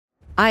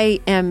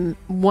I am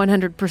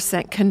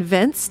 100%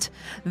 convinced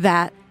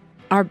that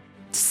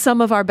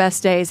some of our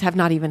best days have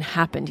not even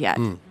happened yet.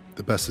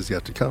 The best is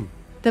yet to come.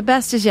 The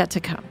best is yet to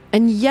come.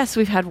 And yes,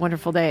 we've had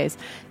wonderful days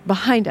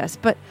behind us,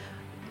 but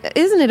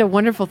isn't it a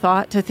wonderful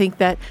thought to think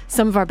that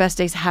some of our best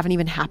days haven't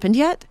even happened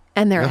yet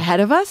and they're ahead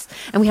of us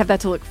and we have that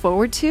to look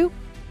forward to?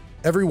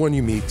 Everyone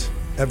you meet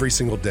every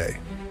single day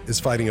is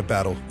fighting a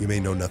battle you may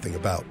know nothing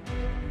about.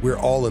 We're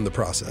all in the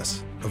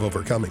process of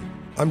overcoming.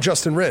 I'm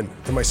Justin Wren,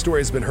 and my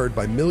story has been heard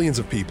by millions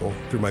of people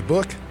through my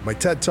book, my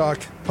TED Talk,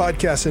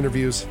 podcast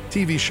interviews,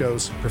 TV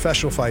shows,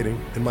 professional fighting,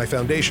 and my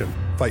foundation,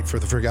 Fight for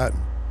the Forgotten.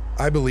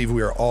 I believe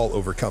we are all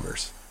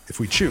overcomers if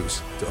we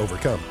choose to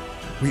overcome.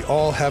 We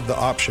all have the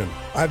option.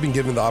 I've been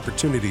given the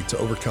opportunity to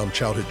overcome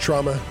childhood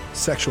trauma,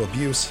 sexual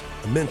abuse,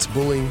 immense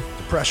bullying,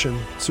 depression,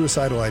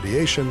 suicidal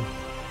ideation,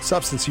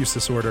 substance use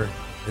disorder,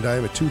 and I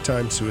am a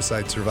 2-time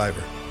suicide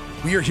survivor.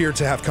 We are here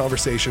to have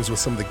conversations with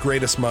some of the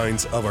greatest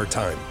minds of our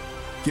time.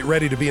 Get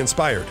ready to be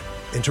inspired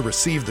and to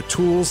receive the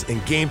tools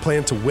and game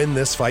plan to win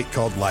this fight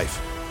called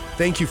life.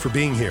 Thank you for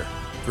being here,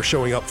 for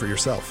showing up for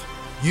yourself.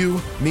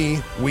 You, me,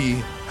 we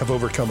have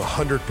overcome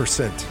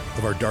 100%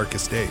 of our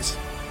darkest days.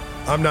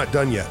 I'm not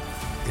done yet,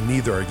 and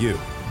neither are you.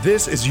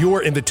 This is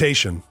your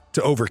invitation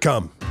to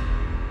overcome.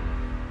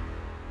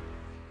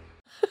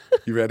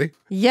 You ready?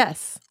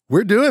 Yes.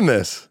 We're doing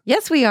this.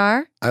 Yes, we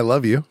are. I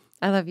love you.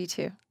 I love you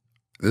too.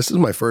 This is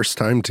my first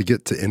time to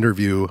get to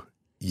interview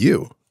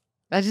you.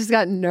 I just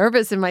got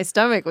nervous in my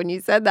stomach when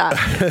you said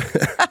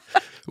that.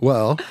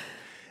 Well,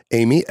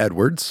 Amy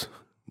Edwards,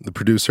 the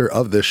producer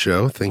of this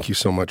show, thank you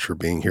so much for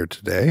being here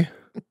today.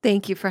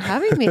 Thank you for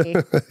having me.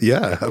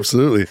 Yeah,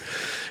 absolutely.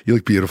 You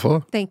look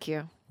beautiful. Thank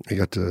you. I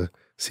got to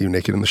see you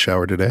naked in the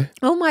shower today.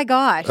 Oh my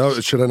gosh. Oh,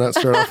 should I not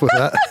start off with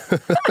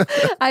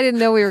that? I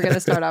didn't know we were going to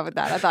start off with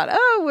that. I thought,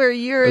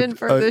 you're in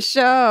for the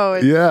show.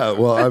 Yeah,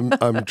 well,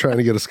 I'm trying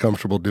to get us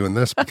comfortable doing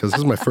this because this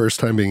is my first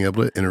time being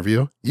able to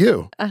interview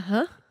you.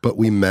 Uh-huh. But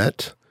we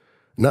met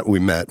in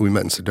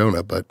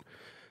Sedona, but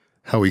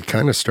how we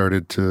kind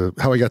of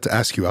how I got to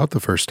ask you out the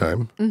first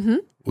time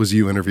was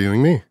you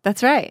interviewing me.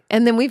 That's right.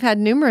 And then we've had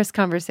numerous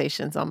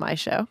conversations on my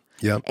show.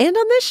 Yep. And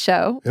on this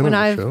show, when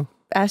I've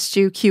asked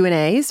you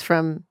Q&As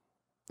from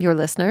your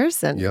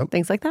listeners and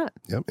things like that.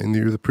 Yep. And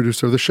you're the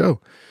producer of the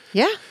show.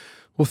 Yeah.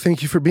 Well,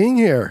 thank you for being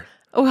here.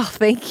 Well,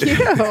 thank you.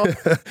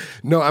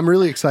 No, I'm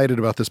really excited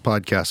about this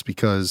podcast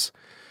because,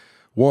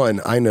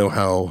 one, I know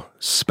how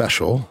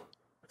special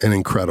and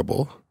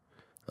incredible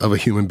of a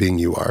human being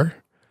you are.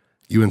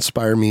 You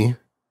inspire me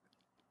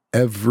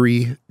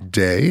every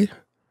day,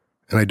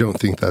 and I don't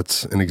think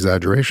that's an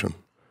exaggeration.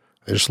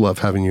 I just love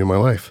having you in my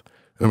life.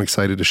 And I'm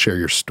excited to share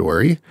your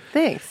story.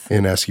 Thanks.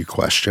 And ask you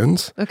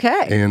questions.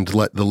 Okay. And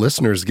let the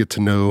listeners get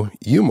to know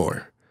you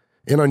more.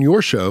 And on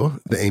your show,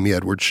 the Amy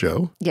Edwards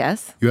Show,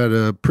 yes, you had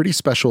a pretty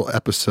special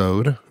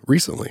episode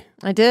recently.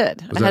 I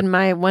did. I had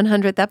my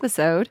 100th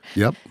episode.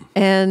 Yep.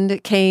 And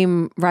it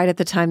came right at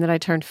the time that I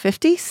turned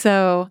 50.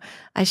 So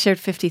I shared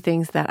 50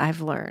 things that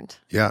I've learned.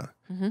 Yeah.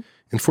 Mm-hmm.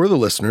 And for the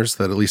listeners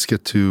that at least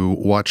get to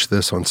watch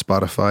this on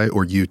Spotify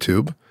or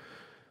YouTube,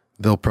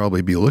 they'll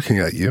probably be looking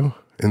at you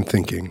and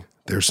thinking,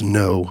 there's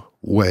no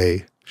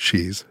way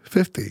she's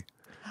 50.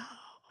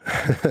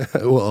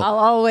 Well, I'll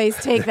always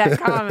take that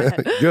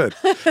comment.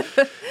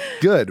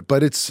 Good.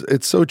 But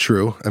it's so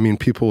true. I mean,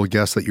 people will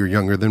guess that you're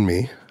younger than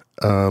me.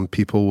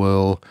 People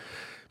will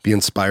be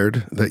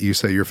inspired that you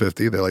say you're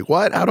 50. They're like,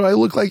 what? How do I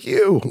look like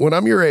you when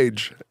I'm your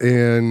age?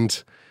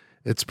 And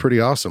it's pretty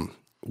awesome.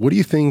 What do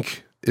you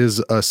think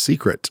is a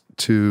secret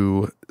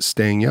to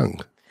staying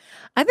young?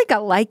 I think I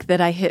like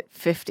that I hit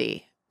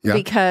 50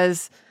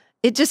 because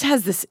it just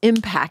has this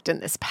impact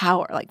and this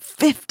power, like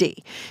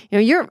 50. You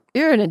know,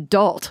 you're an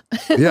adult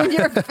when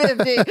you're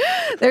 50.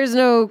 There's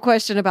no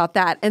question about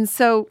that. And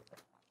so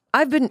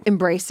I've been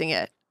embracing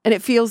it and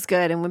it feels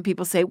good. And when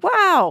people say,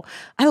 wow,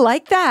 I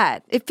like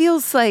that, it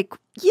feels like,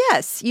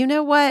 yes, you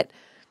know what?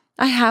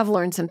 I have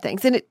learned some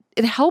things and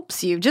it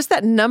helps you. Just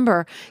that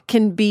number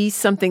can be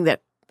something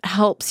that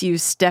helps you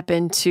step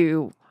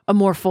into a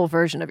more full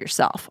version of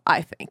yourself,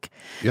 I think.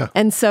 Yeah.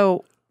 And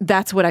so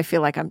that's what I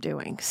feel like I'm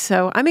doing.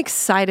 So I'm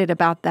excited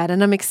about that.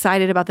 And I'm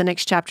excited about the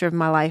next chapter of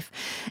my life.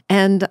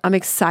 And I'm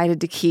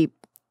excited to keep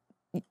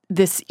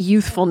this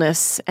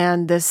youthfulness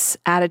and this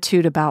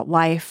attitude about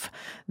life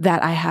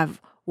that I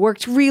have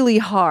worked really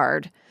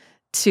hard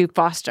to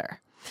foster.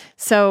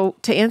 So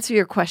to answer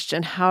your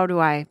question, how do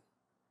I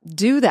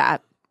do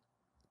that?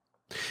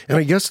 And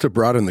I guess to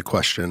broaden the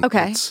question,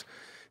 okay.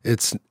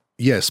 It's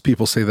yes,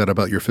 people say that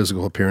about your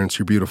physical appearance.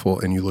 You're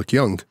beautiful and you look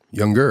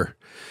younger.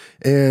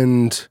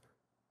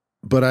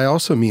 But I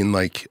also mean,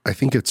 like, I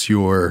think it's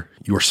your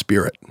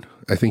spirit.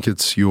 I think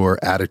it's your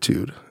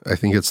attitude. I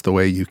think it's the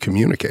way you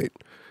communicate.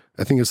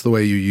 I think it's the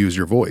way you use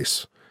your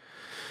voice.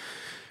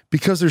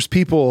 Because there's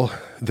people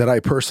that I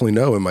personally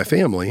know in my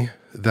family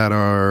that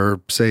are,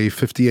 say,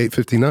 58,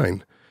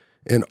 59.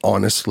 And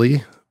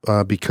honestly,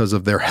 because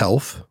of their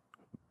health,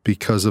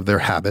 because of their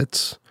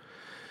habits,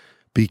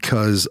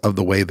 because of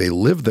the way they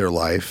live their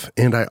life,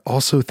 and I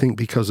also think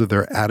because of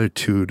their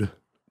attitude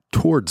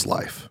towards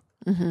life.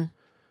 Mm-hmm.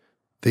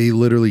 They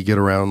literally get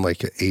around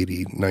like an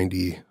 80,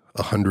 90,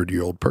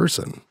 100-year-old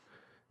person.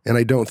 And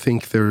I don't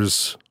think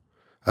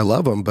I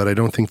love them, but I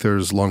don't think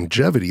there's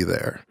longevity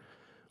there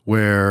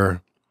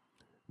where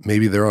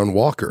maybe they're on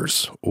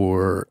walkers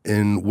or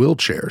in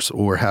wheelchairs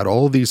or had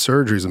all these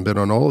surgeries and been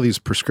on all these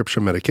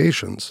prescription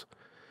medications.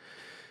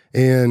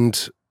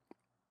 And,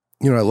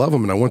 I love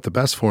them and I want the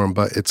best for them,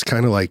 but it's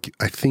kind of like,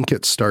 I think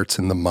it starts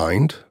in the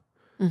mind.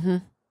 Mm-hmm.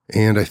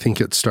 And I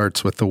think it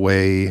starts with the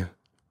way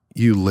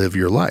you live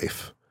your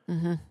life.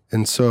 Mm-hmm.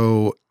 And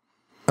so,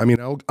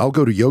 I'll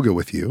go to yoga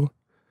with you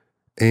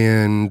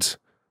and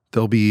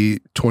there'll be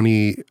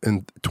 20s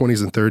and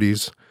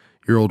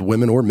 30s-year-old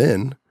women or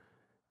men.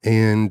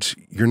 And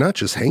you're not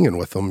just hanging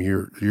with them.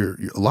 You're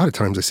a lot of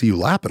times I see you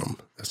lapping them,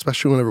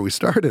 especially whenever we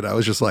started. I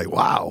was just like,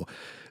 wow,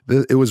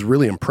 it was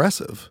really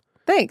impressive.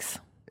 Thanks.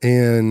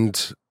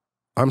 And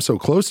I'm so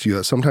close to you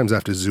that sometimes I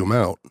have to zoom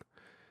out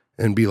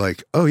and be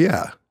like, oh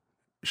yeah,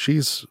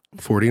 she's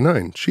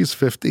 49, she's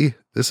 50.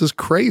 This is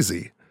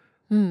crazy.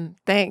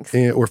 Thanks.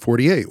 Or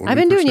 48. I've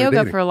been doing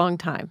yoga for a long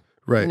time.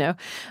 Right.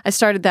 I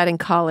started that in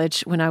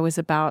college when I was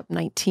about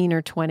 19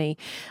 or 20.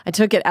 I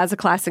took it as a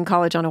class in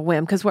college on a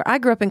whim because where I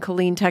grew up in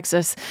Killeen,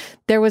 Texas,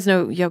 there was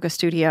no yoga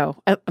studio.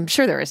 I'm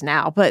sure there is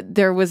now, but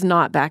there was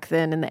not back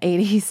then in the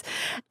 80s.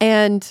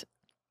 And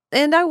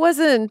I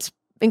wasn't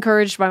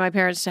encouraged by my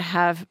parents to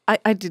have,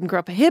 I didn't grow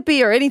up a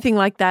hippie or anything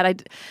like that.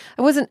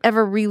 I wasn't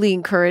ever really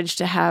encouraged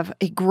to have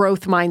a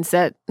growth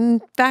mindset.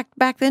 In fact,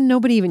 back then,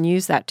 nobody even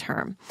used that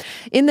term.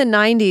 In the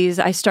 90s,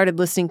 I started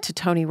listening to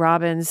Tony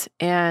Robbins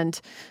and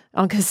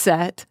on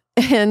cassette,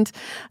 and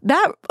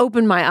that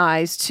opened my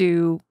eyes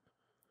to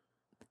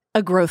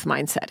a growth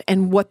mindset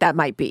and what that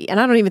might be. And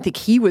I don't even think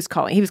he was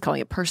calling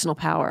it personal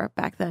power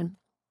back then.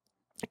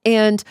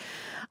 And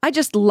I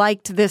just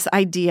liked this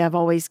idea of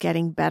always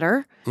getting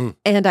better.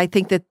 And I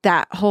think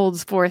that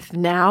holds forth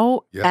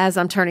now as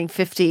I'm turning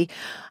 50.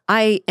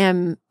 I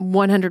am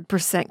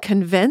 100%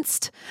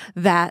 convinced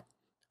that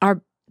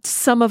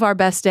some of our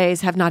best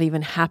days have not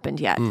even happened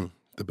yet.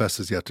 The best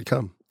is yet to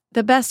come.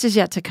 The best is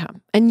yet to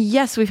come. And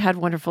yes, we've had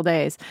wonderful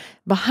days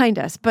behind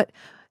us, but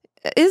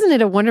isn't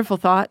it a wonderful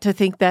thought to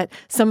think that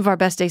some of our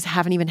best days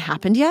haven't even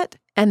happened yet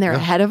and they're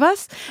ahead of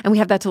us and we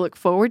have that to look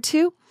forward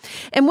to?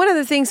 And one of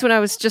the things when I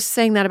was just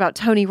saying that about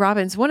Tony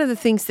Robbins, one of the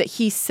things that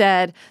he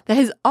said that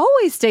has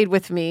always stayed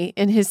with me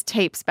in his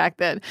tapes back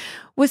then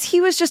was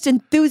he was just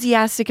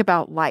enthusiastic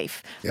about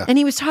life. Yeah. And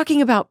he was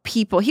talking about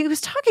people. He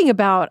was talking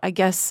about, I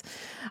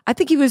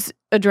think he was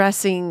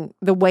addressing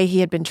the way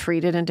he had been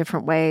treated in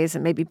different ways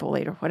and maybe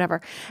bullied or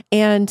whatever.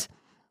 And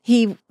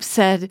he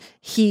said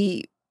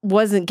he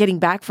wasn't getting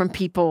back from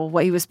people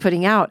what he was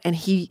putting out. And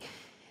he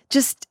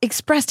just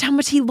expressed how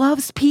much he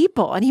loves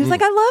people. And he was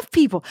like, I love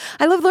people.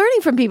 I love learning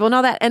from people and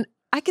all that. And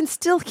I can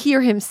still hear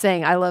him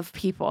saying, I love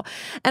people.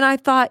 And I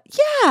thought,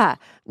 yeah,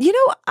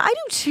 I do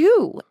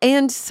too.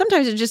 And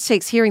sometimes it just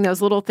takes hearing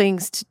those little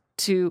things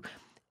to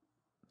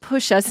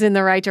push us in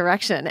the right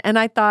direction. And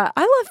I thought,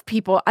 I love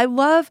people. I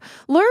love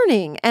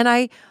learning. And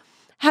I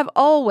have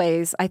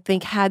always, I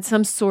think, had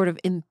some sort of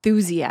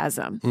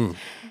enthusiasm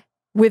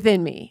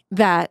within me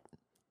that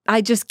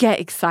I just get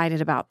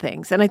excited about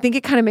things. And I think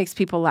it kind of makes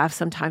people laugh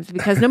sometimes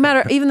because no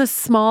matter even the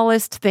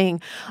smallest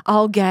thing,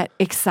 I'll get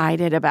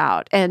excited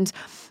about. And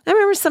I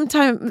remember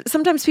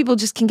sometimes people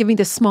just can give me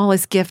the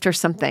smallest gift or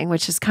something,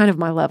 which is kind of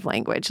my love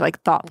language,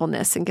 like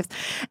thoughtfulness and gifts.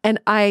 And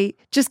I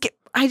just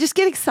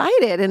get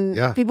excited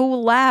and people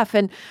will laugh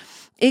and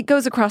it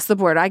goes across the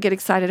board. I get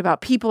excited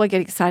about people. I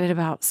get excited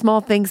about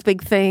small things,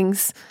 big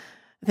things,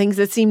 things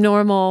that seem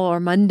normal or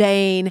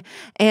mundane.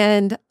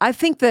 And I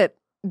think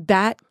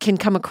that can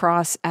come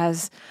across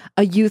as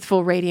a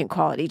youthful, radiant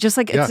quality. Just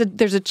like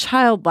there's a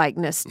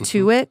childlikeness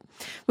to it,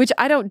 which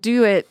I don't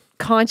do it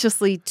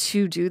consciously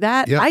to do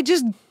that. Yeah. I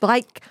just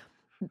like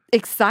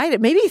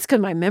excited. Maybe it's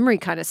because my memory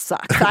kind of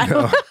sucks. I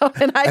don't know.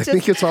 And I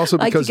think it's also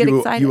because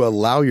you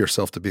allow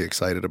yourself to be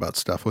excited about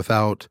stuff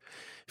without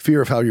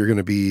fear of how you're going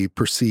to be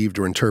perceived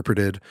or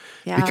interpreted.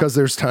 Yeah. Because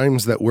there's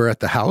times that we're at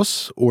the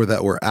house or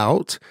that we're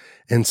out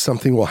and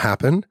something will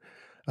happen.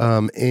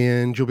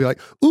 And you'll be like,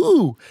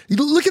 ooh,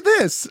 look at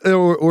this,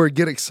 or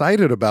get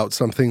excited about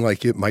something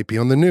like it might be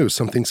on the news.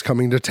 Something's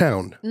coming to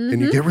town and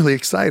you get really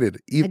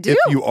excited. If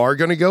you are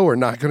going to go or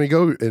not going to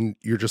go and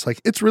you're just like,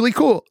 it's really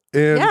cool.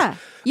 And,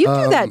 you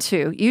do that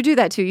too. You do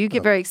that too. You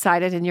get very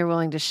excited and you're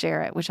willing to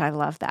share it, which I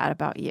love that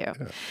about you.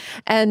 Yeah.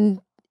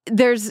 And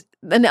there's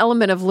an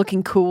element of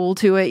looking cool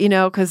to it,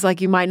 because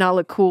like you might not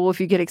look cool if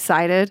you get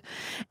excited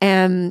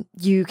and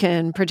you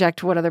can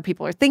project what other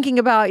people are thinking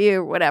about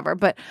you or whatever.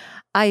 But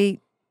I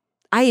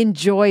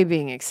enjoy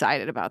being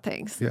excited about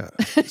things. Yeah.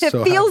 It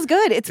feels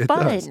good. It's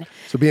fun. Does.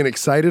 So being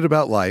excited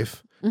about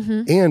life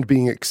and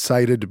being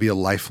excited to be a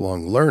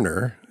lifelong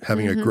learner,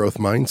 having a growth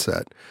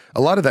mindset.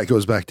 A lot of that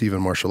goes back to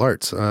even martial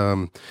arts.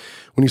 When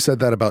you said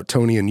that about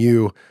Tony and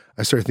you,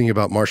 I started thinking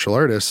about martial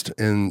artists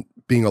and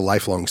being a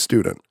lifelong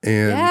student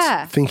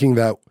and thinking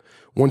that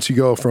once you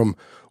go from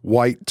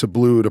white to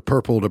blue to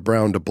purple to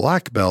brown to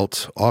black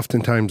belt,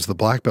 oftentimes the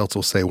black belts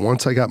will say,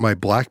 once I got my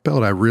black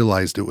belt, I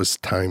realized it was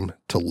time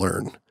to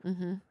learn.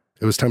 Mm-hmm.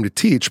 It was time to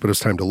teach, but it was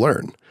time to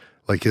learn.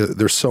 Like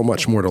there's so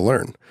much more to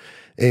learn.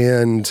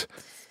 And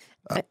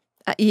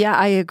yeah,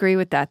 I agree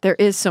with that. There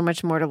is so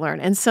much more to learn.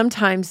 And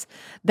sometimes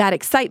that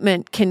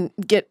excitement can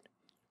get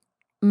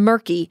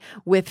murky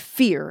with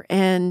fear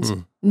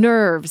and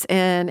nerves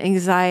and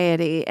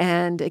anxiety,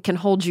 and it can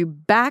hold you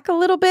back a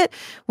little bit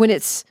when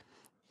it's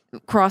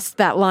crossed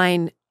that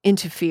line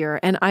into fear.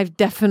 And I've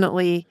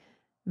definitely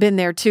been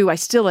there too. I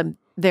still am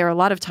there a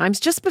lot of times.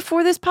 Just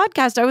before this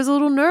podcast, I was a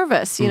little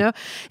nervous, you know,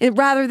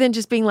 rather than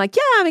just being like,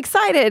 yeah, I'm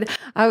excited.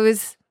 I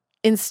was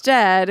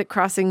instead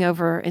crossing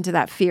over into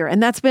that fear.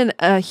 And that's been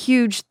a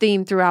huge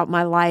theme throughout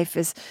my life,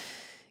 is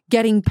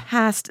getting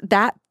past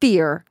that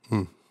fear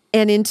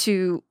and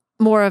into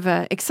more of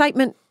a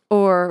excitement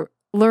or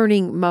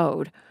learning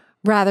mode,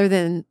 rather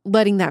than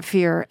letting that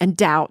fear and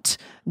doubt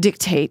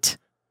dictate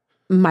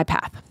my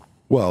path.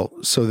 Well,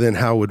 so then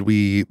how would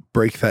we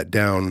break that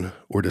down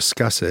or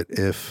discuss it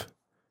if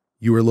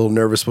you were a little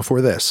nervous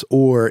before this,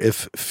 or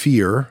if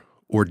fear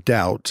or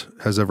doubt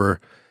has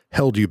ever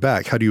held you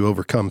back? How do you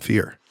overcome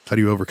fear? How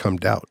do you overcome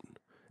doubt?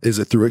 Is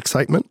it through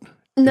excitement?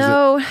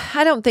 No,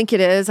 I don't think it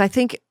is. I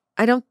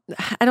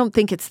don't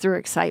think it's through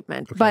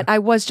excitement, but I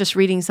was just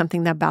reading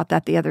something about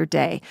that the other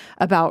day,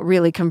 about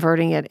really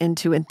converting it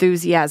into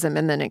enthusiasm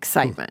and then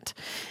excitement.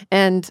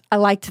 And I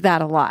liked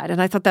that a lot.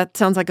 And I thought that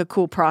sounds like a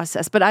cool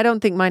process, but I don't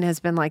think mine has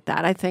been like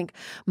that. I think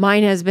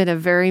mine has been a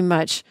very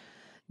much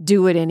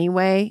do it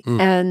anyway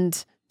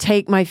and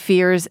take my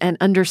fears and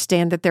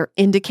understand that they're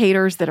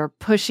indicators that are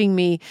pushing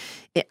me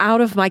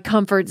out of my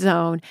comfort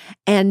zone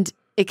and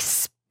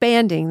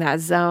expanding that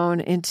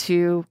zone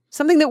into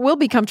something that will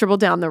be comfortable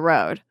down the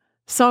road.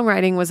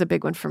 Songwriting was a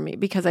big one for me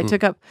because I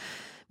took up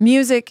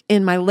music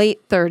in my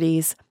late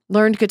 30s,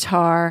 learned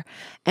guitar,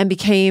 and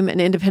became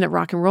an independent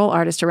rock and roll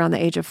artist around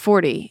the age of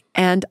 40.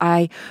 And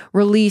I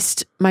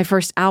released my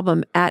first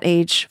album at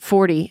age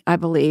 40, I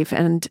believe,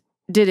 and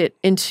did it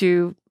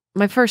into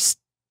my first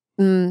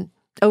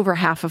over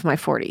half of my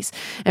 40s,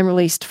 and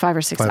released 5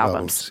 or 6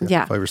 albums.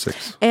 Yeah, 5 or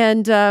 6.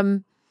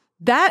 And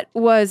that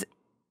was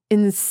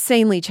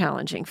insanely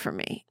challenging for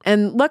me.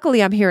 And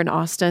luckily I'm here in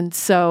Austin,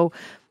 so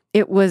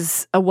it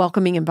was a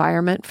welcoming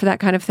environment for that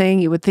kind of thing.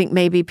 You would think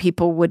maybe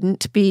people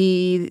wouldn't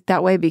be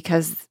that way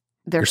because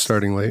you're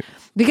starting late.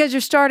 Because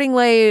you're starting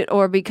late,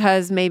 or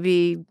because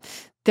maybe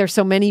there's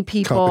so many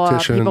people,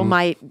 people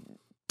might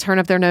turn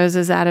up their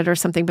noses at it or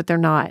something, but they're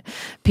not.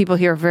 People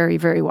here are very,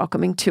 very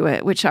welcoming to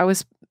it, which I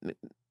was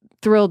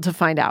thrilled to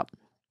find out.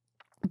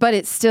 But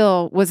it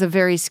still was a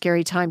very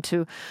scary time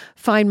to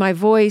find my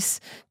voice,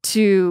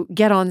 to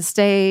get on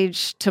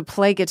stage, to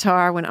play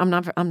guitar when I'm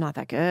not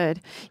that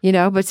good, you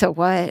know, but so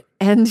what?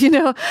 And, you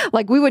know,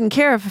 like we wouldn't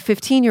care if a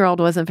 15-year-old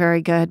wasn't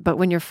very good, but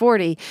when you're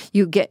 40,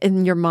 you get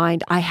in your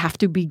mind, I have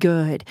to be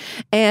good.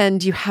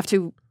 And you have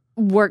to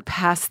work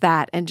past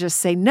that and just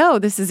say, no,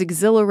 this is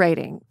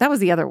exhilarating. That was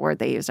the other word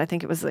they used. I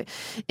think it was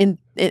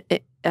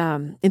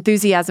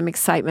enthusiasm,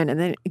 excitement, and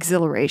then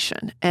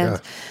exhilaration.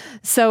 And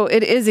so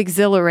it is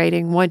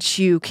exhilarating once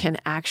you can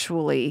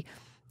actually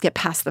get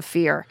past the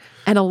fear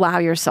and allow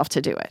yourself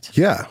to do it.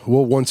 Yeah.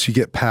 Well, once you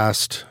get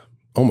past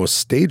almost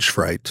stage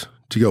fright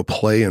to go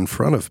play in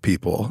front of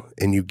people,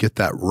 and you get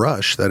that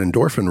rush, that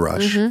endorphin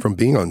rush from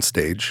being on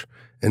stage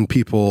and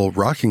people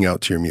rocking out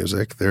to your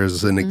music,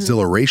 there's an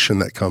exhilaration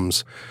that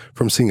comes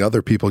from seeing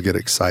other people get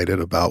excited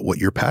about what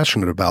you're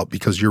passionate about,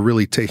 because you're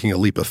really taking a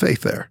leap of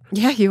faith there.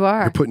 Yeah, you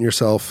are. You're putting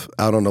yourself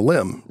out on a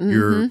limb.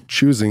 You're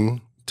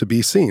choosing to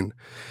be seen.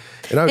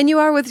 And you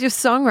are with your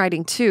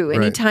songwriting too.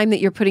 Anytime that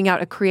you're putting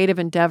out a creative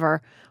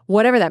endeavor,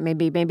 whatever that may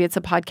be, maybe it's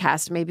a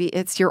podcast, maybe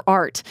it's your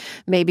art,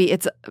 maybe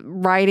it's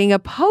writing a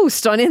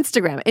post on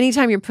Instagram.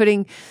 Anytime you're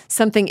putting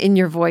something in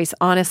your voice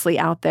honestly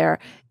out there,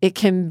 it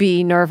can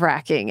be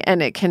nerve-wracking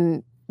and it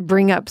can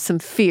bring up some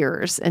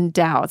fears and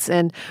doubts.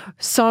 And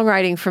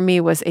songwriting for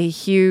me was a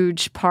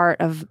huge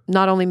part of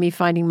not only me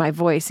finding my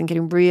voice and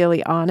getting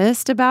really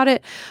honest about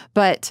it,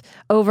 but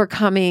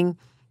overcoming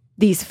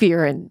these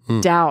fear and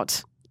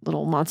doubt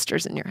little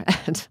monsters in your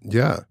head.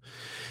 Yeah.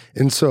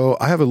 And so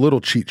I have a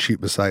little cheat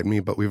sheet beside me,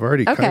 but we've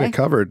already kind of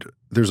covered,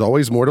 there's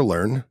always more to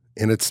learn,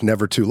 and it's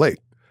never too late.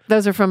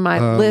 Those are from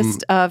my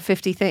list of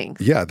 50 things.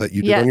 Yeah, that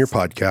you did on your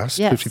podcast.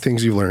 50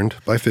 things you learned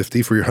by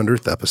 50 for your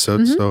 100th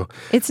episode. So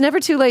it's never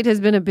too late has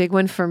been a big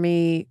one for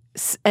me.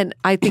 And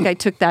I think I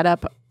took that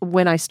up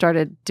when I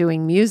started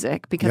doing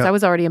music, because I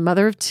was already a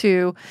mother of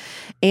 2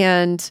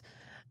 and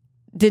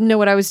didn't know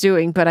what I was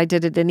doing, but I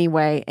did it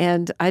anyway.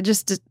 And I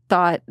just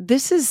thought,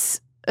 this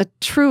is a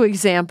true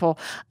example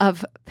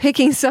of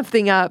picking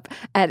something up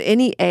at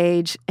any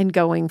age and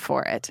going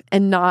for it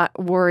and not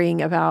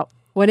worrying about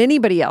what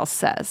anybody else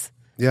says.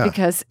 Yeah.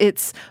 Because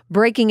it's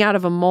breaking out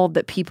of a mold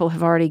that people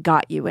have already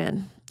got you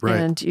in. Right.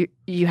 And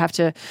you have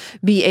to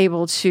be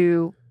able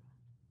to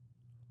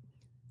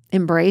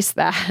embrace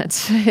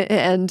that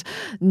and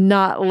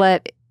not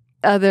let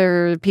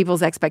other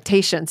people's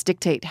expectations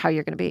dictate how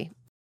you're going to be.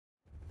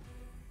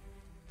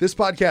 This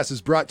podcast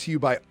is brought to you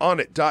by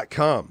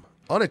Onnit.com.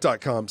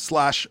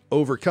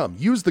 Onnit.com/overcome.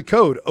 Use the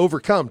code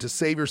OVERCOME to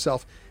save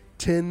yourself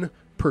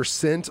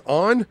 10%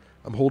 on,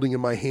 I'm holding in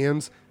my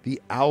hands,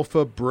 the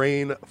Alpha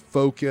Brain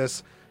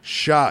Focus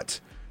Shot.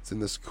 It's in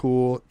this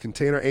cool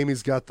container.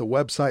 Amy's got the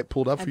website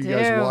pulled up for you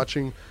guys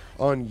watching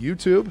on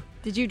YouTube.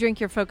 Did you drink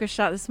your Focus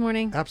Shot this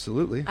morning?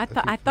 Absolutely.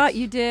 I thought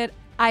you did.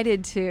 I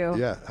did too.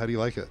 Yeah. How do you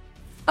like it?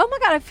 Oh my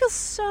God, I feel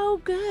so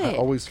good. I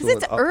always feel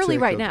because it's early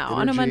right now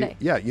energy. On a Monday.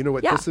 Yeah, you know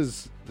what? Yeah.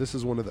 This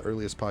is one of the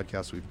earliest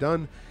podcasts we've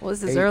done. Well,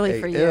 this is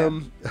early for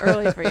you.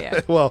 Early for you.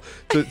 Well,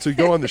 to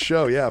go on the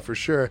show, yeah, for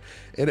sure.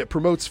 And it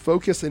promotes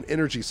focus and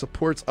energy,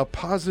 supports a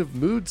positive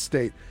mood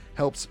state,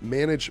 helps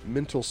manage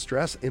mental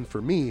stress, and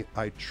for me,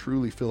 I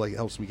truly feel like it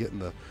helps me get in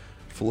the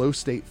flow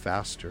state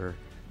faster,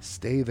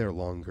 stay there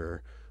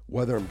longer.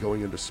 Whether I'm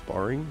going into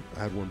sparring,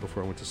 I had one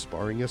before I went to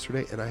sparring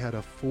yesterday, and I had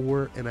a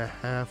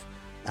 4.5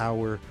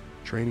 hour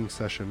training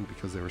session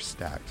because they were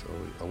stacked.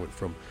 I went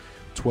from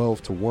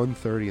 12 to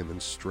 1:30 and then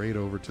straight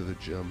over to the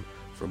gym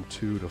from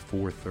 2 to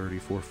 4:30,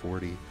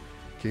 4:40.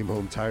 Came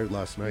home tired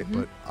last night,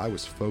 but I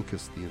was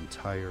focused the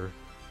entire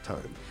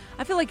time.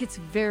 I feel like it's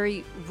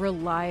very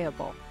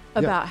reliable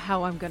about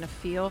how I'm going to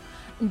feel.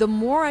 The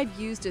more I've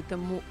used it, the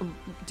more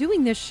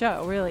doing this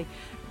show, really,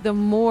 the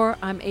more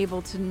I'm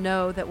able to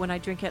know that when I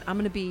drink it, I'm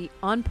going to be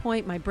on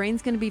point. My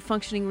brain's going to be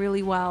functioning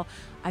really well.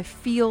 I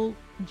feel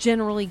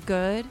generally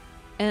good.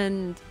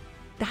 And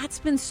that's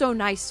been so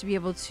nice to be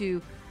able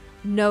to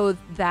know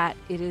that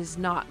it is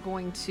not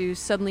going to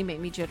suddenly make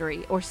me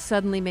jittery or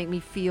suddenly make me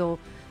feel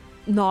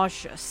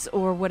nauseous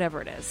or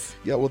whatever it is.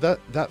 Yeah, well,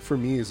 that for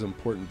me is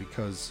important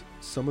because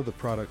some of the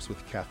products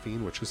with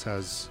caffeine, which just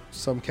has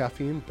some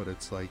caffeine, but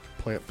it's like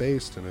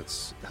plant-based and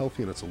it's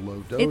healthy and it's a low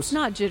dose. It's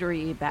not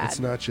jittery bad.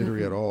 It's not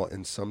jittery at all.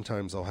 And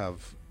sometimes I'll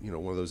have,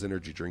 one of those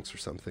energy drinks or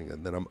something,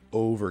 and then I'm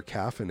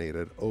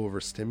over-caffeinated,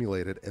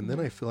 overstimulated, and then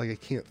I feel like I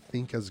can't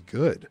think as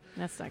good.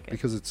 That's not good.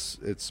 Because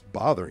it's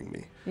bothering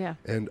me. Yeah.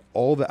 And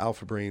all the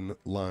Alpha Brain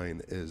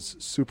line is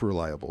super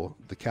reliable.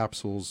 The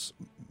capsules,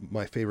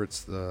 my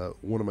favorites,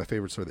 one of my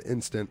favorites are the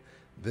Instant,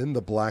 then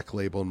the Black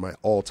Label, and my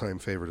all-time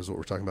favorite is what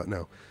we're talking about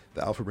now,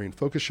 the Alpha Brain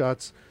Focus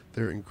Shots.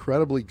 They're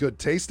incredibly good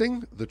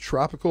tasting. The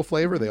tropical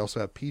flavor, they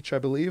also have peach, I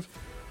believe,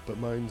 but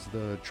mine's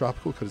the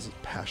tropical because it's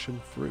passion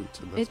fruit.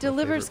 And that's it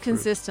delivers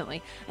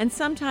consistently. And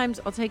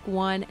sometimes I'll take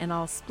one and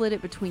I'll split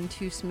it between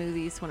two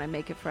smoothies when I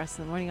make it for us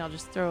in the morning. I'll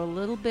just throw a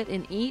little bit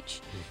in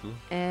each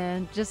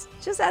and just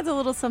adds a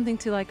little something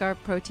to like our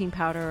protein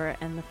powder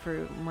and the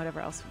fruit and whatever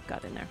else we've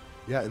got in there.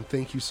 Yeah, and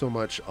thank you so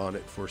much,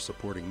 Onnit, for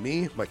supporting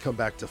me, my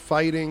comeback to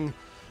fighting,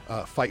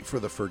 Fight for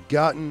the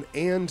Forgotten,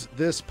 and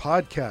this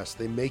podcast.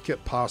 They make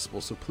it possible.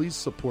 So please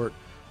support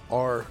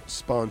our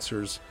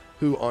sponsors,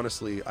 who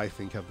honestly I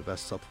think have the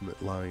best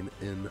supplement line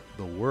in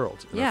the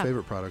world. And our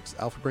favorite products,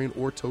 Alpha Brain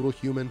or Total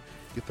Human,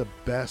 get the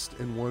best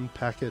in one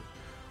packet,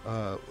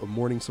 a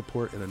morning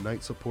support and a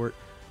night support.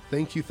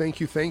 Thank you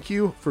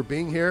for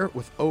being here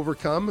with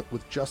Overcome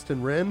with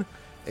Justin Wren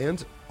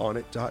and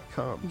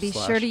Onnit.com. Be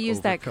sure to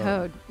use that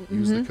code.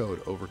 Use the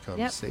code Overcome.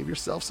 Yep. Save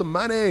yourself some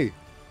money.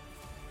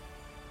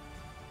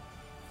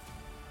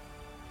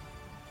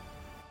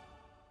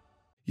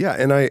 Yeah,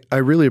 and I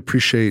really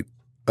appreciate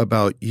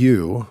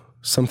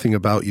something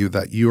about you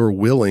that you're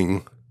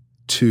willing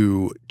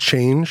to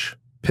change,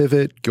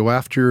 pivot, go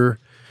after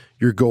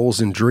your goals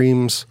and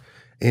dreams.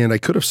 And I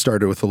could have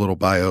started with a little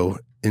bio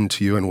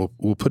into you, and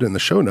we'll put it in the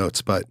show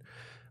notes. But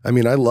I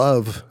mean, I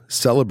love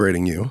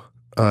celebrating you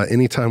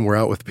anytime we're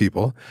out with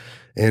people,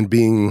 and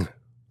being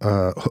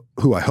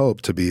who I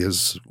hope to be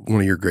is one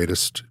of your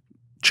greatest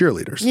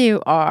cheerleaders.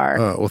 You are.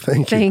 Well,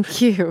 thank you.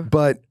 Thank you.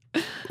 But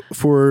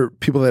for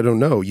people that don't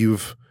know,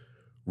 you've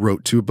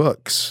wrote 2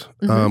 books.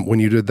 When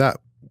you did that,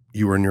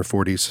 you were in your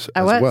 40s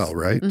as well,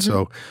 right?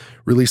 So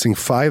releasing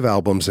 5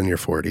 albums in your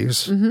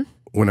 40s,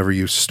 whenever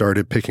you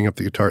started picking up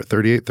the guitar at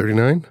 38,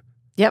 39?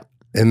 Yep.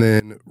 And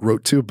then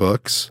wrote 2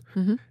 books.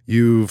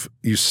 You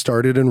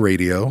started in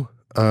radio.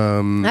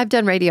 I've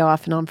done radio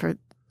off and on for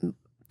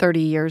 30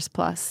 years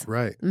plus.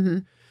 Right.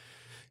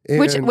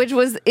 Which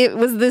was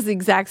this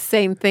exact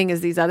same thing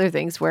as these other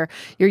things where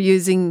you're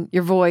using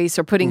your voice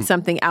or putting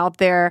something out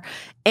there,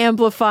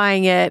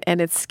 amplifying it, and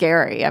it's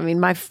scary. I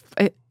mean,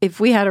 if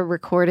we had a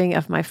recording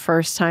of my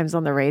first times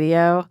on the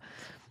radio,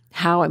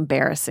 how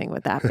embarrassing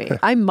would that be?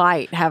 I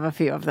might have a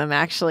few of them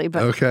actually,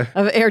 but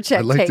of air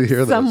check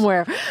tapes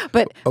somewhere.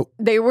 But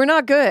they were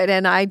not good,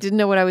 and I didn't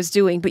know what I was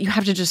doing. But you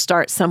have to just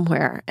start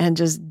somewhere and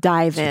just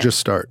dive in. Just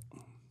start.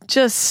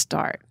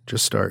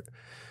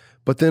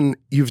 But then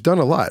you've done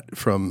a lot.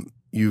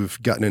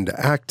 You've gotten into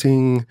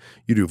acting,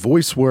 you do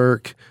voice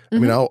work. I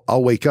mean,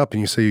 I'll wake up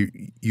and you say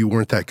you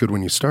weren't that good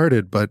when you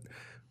started, but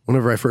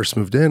whenever I first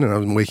moved in and I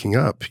was waking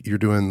up, you're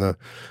doing the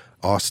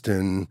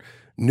Austin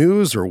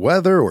news or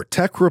weather or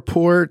tech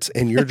reports,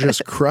 and you're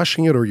just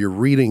crushing it, or you're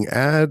reading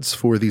ads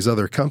for these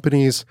other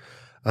companies.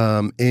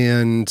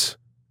 And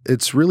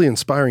it's really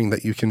inspiring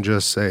that you can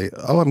just say,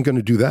 oh, I'm going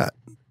to do that.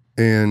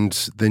 And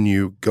then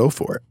you go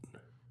for it.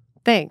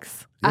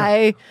 Thanks.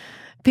 Yeah.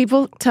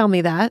 People tell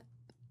me that,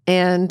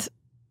 and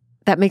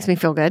that makes me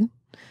feel good.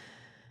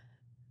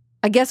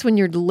 I guess when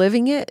you're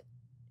living it,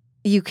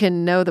 you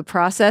can know the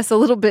process a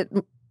little bit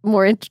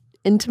more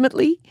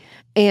intimately.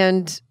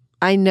 And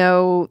I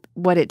know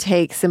what it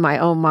takes in my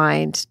own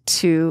mind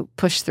to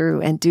push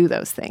through and do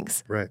those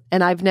things. Right.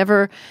 And I've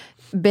never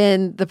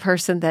been the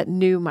person that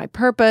knew my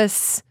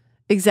purpose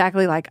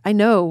exactly. Like, I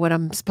know what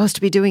I'm supposed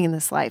to be doing in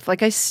this life.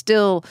 Like, I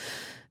still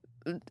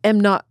am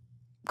not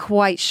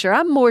quite sure.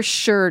 I'm more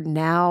sure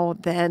now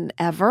than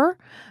ever,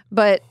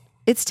 but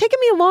it's taken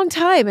me a long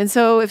time. And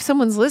so if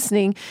someone's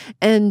listening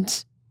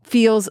and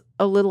feels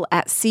a little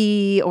at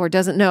sea or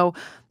doesn't know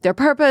their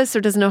purpose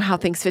or doesn't know how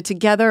things fit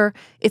together,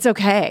 it's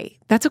okay.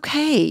 That's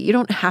okay. You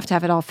don't have to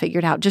have it all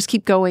figured out. Just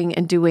keep going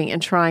and doing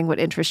and trying what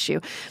interests you.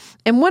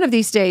 And one of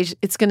these days,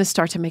 it's going to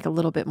start to make a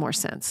little bit more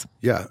sense.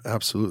 Yeah,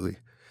 absolutely.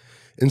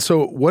 And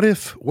so what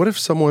if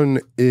someone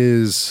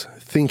is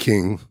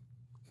thinking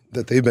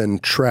that they've been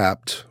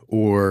trapped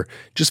or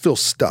just feel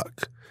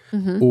stuck,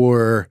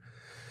 or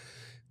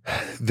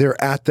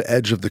they're at the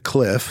edge of the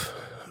cliff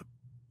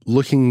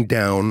looking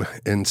down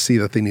and see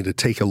that they need to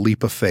take a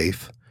leap of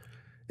faith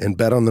and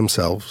bet on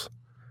themselves,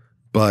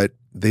 but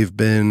they've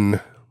been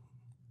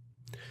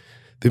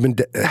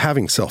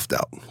having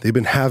self-doubt. They've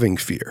been having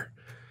fear.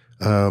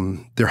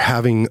 They're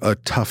having a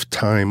tough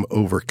time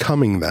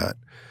overcoming that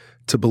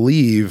to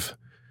believe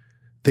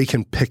they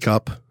can pick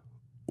up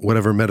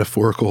whatever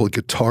metaphorical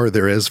guitar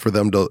there is for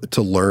them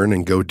to learn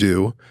and go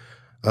do.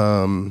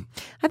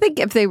 I think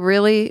if they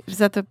really,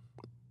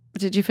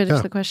 did you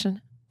finish the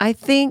question? I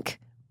think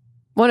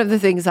one of the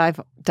things I've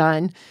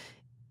done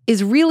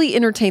is really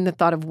entertain the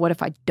thought of what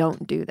if I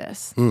don't do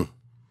this?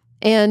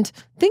 And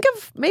think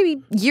of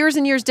maybe years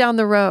and years down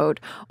the road,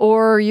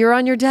 or you're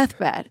on your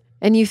deathbed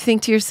and you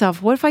think to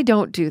yourself, what if I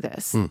don't do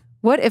this?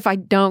 What if I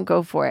don't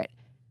go for it?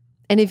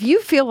 And if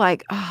you feel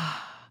like,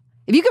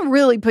 if you can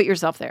really put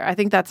yourself there, I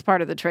think that's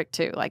part of the trick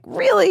too. Like,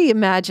 really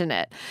imagine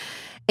it.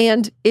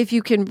 And if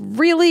you can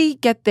really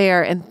get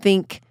there and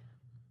think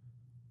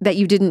that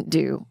you didn't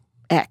do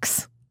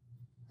X,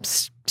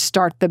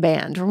 start the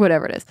band or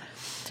whatever it is,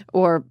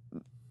 or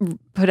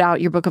put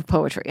out your book of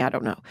poetry, I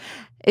don't know.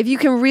 If you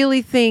can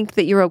really think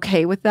that you're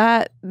okay with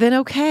that, then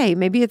okay,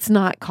 maybe it's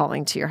not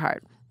calling to your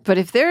heart. But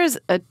if there's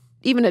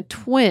even a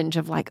twinge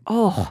of like,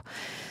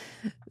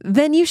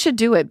 then you should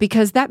do it,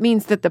 because that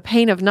means that the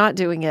pain of not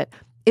doing it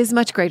is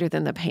much greater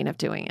than the pain of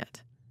doing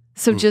it.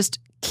 So just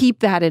keep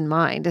that in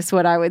mind is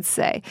what I would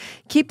say.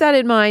 Keep that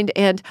in mind.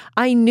 And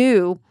I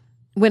knew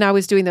when I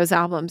was doing those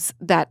albums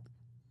that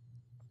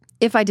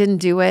if I didn't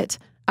do it,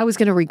 I was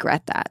going to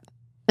regret that.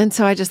 And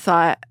so I just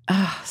thought,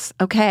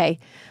 okay,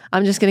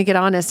 I'm just going to get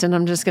honest and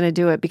I'm just going to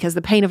do it, because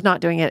the pain of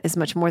not doing it is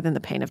much more than the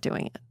pain of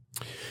doing it.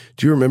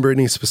 Do you remember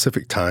any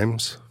specific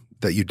times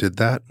that you did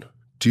that?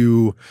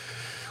 Do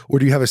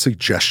you have a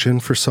suggestion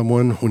for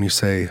someone when you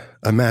say,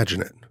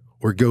 imagine it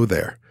or go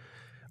there?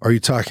 Are you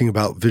talking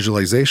about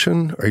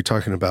visualization? Are you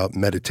talking about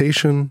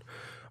meditation?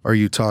 Are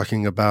you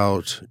talking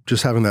about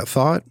just having that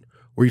thought?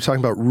 Or are you talking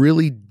about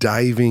really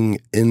diving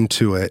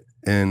into it?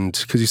 And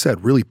because you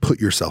said, really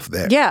put yourself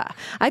there. Yeah,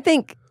 I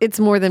think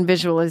it's more than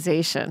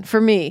visualization for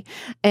me.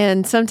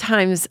 And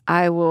sometimes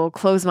I will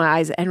close my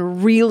eyes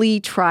and really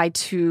try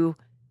to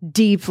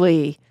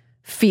deeply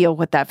feel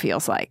what that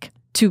feels like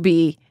to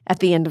be at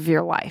the end of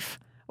your life,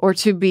 or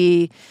to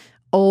be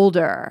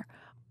older,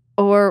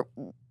 or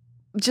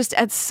just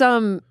at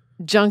some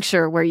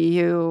juncture where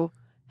you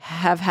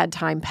have had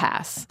time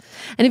pass.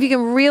 And if you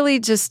can really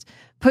just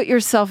put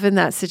yourself in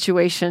that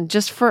situation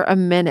just for a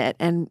minute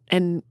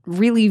and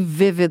really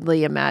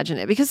vividly imagine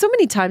it. Because so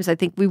many times I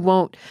think we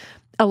won't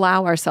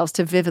allow ourselves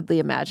to vividly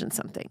imagine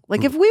something.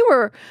 Like if we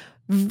were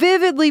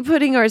vividly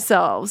putting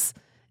ourselves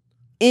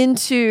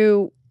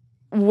into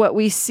what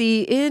we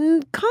see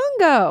in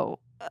Congo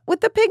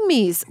with the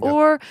pygmies,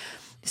 or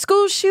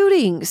school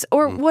shootings,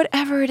 or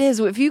whatever it is,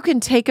 if you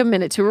can take a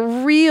minute to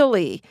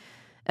really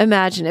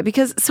imagine it,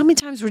 because so many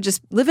times we're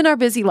just living our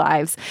busy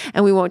lives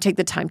and we won't take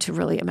the time to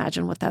really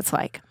imagine what that's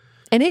like.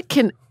 And it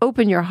can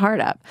open your heart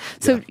up.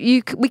 So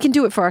we can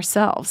do it for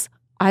ourselves,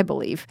 I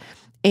believe,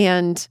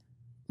 and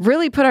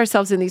really put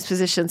ourselves in these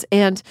positions.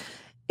 And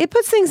it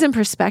puts things in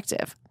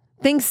perspective.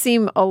 Things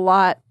seem a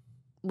lot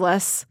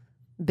less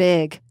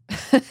big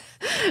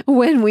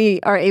when we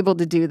are able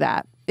to do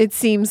that. It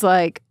seems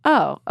like,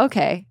 oh,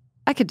 okay,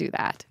 I could do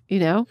that,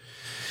 And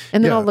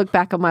then I'll look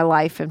back on my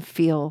life and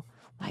feel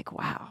like,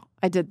 wow,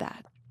 I did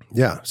that.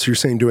 Yeah. So you're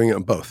saying doing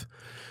it both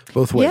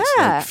ways.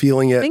 Yeah. Like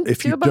feeling it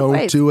if you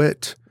don't do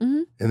it,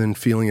 and then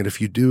feeling it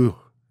if you do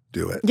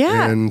it.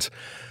 Yeah. And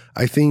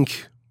I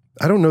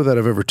don't know that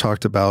I've ever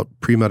talked about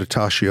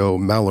premeditatio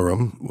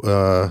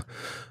malorum.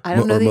 I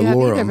don't know that you have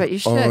either, but you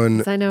should,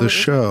 on I know the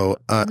show.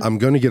 I'm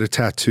going to get a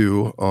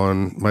tattoo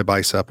on my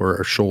bicep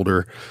or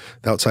shoulder,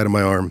 the outside of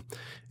my arm.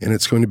 And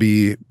it's going to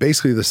be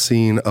basically the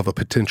scene of a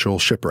potential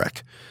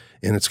shipwreck.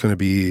 And it's going to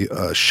be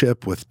a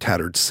ship with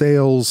tattered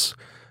sails,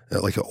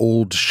 like an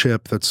old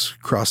ship that's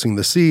crossing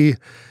the sea.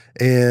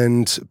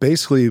 And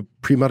basically,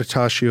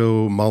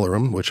 premeditatio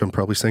malorum, which I'm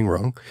probably saying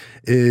wrong,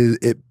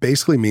 it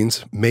basically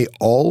means, may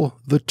all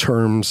the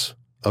terms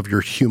of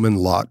your human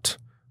lot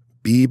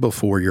be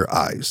before your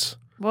eyes.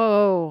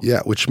 Whoa.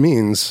 Yeah, which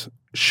means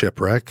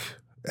shipwreck,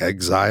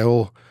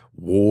 exile,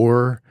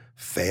 war,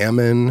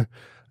 famine,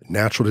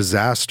 natural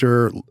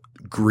disaster,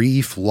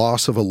 grief,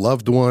 loss of a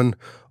loved one,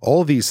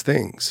 all these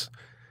things.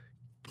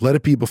 Let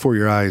it be before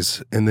your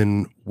eyes, and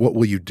then what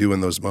will you do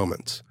in those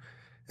moments?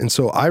 And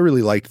so I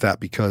really liked that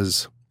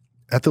because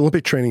at the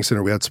Olympic Training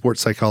Center, we had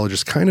sports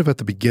psychologists kind of at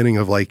the beginning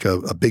of like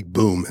a big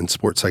boom in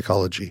sports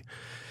psychology.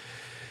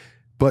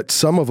 But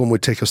some of them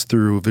would take us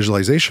through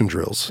visualization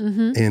drills,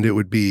 and it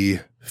would be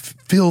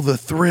feel the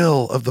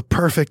thrill of the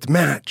perfect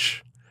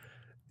match.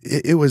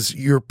 It was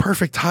your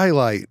perfect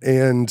highlight,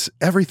 and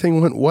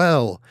everything went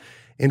well.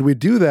 And we'd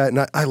do that,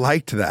 and I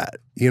liked that.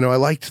 You know, I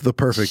liked the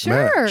perfect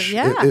match.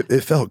 Yeah.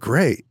 It felt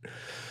great.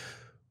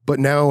 But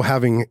now,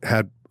 having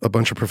had a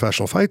bunch of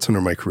professional fights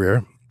under my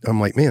career, I'm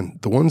like, man,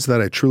 the ones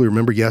that I truly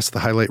remember, yes,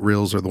 the highlight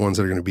reels are the ones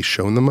that are going to be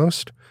shown the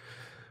most.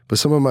 But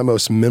some of my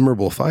most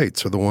memorable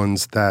fights are the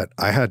ones that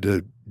I had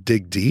to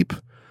dig deep,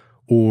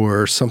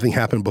 or something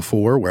happened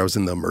before where I was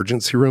in the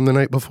emergency room the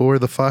night before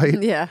the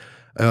fight. Yeah.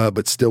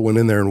 But still went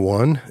in there and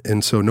won.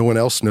 And so no one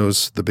else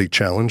knows the big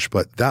challenge.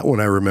 But that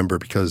one I remember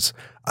because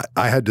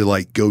I had to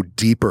like go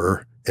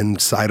deeper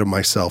inside of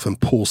myself and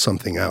pull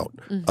something out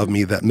of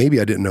me that maybe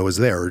I didn't know was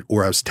there,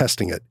 or I was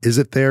testing it. Is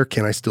it there?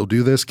 Can I still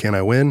do this? Can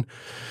I win?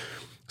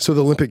 So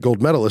the Olympic gold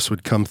medalists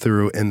would come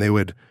through and they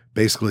would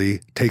basically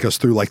take us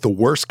through like the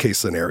worst case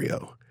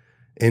scenario.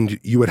 And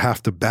you would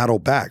have to battle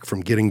back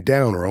from getting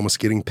down or almost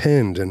getting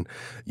pinned and,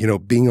 you know,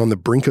 being on the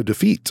brink of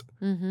defeat.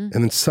 And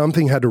then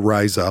something had to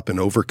rise up and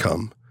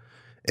overcome.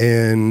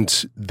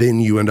 And then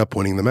you end up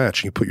winning the match.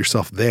 And you put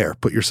yourself there,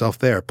 put yourself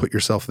there, put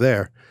yourself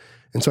there.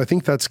 And so I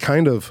think that's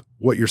kind of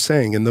what you're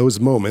saying in those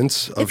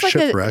moments of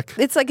shipwreck.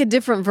 It's like a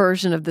different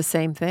version of the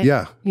same thing.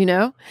 Yeah. You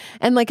know?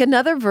 And like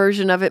another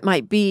version of it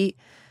might be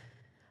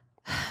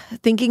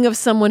thinking of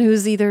someone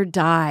who's either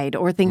died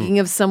or thinking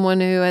of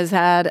someone who has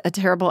had a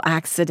terrible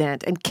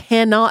accident and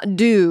cannot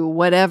do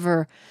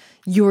whatever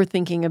you're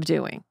thinking of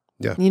doing.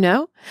 Yeah. You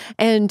know?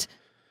 And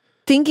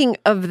thinking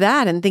of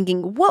that and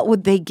thinking, what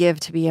would they give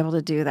to be able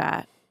to do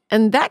that?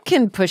 And that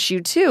can push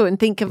you too, and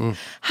think of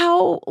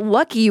how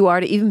lucky you are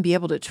to even be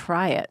able to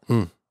try it.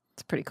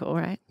 It's pretty cool,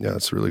 right? Yeah,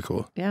 it's really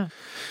cool. Yeah.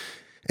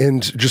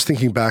 And just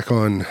thinking back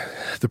on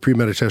the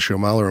premeditatio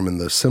malorum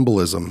and the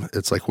symbolism,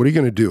 it's like, what are you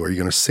going to do? Are you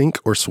going to sink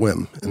or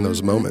swim in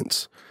those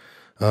moments?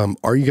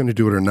 Are you going to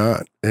do it or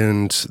not?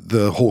 And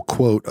the whole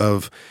quote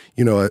of,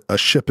 you know, a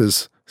ship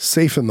is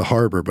safe in the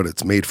harbor, but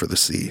it's made for the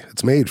sea.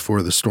 It's made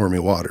for the stormy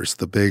waters,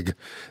 the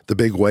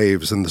big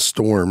waves and the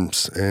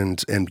storms,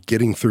 and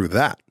getting through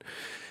that.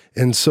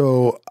 And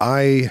so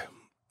I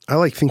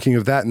like thinking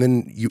of that. And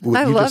then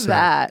I love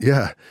that.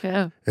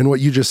 Yeah. And what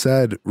you just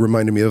said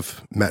reminded me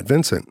of Matt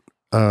Vincent,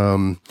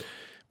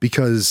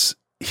 because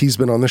he's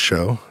been on the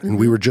show and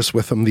we were just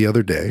with him the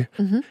other day.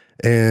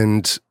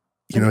 And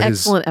you know,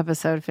 excellent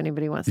episode if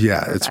anybody wants to.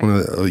 Yeah, it's one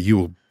of the, you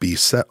will be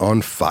set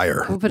on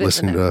fire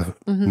listening to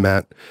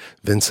Matt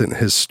Vincent,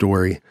 his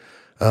story.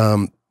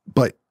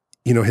 But,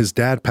 you know, his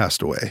dad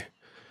passed away.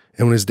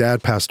 And when his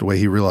dad passed away,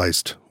 he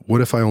realized, what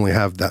if I only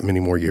have that many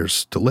more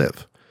years to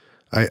live?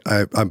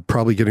 I'm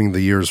probably getting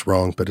the years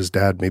wrong, but his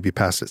dad maybe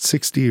passed at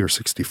 60 or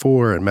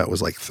 64 and Matt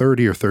was like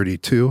 30 or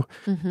 32.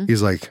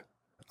 He's like,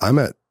 I'm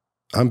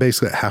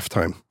basically at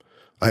halftime.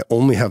 I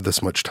only have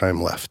this much time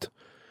left.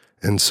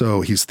 And so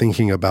he's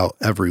thinking about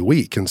every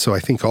week. And so I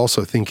think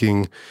also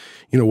thinking,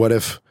 you know, what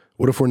if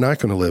we're not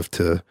going to live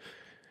to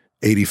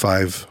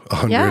 85,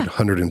 100,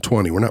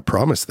 120? We're not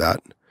promised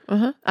that.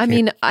 I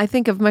mean, I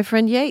think of my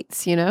friend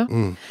Yates, you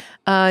know.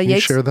 Can you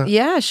share that?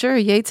 Yeah, sure.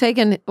 Yates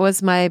Hagen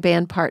was my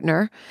band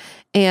partner.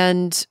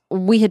 And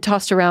we had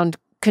tossed around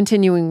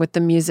continuing with the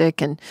music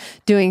and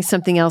doing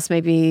something else,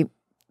 maybe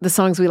the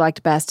songs we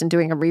liked best, and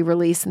doing a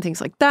re-release and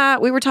things like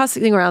that. We were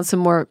tossing around some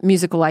more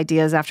musical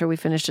ideas after we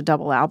finished a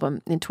double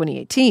album in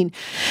 2018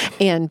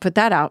 and put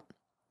that out.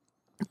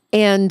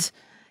 And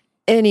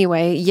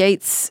anyway,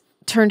 Yates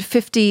turned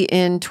 50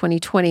 in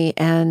 2020,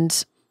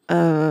 and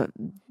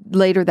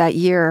later that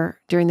year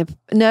he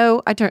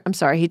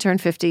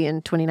turned 50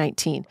 in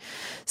 2019.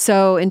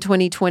 So in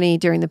 2020,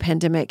 during the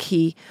pandemic,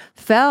 he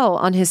fell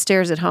on his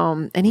stairs at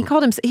home, and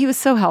he was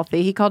so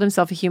healthy. He called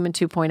himself a human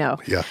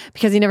 2.0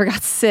 because he never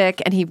got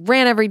sick, and he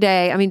ran every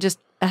day. I mean, just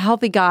a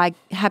healthy guy,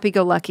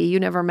 happy-go-lucky. You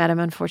never met him,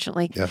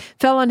 unfortunately.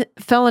 Fell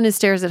on his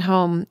stairs at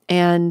home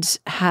and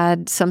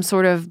had some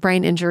sort of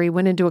brain injury,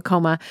 went into a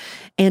coma,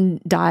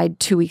 and died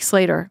 2 weeks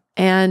later.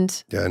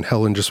 And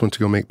Helen just went to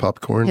go make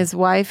popcorn. His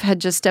wife had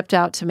just stepped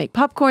out to make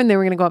popcorn. They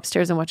were going to go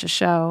upstairs and watch a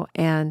show,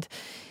 and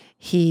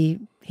he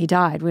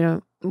died. We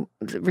don't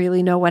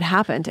really know what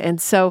happened. And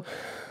so,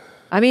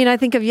 I mean, I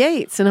think of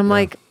Yates, and I'm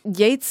like,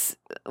 Yates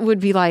would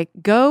be like,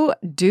 go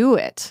do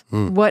it,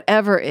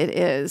 whatever it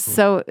is.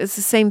 So it's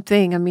the same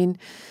thing. I mean,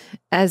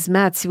 as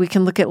Mats, we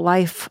can look at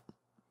life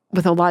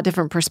with a lot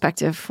different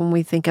perspective when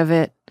we think of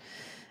it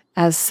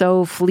as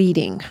so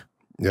fleeting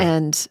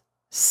and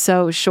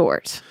so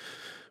short.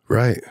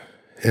 Right.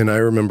 And I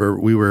remember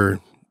we were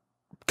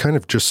kind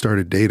of just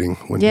started dating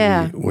when he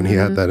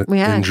had that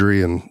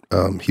injury,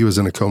 and he was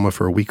in a coma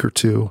for a week or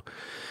two.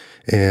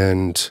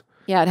 And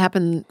yeah, it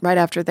happened right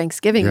after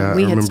Thanksgiving. Yeah,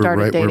 we had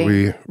started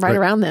dating right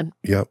around then.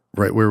 Yep,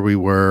 right where we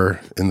were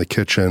in the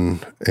kitchen,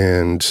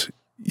 and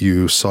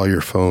you saw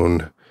your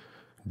phone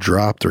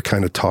dropped or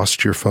kind of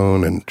tossed your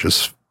phone and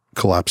just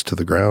collapsed to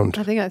the ground.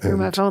 I think I threw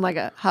my phone like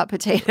a hot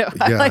potato.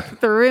 I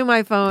threw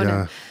my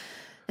phone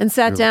and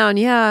sat down.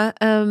 Yeah.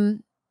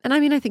 And I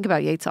mean, I think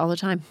about Yates all the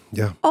time.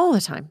 Yeah. All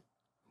the time.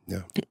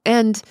 Yeah.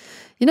 And,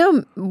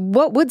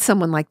 what would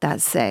someone like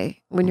that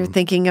say when you're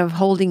thinking of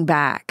holding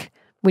back,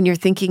 when you're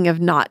thinking of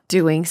not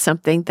doing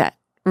something that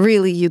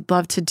really you'd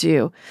love to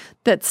do,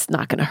 that's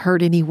not going to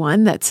hurt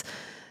anyone, that's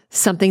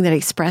something that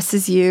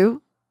expresses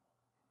you?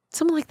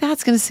 Someone like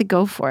that's going to say,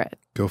 go for it.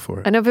 Go for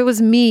it. And if it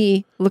was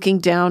me looking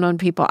down on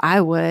people, I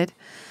would.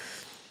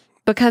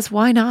 Because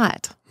why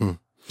not? And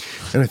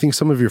I think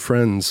some of your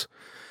friends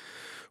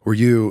I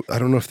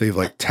don't know if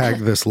they've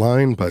tagged this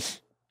line,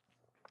 but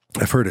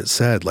I've heard it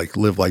said,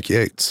 live like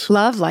Yates.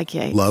 Love like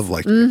Yates. Love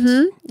like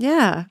Yates.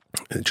 Yeah.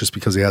 Just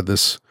because he had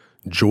this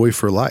joy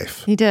for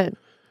life. He did.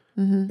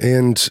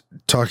 And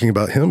talking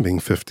about him being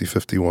 50,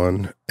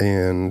 51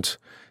 and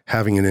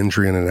having an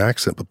injury and an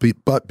accident,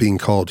 but being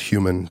called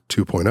human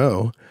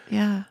 2.0.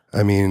 Yeah.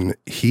 I mean,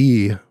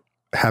 he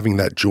having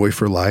that joy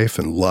for life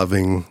and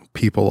loving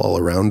people all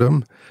around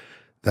him,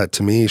 that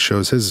to me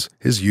shows his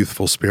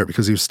youthful spirit,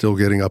 because he was still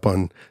getting up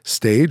on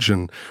stage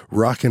and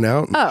rocking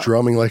out and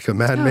drumming like a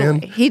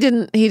madman. He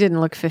didn't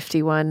look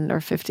 51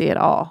 or 50 at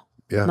all.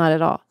 Yeah. Not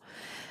at all.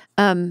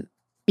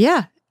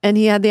 Yeah. And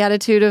he had the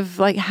attitude of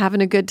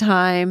having a good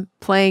time,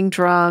 playing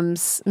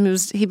drums.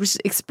 He was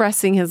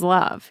expressing his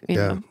love. You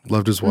know?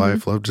 Loved his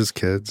wife, loved his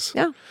kids.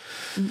 Yeah.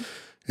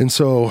 And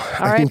so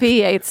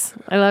R.I.P. Yates.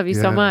 I love you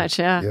so much.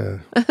 Yeah.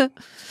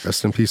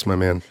 Rest in peace, my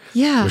man.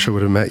 Yeah. Wish I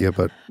would have met you,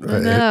 but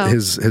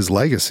his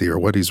legacy, or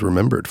what he's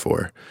remembered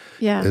for,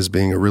 is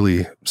being a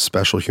really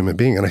special human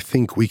being. And I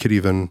think we could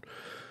even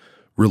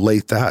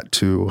relate that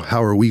to,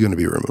 how are we going to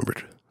be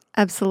remembered?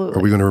 Absolutely.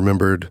 Are we going to be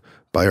remembered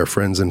by our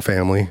friends and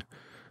family?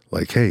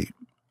 Hey,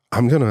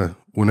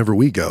 whenever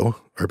we go,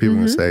 are people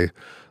going to say,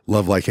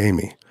 love like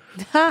Amy,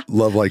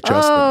 love like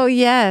Justin? Oh,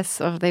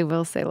 yes. Oh, they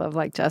will say love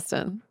like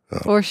Justin,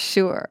 for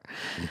sure.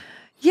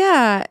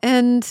 Yeah.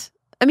 And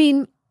I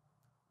mean,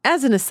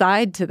 as an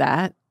aside to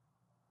that,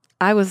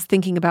 I was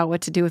thinking about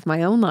what to do with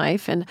my own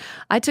life, and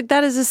I took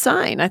that as a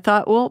sign. I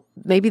thought, well,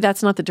 maybe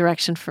that's not the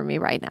direction for me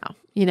right now,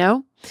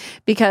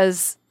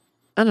 because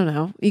I don't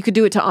know. You could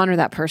do it to honor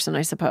that person,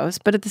 I suppose.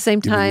 But at the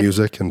same time,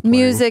 music and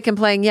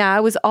playing. Yeah, I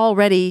was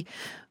already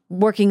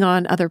working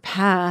on other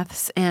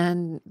paths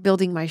and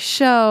building my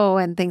show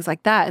and things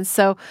like that. And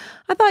so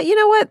I thought, you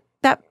know what?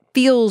 That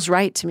feels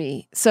right to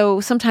me.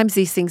 So sometimes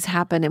these things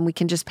happen and we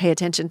can just pay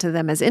attention to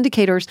them as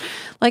indicators,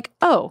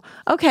 oh,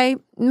 okay,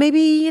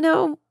 maybe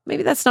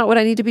that's not what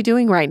I need to be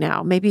doing right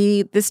now.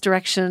 Maybe this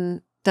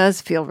direction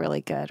does feel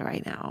really good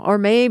right now. Or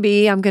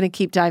maybe I'm going to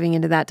keep diving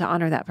into that to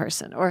honor that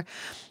person, or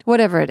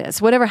whatever it is.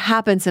 Whatever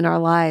happens in our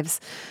lives,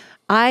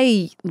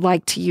 I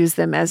like to use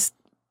them as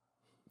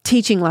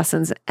teaching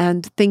lessons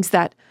and things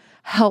that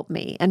help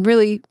me and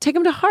really take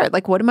them to heart.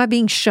 What am I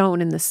being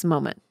shown in this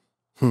moment?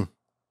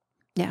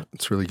 Yeah.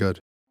 It's really good.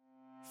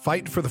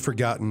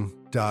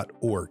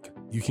 FightForTheForgotten.org.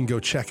 You can go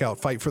check out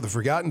Fight for the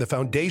Forgotten, the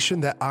foundation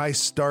that I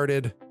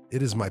started.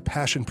 It is my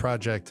passion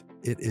project.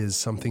 It is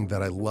something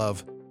that I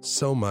love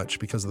so much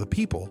because of the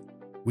people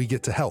we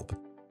get to help.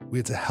 We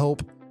get to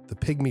help the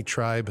Pygmy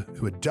tribe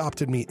who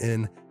adopted me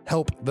in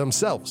help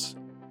themselves.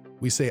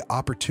 We say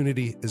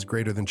opportunity is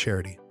greater than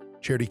charity.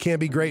 Charity can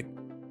be great,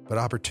 but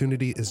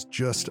opportunity is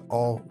just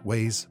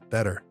always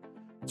better.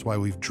 That's why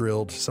we've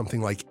drilled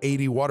something like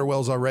 80 water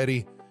wells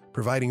already,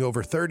 providing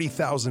over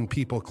 30,000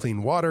 people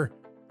clean water.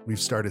 We've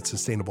started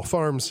sustainable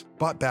farms,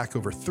 bought back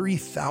over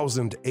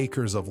 3,000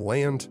 acres of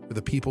land for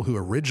the people who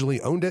originally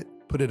owned it,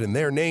 put it in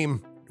their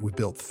name. We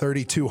built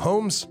 32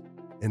 homes,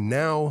 and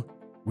now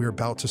we're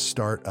about to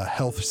start a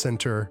health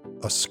center,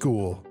 a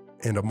school,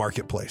 and a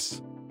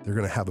marketplace. They're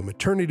going to have a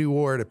maternity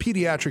ward, a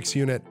pediatrics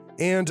unit,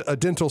 and a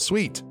dental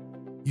suite.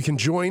 You can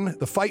join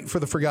the Fight for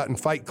the Forgotten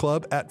Fight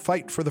Club at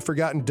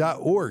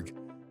fightfortheforgotten.org.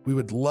 We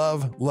would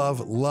love, love,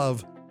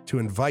 love to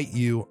invite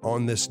you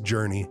on this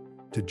journey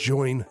to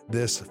join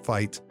this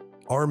fight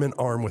arm in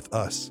arm with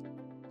us.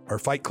 Our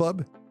Fight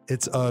Club,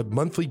 it's a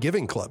monthly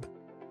giving club.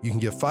 You can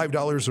give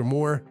 $5 or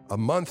more a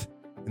month,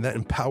 and that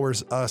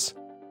empowers us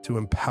to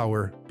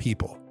empower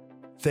people.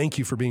 Thank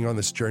you for being on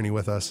this journey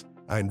with us.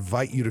 I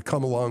invite you to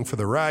come along for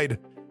the ride.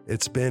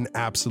 It's been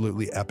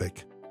absolutely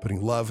epic,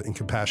 putting love and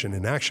compassion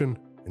in action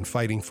and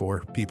fighting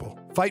for people.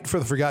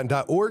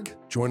 FightForTheForgotten.org.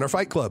 Join our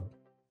Fight Club.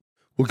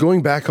 Well,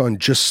 going back on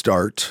Just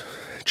Start.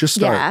 Yeah, Just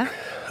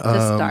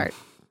Start.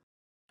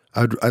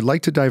 I'd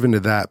like to dive into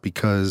that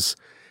because,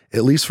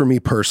 at least for me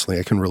personally,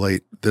 I can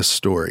relate this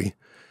story.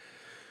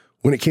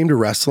 When it came to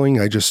wrestling,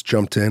 I just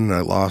jumped in and I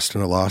lost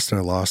and I lost and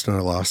I lost and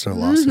I lost and I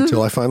lost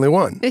until I finally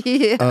won.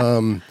 Yeah.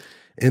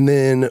 And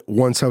then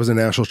once I was a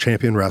national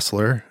champion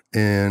wrestler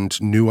and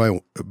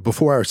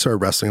before I started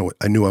wrestling,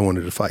 I knew I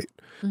wanted to fight.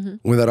 Mm-hmm.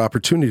 When that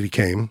opportunity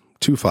came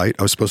to fight,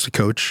 I was supposed to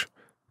coach,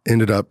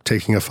 ended up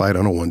taking a fight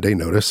on a 1-day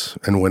notice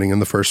and winning in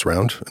the first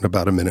round in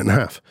about a minute and a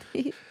half.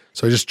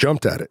 So I just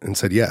jumped at it and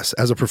said yes,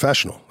 as a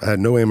professional. I had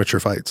no amateur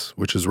fights,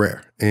 which is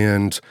rare.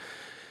 And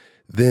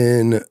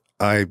then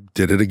I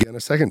did it again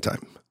a second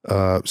time.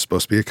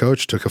 Supposed to be a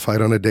coach, took a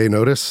fight on a day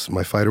notice.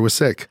 My fighter was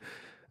sick.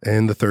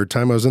 And the third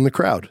time I was in the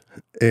crowd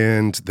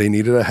and they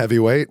needed a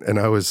heavyweight and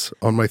I was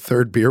on my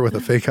third beer with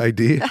a fake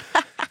ID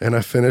and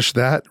I finished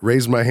that,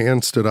 raised my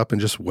hand, stood up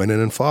and just went in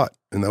and fought.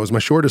 And that was my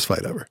shortest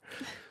fight ever.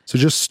 So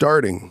just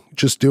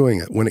doing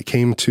it. When it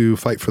came to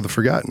Fight for the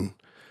Forgotten,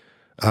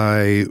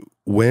 I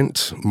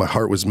went, my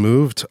heart was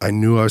moved. I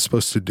knew I was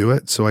supposed to do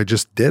it. So I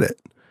just did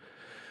it.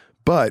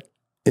 But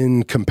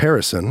in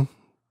comparison,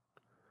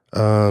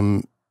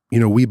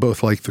 we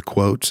both like the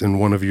quote, and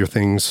one of your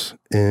things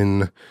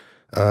in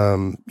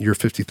your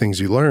 50 Things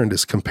You Learned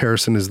is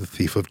comparison is the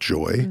thief of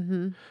joy.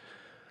 Mm-hmm.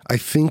 I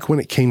think when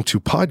it came to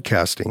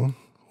podcasting,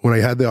 when I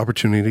had the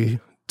opportunity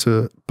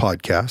to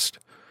podcast,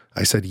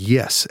 I said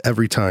yes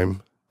every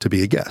time to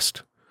be a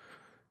guest.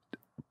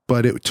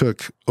 But it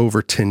took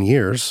over 10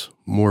 years,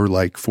 more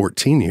like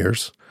 14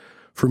 years,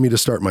 for me to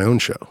start my own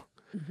show.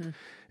 Mm-hmm.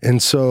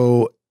 And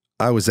so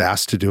I was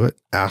asked to do it,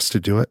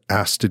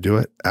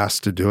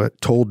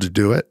 told to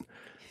do it,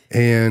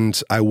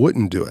 and I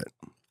wouldn't do it.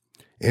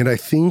 And I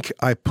think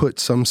I put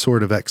some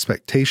sort of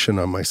expectation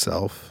on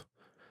myself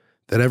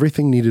that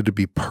everything needed to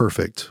be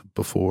perfect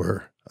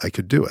before I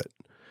could do it.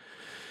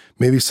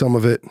 Maybe some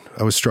of it,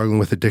 I was struggling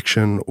with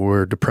addiction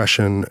or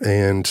depression,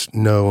 and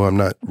no, I'm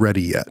not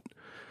ready yet.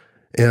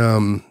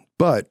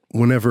 But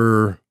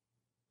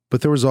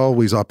there was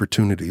always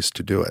opportunities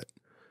to do it.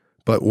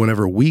 But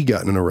whenever we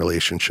got in a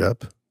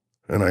relationship,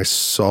 and I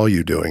saw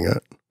you doing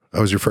it, I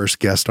was your first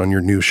guest on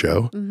your new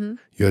show. Mm-hmm.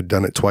 You had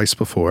done it twice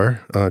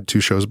before, 2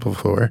 shows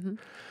before. Mm-hmm.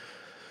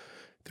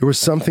 There was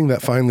something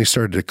that finally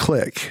started to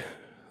click.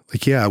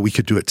 Like, yeah, we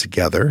could do it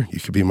together. You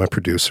could be my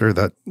producer.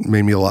 That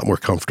made me a lot more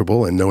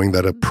comfortable and knowing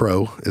that a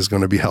pro is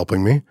going to be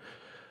helping me.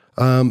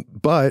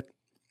 But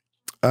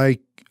I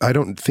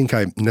don't think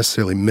I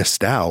necessarily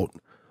missed out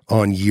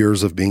on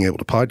years of being able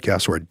to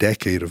podcast or a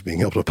decade of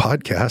being able to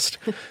podcast.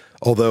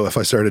 Although if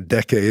I started a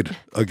decade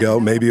ago,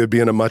 maybe it would be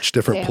in a much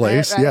different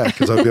place. Right? Yeah,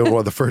 because I'd be one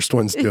of the first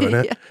ones doing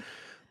it. Yeah.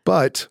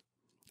 But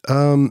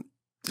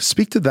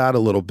speak to that a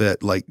little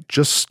bit, like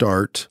just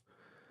start.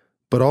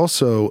 But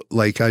also,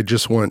 like, I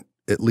just want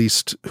at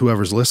least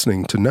whoever's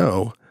listening to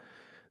know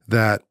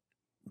that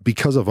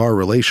because of our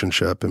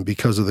relationship and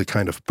because of the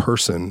kind of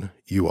person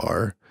you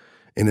are,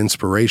 an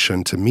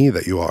inspiration to me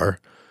that you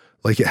are,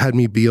 like it had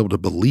me be able to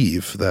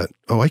believe that,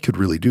 oh, I could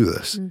really do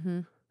this.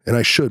 Mm-hmm. And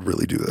I should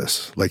really do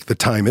this. Like the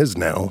time is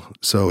now,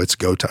 so it's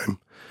go time.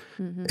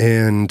 Mm-hmm.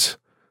 And,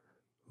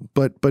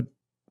 but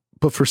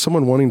for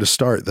someone wanting to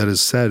start that has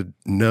said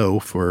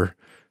no for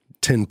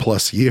 10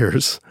 plus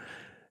years,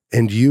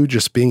 and you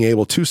just being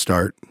able to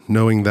start,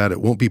 knowing that it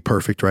won't be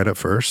perfect right at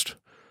first,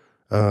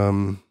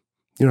 how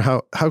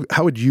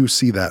would you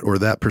see that or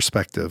that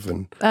perspective?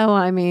 And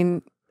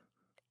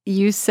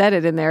you said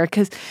it in there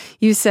because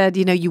you said,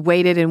 you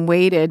waited and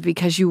waited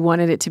because you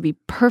wanted it to be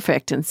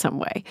perfect in some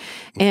way.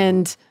 Mm-hmm.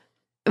 And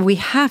we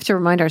have to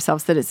remind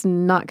ourselves that it's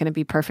not going to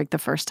be perfect the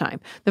first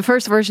time. The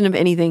first version of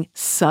anything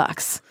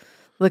sucks.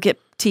 Look at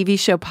TV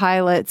show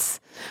pilots.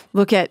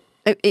 Look at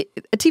a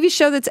TV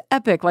show that's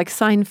epic like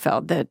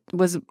Seinfeld that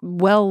was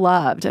well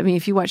loved. I mean,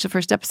 if you watch the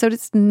first episode,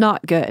 it's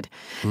not good.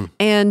 Mm.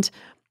 And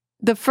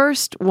the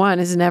first one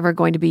is never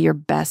going to be your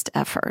best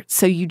effort.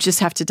 So you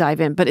just have to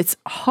dive in. But it's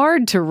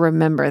hard to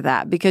remember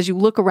that because you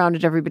look around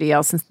at everybody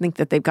else and think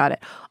that they've got it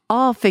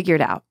all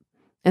figured out.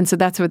 And so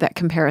that's where that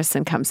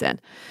comparison comes in.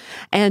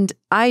 And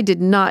I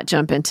did not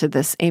jump into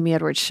this Amy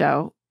Edwards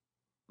show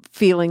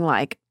feeling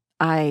like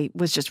I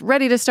was just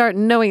ready to start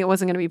knowing it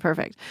wasn't going to be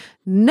perfect.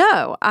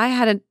 No, I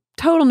had a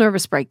total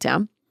nervous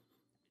breakdown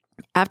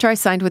after I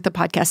signed with the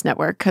podcast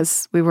network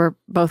because we were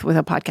both with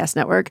a podcast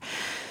network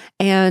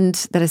and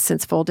that has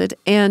since folded.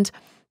 And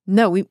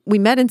no, we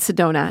met in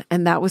Sedona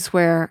and that was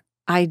where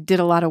I did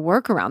a lot of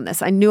work around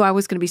this. I knew I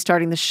was going to be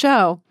starting the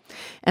show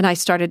and I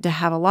started to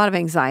have a lot of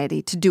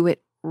anxiety to do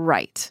it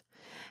right.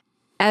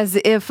 As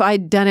if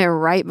I'd done it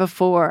right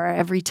before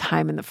every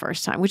time in the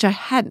first time, which I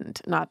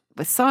hadn't, not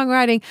with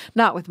songwriting,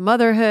 not with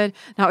motherhood,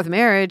 not with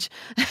marriage,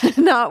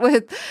 not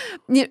with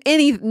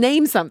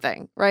name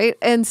something, right?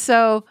 And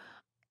so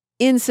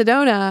in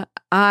Sedona,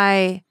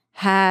 I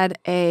had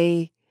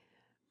a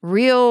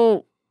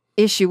real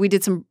issue. We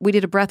did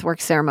a breathwork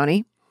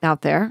ceremony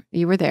out there.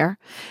 You were there.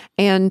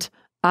 And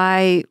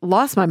I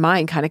lost my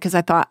mind kind of because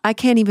I thought, I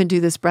can't even do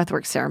this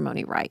breathwork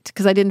ceremony right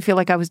because I didn't feel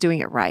like I was doing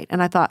it right.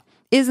 And I thought,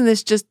 isn't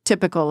this just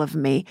typical of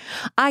me?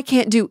 I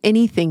can't do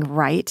anything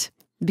right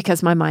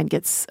because my mind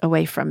gets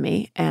away from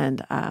me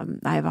and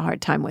I have a hard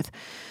time with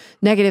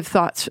negative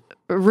thoughts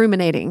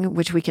ruminating,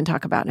 which we can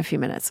talk about in a few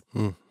minutes.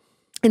 Mm.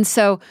 And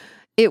so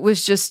it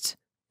was just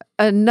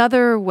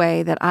another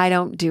way that I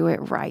don't do it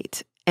right.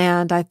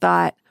 And I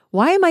thought,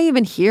 Why am I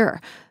even here?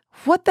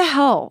 What the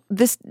hell?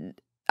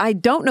 I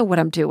don't know what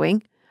I'm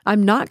doing.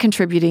 I'm not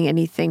contributing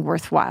anything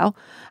worthwhile.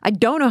 I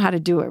don't know how to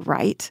do it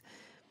right.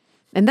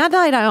 And that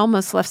night I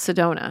almost left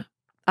Sedona.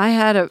 I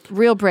had a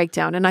real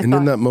breakdown, and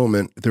in that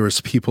moment, there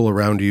was people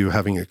around you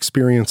having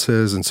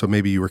experiences, and so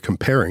maybe you were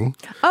comparing.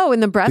 Oh, in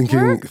the breath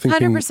work?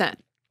 100%.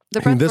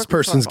 This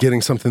person's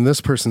getting something,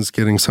 this person's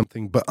getting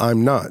something, but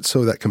I'm not.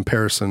 So that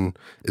comparison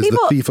is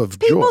the thief of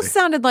joy. People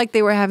sounded like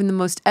they were having the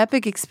most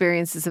epic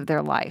experiences of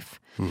their life.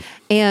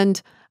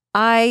 And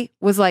I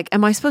was like,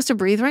 am I supposed to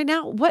breathe right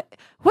now? What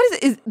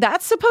is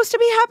that supposed to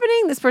be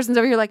happening? This person's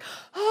over here like,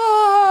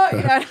 oh,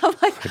 and I'm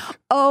like,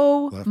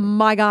 oh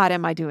my God,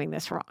 am I doing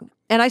this wrong?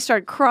 And I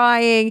started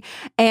crying,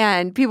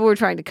 and people were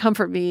trying to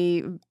comfort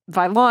me,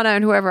 Vylana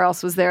and whoever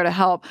else was there to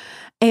help.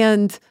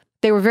 And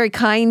they were very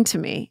kind to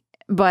me,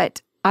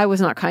 but I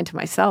was not kind to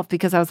myself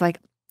because I was like,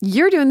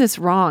 you're doing this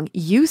wrong.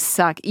 You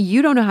suck.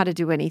 You don't know how to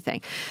do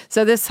anything.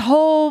 So this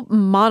whole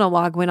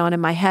monologue went on in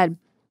my head.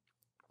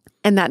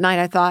 And that night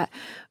I thought,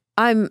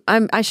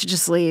 I should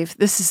just leave.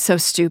 This is so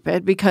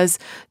stupid because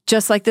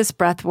just like this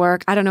breath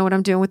work, I don't know what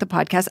I'm doing with the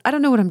podcast. I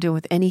don't know what I'm doing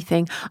with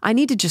anything. I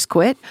need to just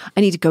quit. I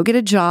need to go get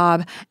a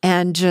job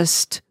and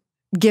just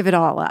give it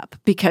all up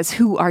because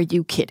who are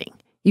you kidding?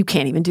 You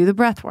can't even do the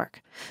breath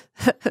work.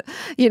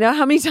 You know,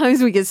 how many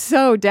times we get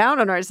so down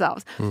on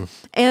ourselves.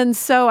 And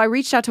so I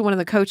reached out to one of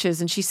the coaches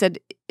and she said,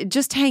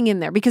 just hang in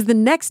there because the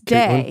next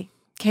day,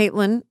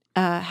 Caitlin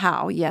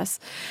Howe, yes.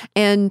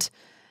 And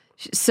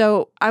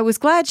so I was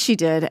glad she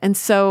did. And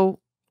so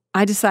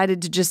I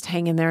decided to just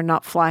hang in there and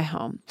not fly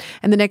home.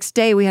 And the next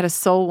day we had a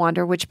soul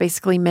wander, which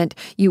basically meant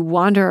you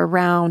wander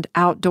around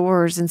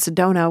outdoors in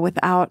Sedona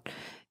without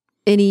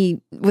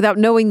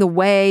knowing the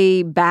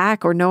way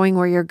back or knowing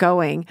where you're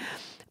going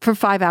for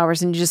 5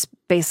 hours, and you just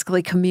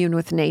basically commune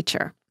with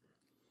nature.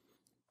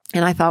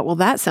 And I thought, well,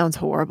 that sounds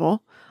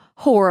horrible,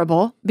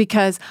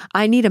 because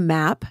I need a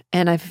map.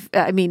 And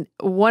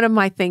one of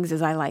my things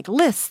is I like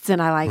lists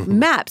and I like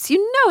maps. You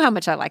know how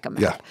much I like a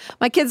map. Yeah.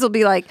 My kids will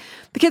be like,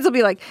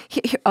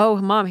 oh,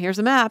 Mom, here's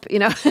a map, you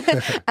know,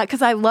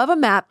 because I love a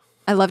map.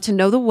 I love to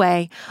know the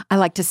way. I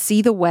like to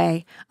see the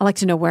way. I like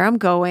to know where I'm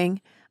going.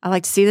 I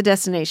like to see the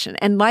destination.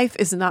 And life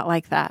is not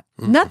like that.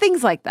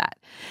 Nothing's like that.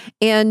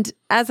 And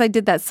as I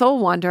did that soul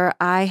wander,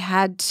 I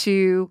had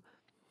to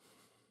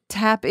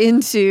tap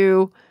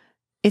into,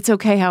 it's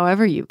okay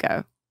however you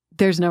go.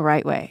 There's no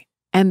right way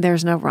and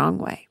there's no wrong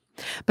way.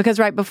 Because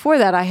right before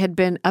that, I had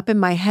been up in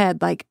my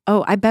head like,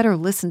 oh, I better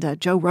listen to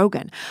Joe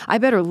Rogan. I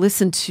better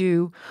listen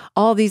to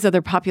all these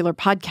other popular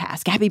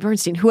podcasts, Gabby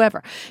Bernstein,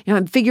 whoever,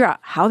 and figure out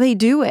how they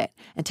do it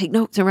and take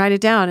notes and write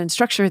it down and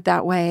structure it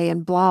that way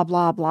and blah,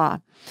 blah, blah.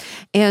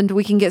 And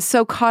we can get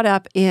so caught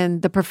up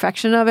in the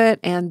perfection of it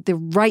and the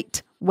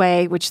right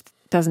way, which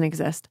doesn't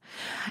exist.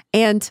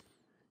 And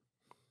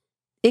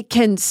it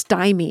can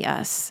stymie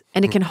us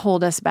and it can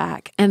hold us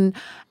back. And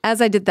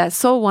as I did that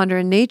soul wander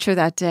in nature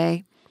that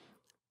day,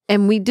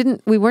 and we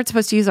weren't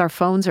supposed to use our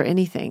phones or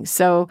anything.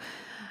 So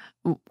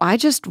I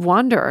just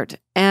wandered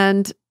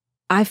and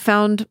I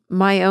found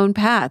my own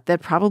path that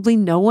probably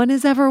no one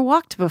has ever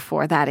walked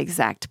before, that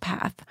exact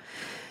path.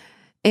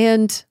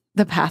 And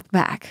the path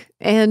back.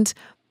 And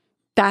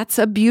that's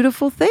a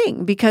beautiful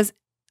thing because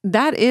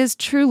that is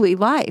truly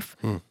life.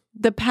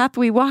 The path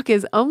we walk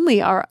is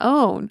only our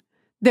own.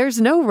 There's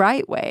no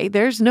right way.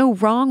 There's no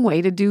wrong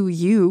way to do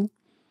you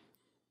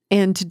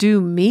and to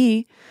do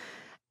me.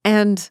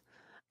 And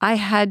I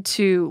had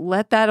to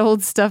let that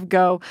old stuff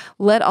go,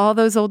 let all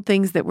those old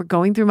things that were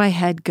going through my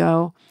head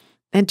go,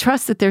 and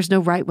trust that there's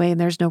no right way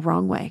and there's no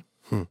wrong way.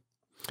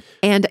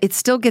 And it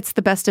still gets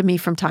the best of me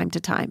from time to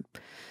time.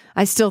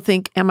 I still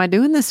think, am I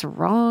doing this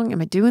wrong?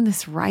 Am I doing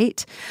this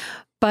right?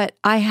 But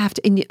I have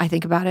to, and I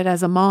think about it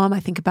as a mom. I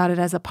think about it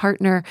as a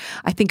partner.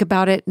 I think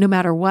about it no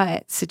matter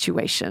what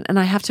situation. And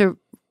I have to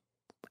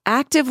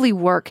actively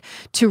work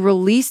to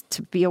release,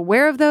 to be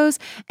aware of those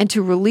and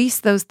to release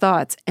those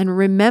thoughts and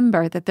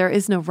remember that there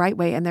is no right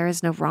way and there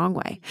is no wrong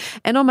way.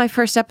 And on my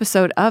first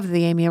episode of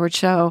the Amy Edwards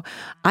Show,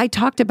 I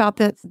talked about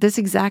this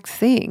exact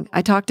thing.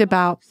 I talked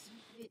about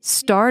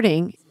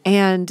starting,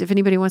 and if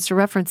anybody wants to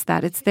reference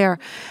that, it's there.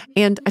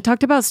 And I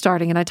talked about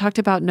starting, and I talked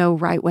about no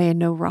right way and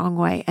no wrong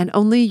way, and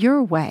only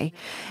your way.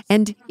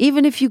 And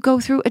even if you go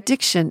through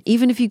addiction,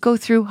 even if you go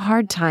through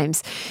hard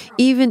times,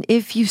 even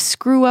if you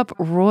screw up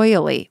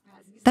royally,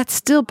 that's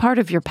still part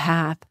of your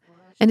path,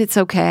 and it's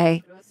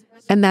okay.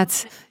 And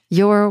that's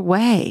your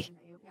way.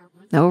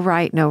 No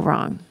right, no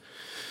wrong.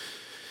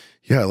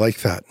 Yeah, I like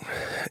that.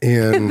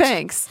 And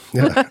thanks.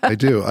 Yeah, I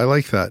do. I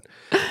like that.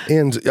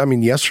 And I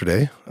mean,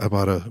 yesterday I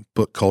bought a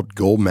book called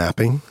Goal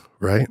Mapping,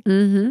 right?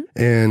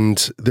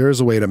 And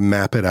there's a way to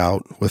map it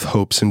out with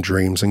hopes and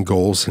dreams and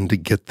goals and to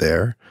get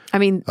there. I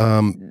mean,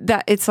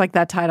 that it's like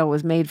that title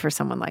was made for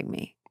someone like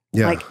me.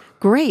 Yeah. Like,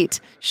 great,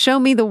 show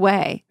me the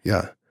way.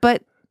 Yeah.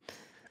 But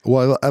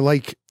well, I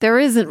like there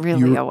isn't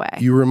really a way.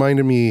 You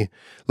reminded me,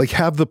 like,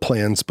 have the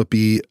plans, but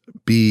be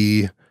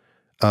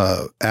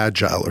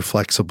agile or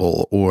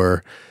flexible,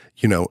 or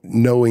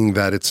knowing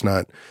that it's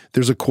not.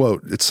 There's a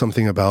quote. It's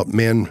something about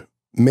man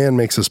man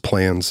makes his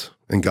plans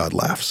and God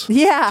laughs.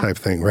 Yeah. Type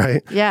thing,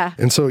 right? Yeah.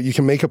 And so you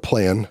can make a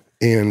plan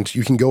and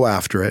you can go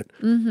after it.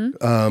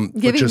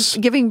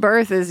 Giving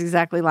birth is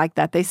exactly like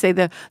that. They say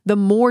the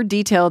more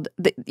detailed,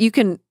 you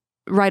can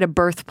write a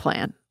birth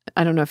plan.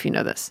 I don't know if you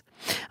know this.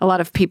 A lot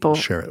of people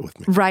share it with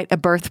me. Write a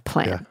birth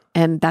plan,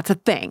 and that's a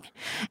thing.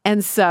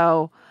 And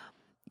so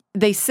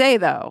they say,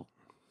 though,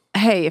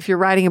 hey, if you're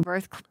writing a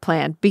birth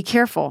plan, be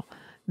careful,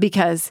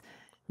 because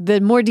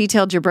the more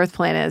detailed your birth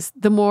plan is,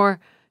 the more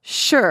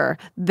sure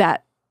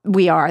that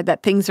we are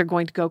that things are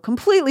going to go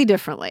completely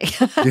differently.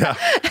 Yeah.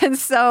 And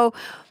so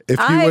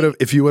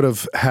if you would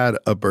have had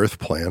a birth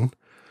plan,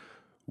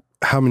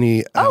 how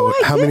many? Do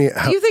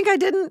you think I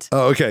didn't?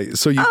 Oh, okay.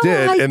 So you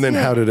did, and then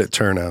how did it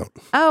turn out?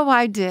 Oh,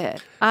 I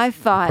did. I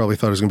thought probably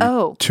thought it was going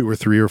to be 2 or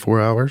 3 or 4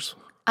 hours.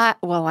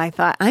 I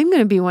thought I'm going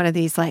to be one of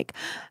these like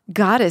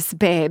goddess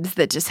babes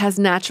that just has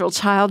natural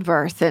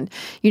childbirth and,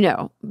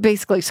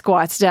 basically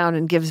squats down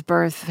and gives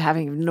birth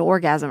having an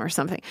orgasm or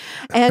something.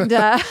 And and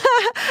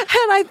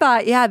I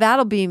thought, yeah,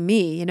 that'll be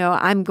me.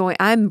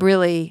 I'm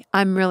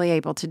really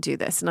able to do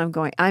this.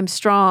 And I'm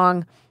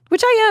strong,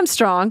 which I am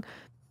strong.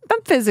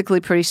 I'm physically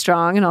pretty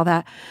strong and all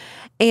that.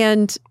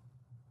 And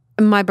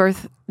my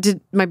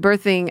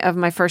birthing of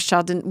my first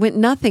child went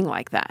nothing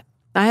like that.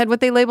 I had what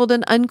they labeled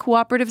an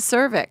uncooperative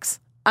cervix.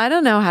 I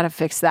don't know how to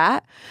fix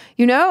that,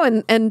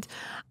 and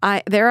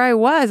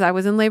I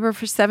was in labor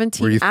for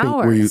 17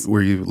 hours.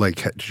 Were you like,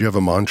 did you have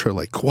a mantra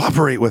like,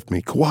 cooperate with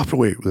me?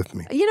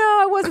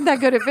 I wasn't that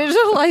good at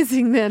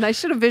visualizing then. I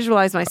should have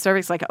visualized my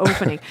cervix like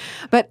opening.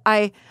 But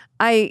I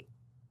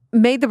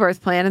made the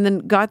birth plan and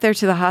then got there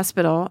to the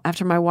hospital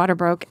after my water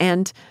broke,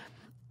 and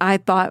I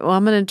thought, well,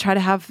 I'm going to try to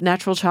have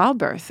natural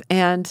childbirth.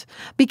 And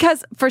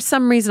because for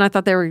some reason I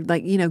thought they were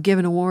like,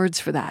 giving awards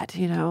for that,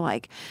 you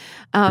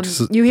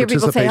hear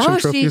people say, oh,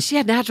 she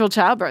had natural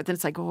childbirth. And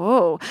it's like,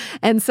 whoa.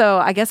 And so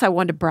I guess I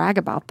wanted to brag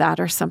about that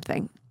or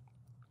something,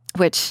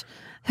 which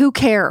who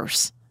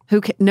cares?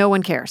 No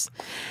one cares.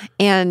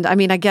 And I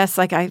mean, I guess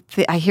like I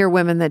hear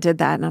women that did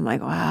that and I'm like,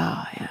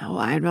 wow,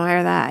 I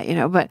admire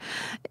that, but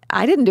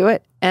I didn't do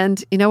it.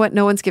 And you know what?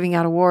 No one's giving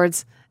out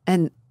awards.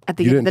 And at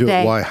the end of the day, you didn't do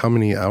it. Why? How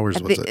many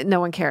hours was it? No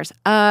one cares.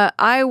 I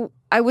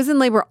was in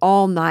labor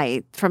all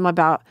night from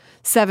about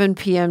 7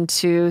 p.m.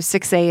 to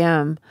 6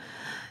 a.m.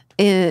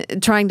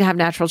 Trying to have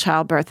natural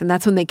childbirth. And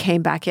that's when they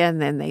came back in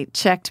and they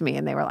checked me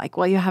and they were like,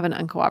 well, you have an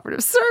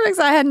uncooperative cervix.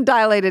 I hadn't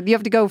dilated. You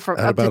have to go for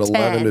up about to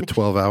 10. 11 to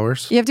 12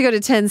 hours? You have to go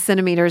to 10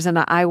 centimeters. And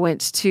I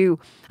was still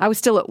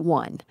at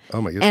 1.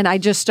 Oh my goodness. And I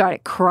just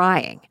started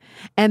crying.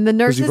 And the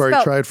nurses you've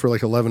already tried for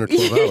like 11 or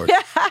 12 hours.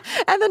 Yeah.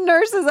 And the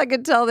nurses, I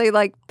could tell they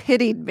like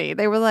pitied me.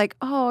 They were like,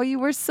 oh, you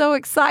were so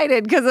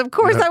excited. Because of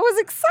course I was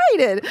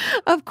excited.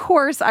 Of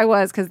course I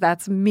was, because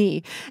that's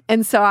me.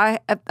 And so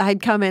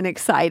I'd come in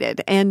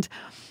excited. And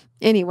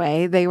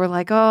anyway, they were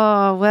like,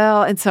 oh,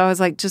 well. And so I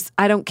was like,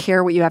 I don't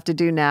care what you have to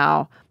do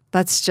now.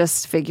 Let's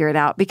just figure it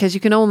out, because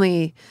you can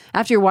only,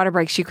 after your water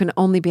breaks, you can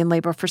only be in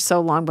labor for so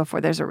long before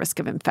there's a risk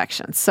of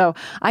infection. So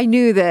I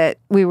knew that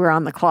we were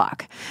on the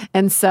clock.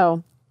 And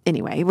so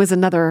anyway, it was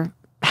another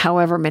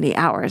however many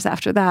hours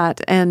after that.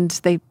 And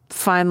they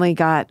finally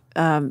got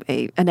an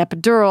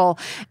epidural,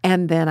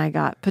 and then I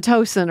got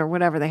Pitocin or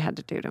whatever they had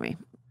to do to me.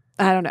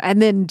 I don't know.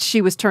 And then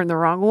she was turned the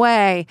wrong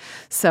way.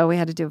 So we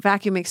had to do a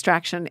vacuum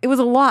extraction. It was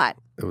a lot.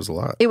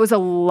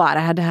 I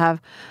had to have,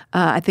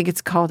 I think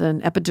it's called a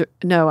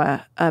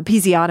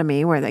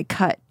episiotomy, where they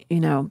cut,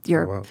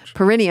 your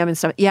perineum and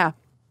stuff. Yeah.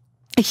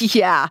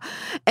 Yeah.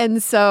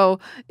 And so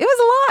it was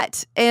a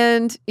lot.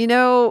 And,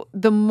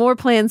 the more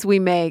plans we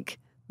make,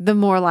 the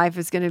more life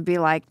is going to be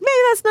like, maybe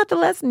that's not the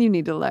lesson you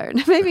need to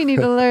learn. Maybe you need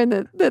to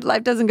learn that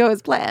life doesn't go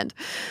as planned.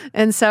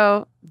 And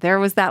so there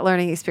was that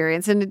learning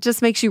experience. And it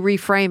just makes you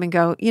reframe and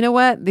go, you know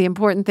what? The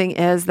important thing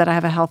is that I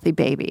have a healthy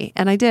baby.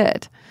 And I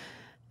did.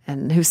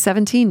 And who's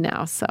 17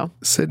 now. So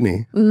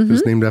Sydney,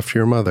 who's named after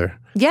your mother.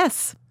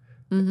 Yes.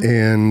 Mm-hmm.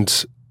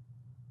 And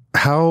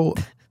how...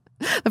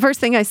 The first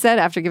thing I said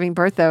after giving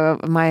birth, though,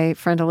 my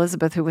friend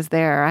Elizabeth, who was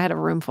there, I had a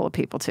room full of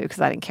people, too, because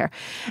I didn't care.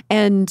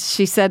 And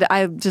she said,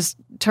 I just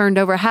turned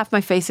over. Half my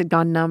face had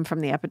gone numb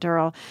from the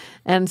epidural.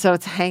 And so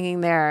it's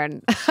hanging there.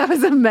 And I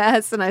was a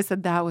mess. And I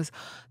said, that was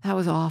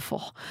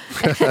awful.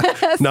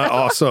 Not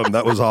awesome.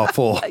 That was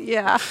awful.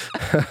 Yeah.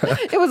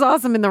 It was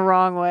awesome in the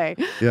wrong way.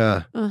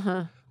 Yeah.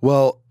 Uh-huh.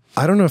 Well,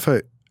 I don't know if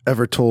I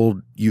ever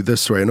told you this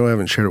story. I know I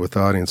haven't shared it with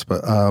the audience,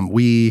 but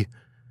we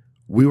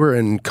were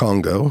in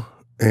Congo.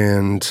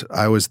 And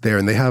I was there,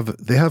 and they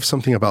have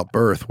something about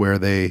birth where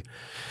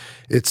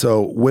it's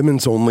a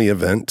women's only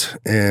event,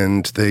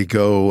 and they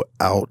go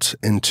out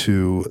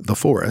into the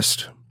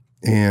forest,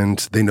 and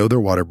they know their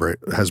water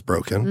has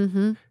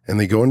broken, and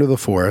they go into the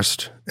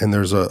forest, and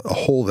there's a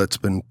hole that's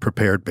been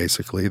prepared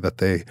basically that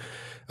they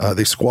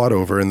squat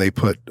over, and they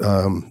put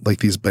like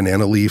these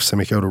banana leaves to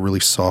make out a really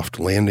soft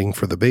landing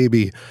for the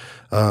baby.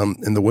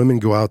 And the women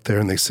go out there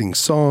and they sing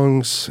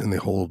songs and they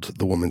hold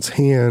the woman's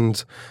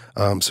hand.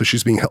 So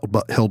she's being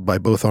held by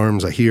both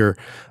arms, I hear,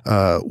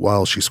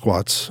 while she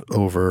squats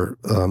over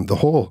the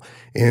hole.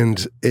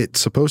 And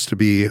it's supposed to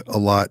be a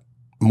lot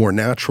more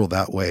natural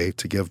that way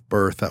to give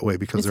birth that way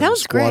because there's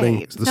sounds squatting.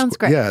 Great. Sounds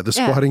great. Yeah, the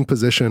squatting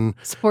position.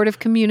 Supportive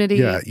community.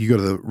 Yeah, you go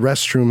to the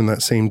restroom in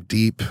that same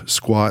deep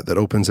squat that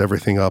opens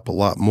everything up a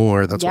lot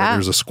more. That's why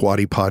there's a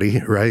squatty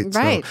potty, right?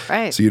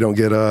 Right. So you don't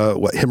get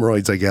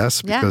hemorrhoids, I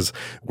guess, because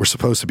we're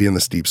supposed to be in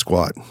this deep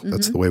squat.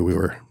 That's the way we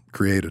were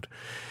created.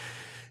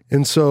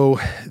 And so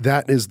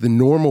that is the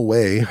normal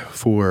way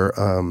for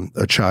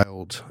a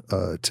child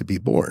to be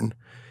born.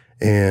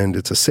 And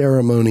it's a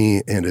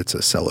ceremony and it's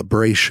a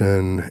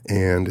celebration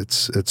and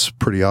it's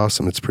pretty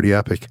awesome. It's pretty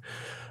epic.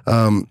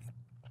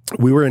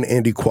 We were in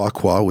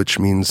Andiquaqua, which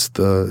means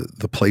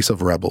the place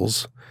of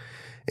rebels.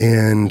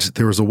 And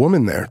there was a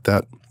woman there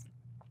that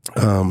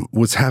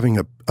was having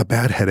a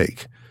bad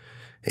headache.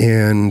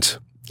 And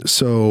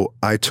so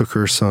I took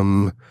her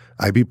some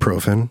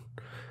ibuprofen.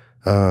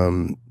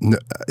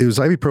 It was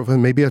ibuprofen.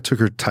 Maybe I took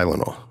her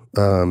Tylenol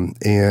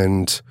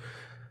and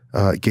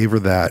gave her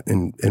that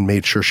and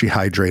made sure she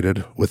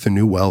hydrated with the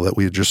new well that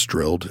we had just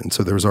drilled. And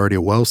so there was already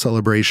a well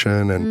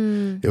celebration,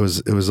 and it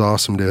was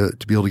awesome to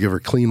be able to give her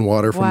clean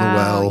water from the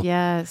well.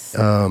 Yes.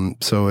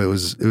 So it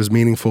was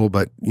meaningful,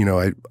 but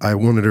I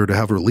wanted her to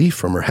have relief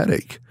from her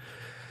headache.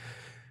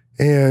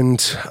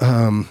 And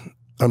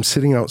I'm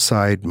sitting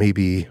outside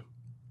maybe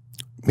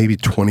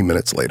 20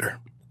 minutes later.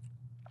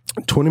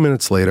 20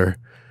 minutes later,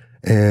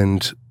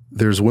 and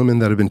there's women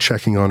that have been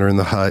checking on her in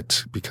the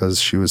hut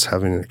because she was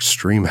having an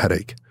extreme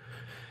headache.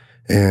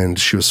 And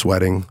she was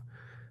sweating,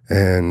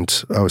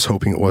 and I was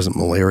hoping it wasn't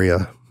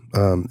malaria.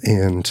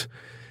 And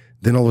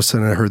then all of a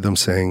sudden I heard them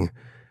saying,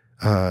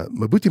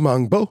 Mabuti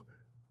Mangbo,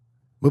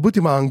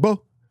 Mabuti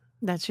Mangbo.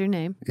 That's your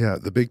name. Yeah,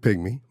 the big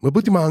pygmy.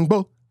 Mabuti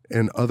Mangbo.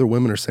 And other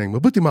women are saying,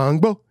 Mabuti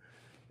Mangbo.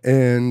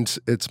 And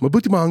it's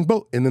Mabuti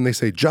Mangbo. And then they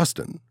say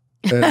Justin.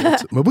 And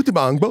it's Mabuti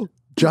Mangbo,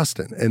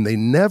 Justin. And they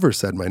never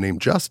said my name,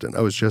 Justin.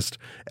 I was just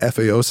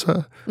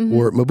Efeosa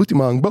or Mabuti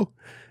Mangbo.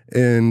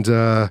 And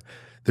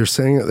they're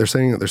saying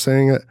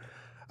it.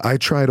 I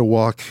try to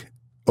walk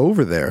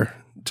over there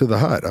to the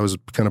hut. I was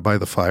kind of by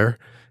the fire.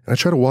 And I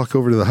try to walk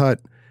over to the hut,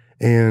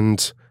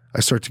 and I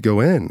start to go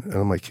in. And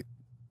I'm like,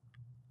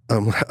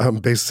 I'm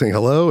basically saying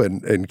hello,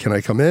 and can I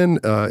come in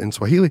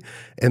Swahili?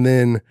 And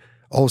then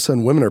all of a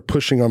sudden women are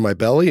pushing on my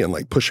belly and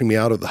like pushing me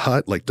out of the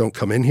hut, like don't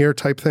come in here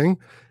type thing.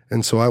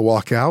 And so I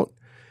walk out,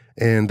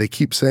 and they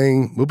keep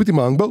saying, Mabuti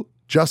Mangbo,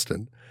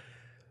 Justin.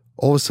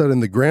 All of a sudden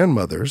the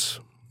grandmothers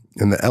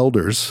and the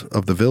elders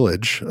of the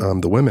village,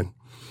 the women,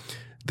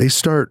 they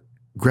start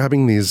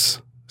grabbing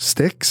these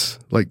sticks,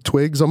 like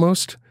twigs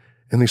almost,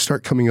 and they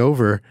start coming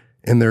over,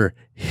 and they're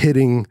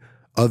hitting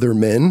other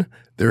men.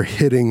 They're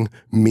hitting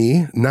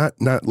me, not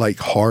like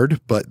hard,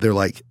 but they're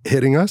like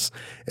hitting us.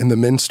 And the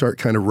men start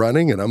kind of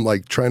running, and I'm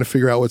like trying to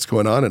figure out what's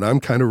going on, and I'm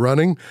kind of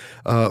running,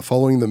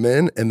 following the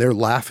men, and they're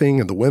laughing,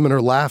 and the women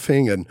are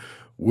laughing, and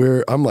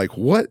I'm like,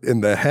 what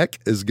in the heck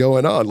is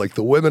going on? Like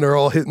the women are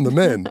all hitting the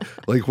men.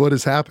 Like what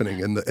is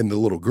happening? And the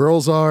little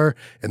girls are,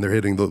 and they're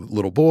hitting the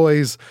little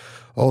boys,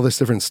 all this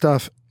different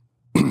stuff.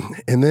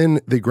 And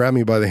then they grab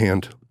me by the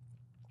hand.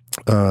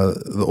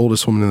 The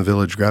oldest woman in the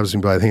village grabs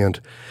me by the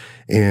hand,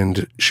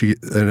 and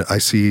I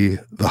see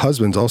the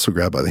husbands also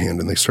grab by the hand,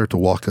 and they start to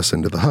walk us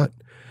into the hut.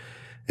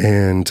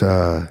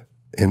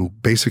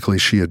 And basically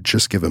she had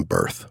just given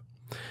birth.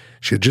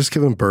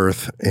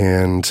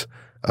 And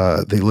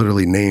they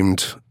literally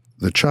named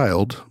the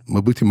child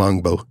Mabuti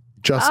Mangbo,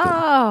 Justin.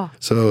 Oh.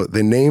 So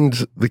they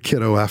named the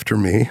kiddo after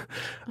me,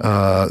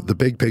 the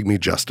big pygmy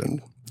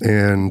Justin.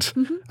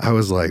 And I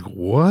was like,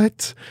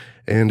 what?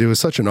 And it was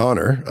such an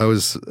honor. I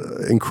was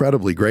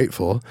incredibly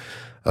grateful.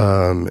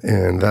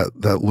 And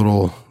that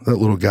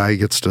little guy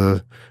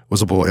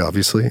was a boy,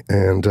 obviously.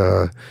 And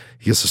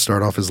he gets to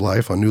start off his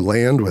life on new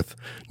land with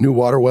new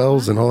water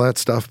wells and all that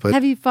stuff. But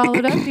have you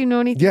followed up? Do you know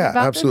anything about this?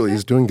 Yeah, absolutely.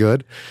 He's doing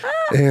good.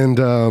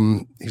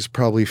 And he's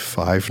probably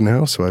 5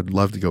 now, so I'd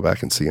love to go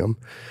back and see him.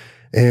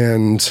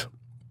 And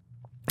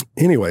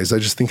anyways, I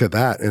just think of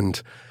that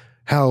and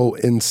how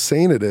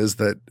insane it is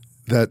that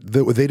they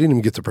didn't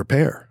even get to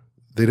prepare.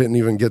 They didn't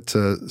even get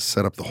to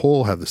set up the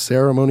hole, have the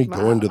ceremony,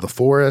 go into the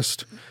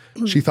forest.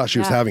 She thought she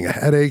was having a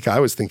headache.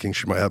 I was thinking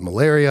she might have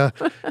malaria.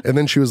 And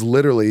then she was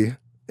literally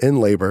in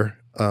labor,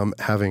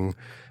 having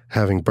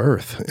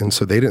birth. And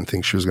so they didn't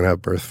think she was going to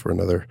have birth for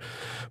another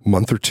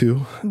month or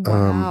 2.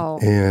 Wow.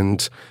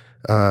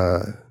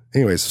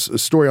 Anyways, a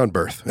story on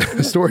birth,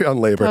 a story on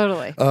labor.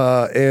 Totally.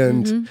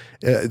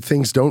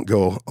 Things don't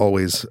go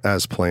always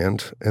as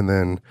planned. And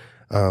then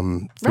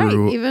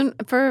even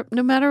for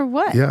no matter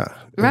what. Yeah.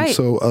 Right. And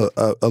so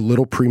a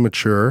little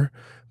premature,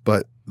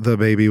 but the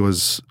baby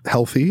was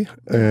healthy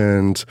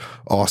and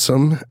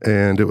awesome,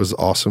 and it was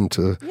awesome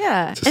to see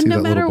and no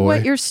that matter little boy.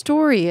 what your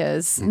story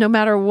is, no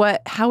matter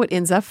how it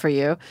ends up for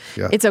you,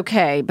 it's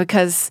okay,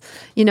 because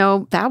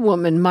that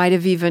woman might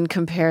have even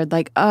compared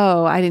like,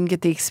 oh, I didn't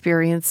get the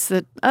experience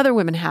that other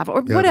women have,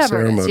 or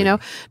whatever it is.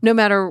 No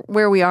matter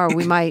where we are,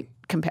 we might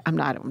compare. I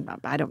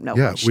don't know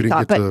Yeah, what she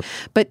thought,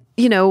 but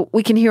you know,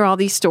 we can hear all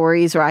these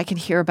stories, or I can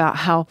hear about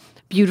how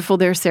beautiful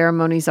their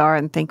ceremonies are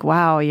and think,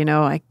 wow, you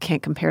know, I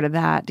can't compare to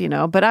that, you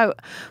know. But I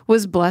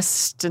was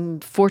blessed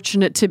and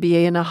fortunate to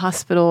be in a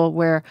hospital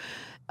where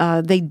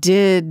they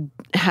did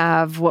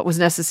have what was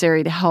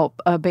necessary to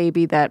help a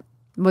baby that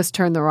was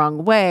turned the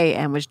wrong way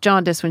and was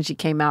jaundiced when she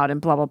came out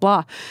and blah, blah,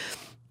 blah.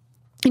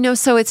 You know,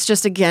 so it's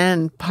just,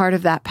 again, part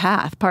of that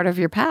path, part of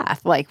your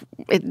path. Like,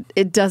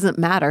 it doesn't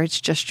matter. It's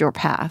just your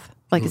path.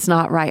 Like, it's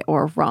not right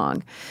or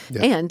wrong.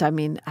 Yeah. And, I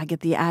mean, I get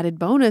the added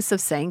bonus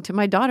of saying to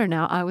my daughter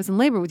now, I was in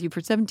labor with you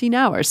for 17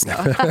 hours.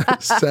 So.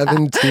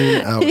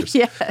 17 hours.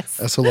 Yes.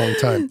 That's a long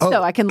time. Oh.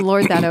 So I can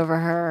lord that over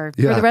her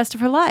for the rest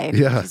of her life,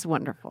 which is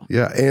wonderful.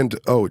 Yeah. And,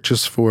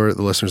 just for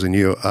the listeners and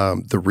you,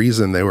 the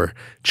reason they were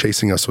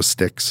chasing us with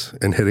sticks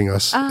and hitting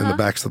us in the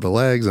backs of the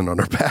legs and on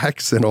our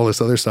backs and all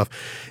this other stuff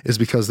is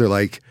because they're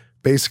like,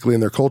 basically in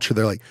their culture,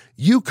 they're like,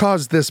 you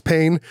caused this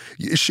pain.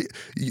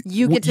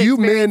 You get to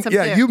experience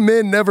men, you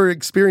men never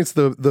experience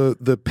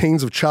the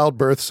pains of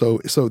childbirth. So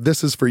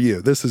this is for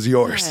you. This is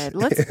yours. Good.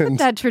 Let's put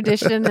that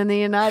tradition in the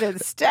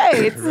United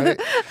States. Right?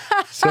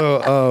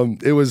 So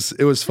it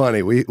was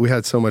funny. We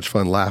had so much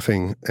fun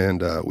laughing,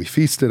 and we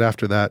feasted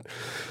after that.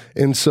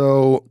 And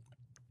so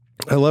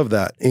I love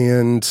that.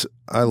 And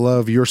I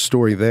love your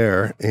story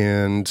there.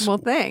 And well,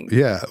 thanks.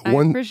 Yeah. I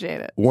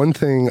appreciate it. One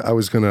thing I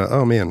was going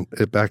to,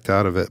 it backed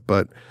out of it.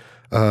 But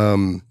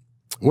one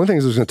thing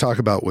I was going to talk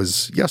about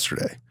was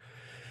yesterday.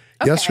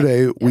 Okay.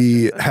 Yesterday,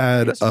 we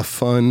had a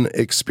fun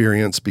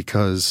experience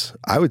because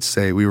I would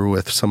say we were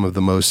with some of the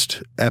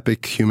most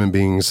epic human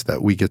beings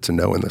that we get to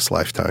know in this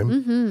lifetime.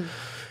 Mm-hmm.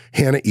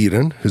 Hannah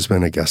Eden, who's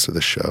been a guest of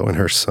the show, and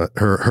her son,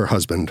 her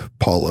husband,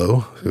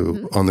 Paulo,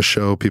 who on the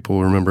show,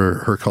 people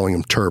remember her calling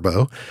him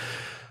Turbo.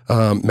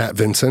 Matt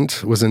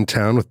Vincent was in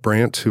town with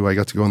Brant, who I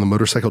got to go on the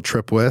motorcycle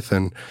trip with.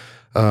 And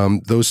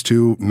those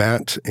two,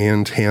 Matt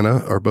and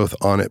Hannah, are both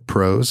On It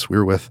pros. We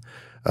were with,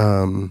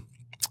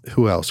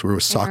 who else? We were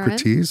with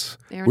Socrates.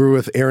 Aaron. We were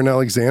with Aaron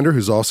Alexander,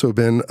 who's also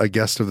been a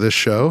guest of this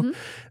show,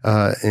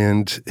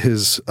 and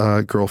his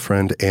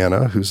girlfriend,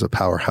 Anna, who's a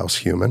powerhouse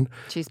human.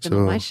 She's been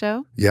on my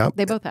show. Yeah.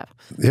 They both have.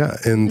 Yeah.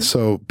 And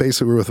so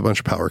basically we were with a bunch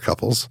of power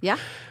couples. Yeah.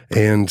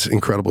 And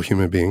incredible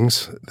human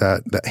beings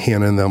that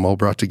Hannah and them all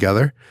brought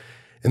together.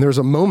 And there was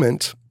a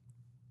moment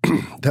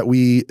that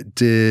we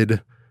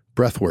did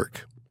breath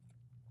work.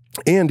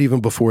 And even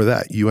before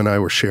that, you and I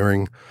were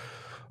sharing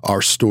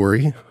our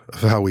story of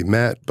how we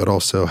met, but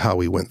also how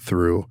we went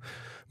through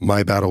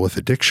my battle with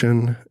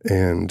addiction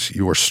and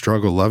your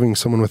struggle loving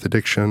someone with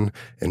addiction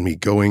and me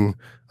going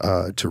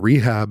to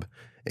rehab.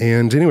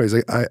 And anyways,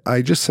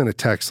 I just sent a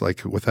text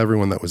like with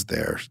everyone that was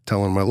there,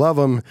 telling them I love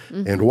them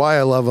and why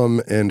I love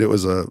them. And it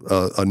was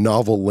a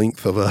novel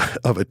length of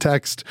a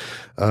text.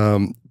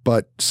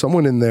 But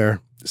someone in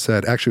there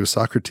said, actually it was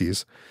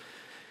Socrates.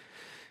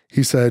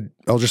 He said,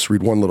 I'll just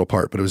read one little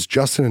part, but it was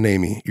Justin and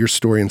Amy, your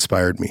story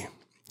inspired me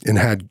and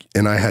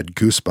I had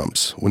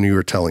goosebumps when you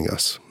were telling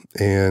us.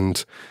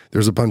 And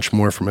there's a bunch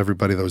more from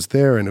everybody that was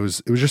there. And it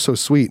was just so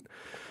sweet.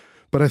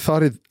 But I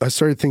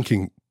started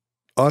thinking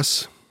I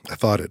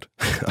thought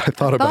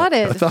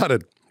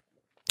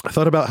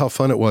about how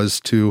fun it was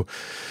to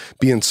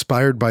be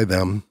inspired by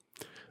them,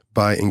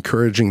 by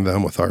encouraging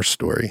them with our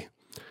story.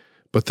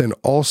 But then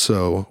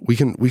also we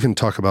can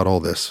talk about all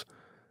this,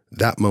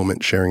 that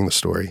moment sharing the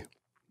story,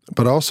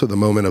 but also the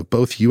moment of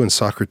both you and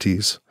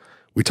Socrates.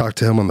 We talked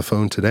to him on the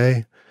phone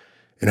today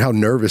and how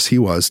nervous he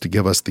was to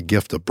give us the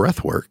gift of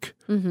breath work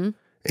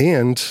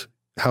and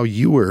how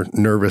you were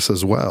nervous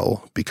as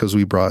well because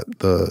we brought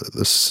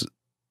the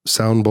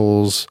sound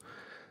bowls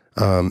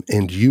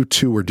and you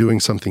two were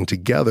doing something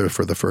together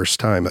for the first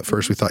time. At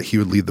first we thought he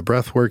would lead the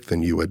breath work,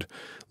 then you would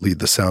lead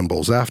the sound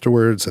bowls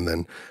afterwards. And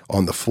then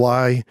on the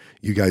fly,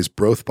 you guys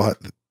both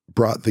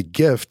brought the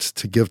gift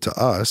to give to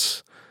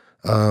us.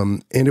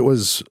 And it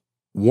was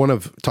one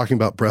of talking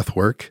about breath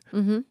work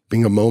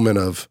being a moment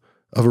of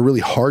a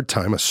really hard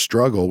time, a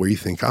struggle where you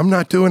think, I'm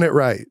not doing it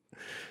right.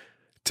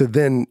 To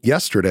then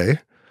yesterday,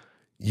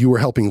 you were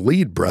helping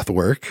lead breath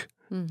work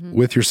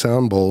with your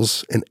sound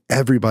bowls and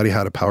everybody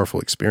had a powerful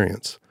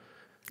experience.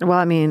 Well,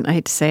 I mean, I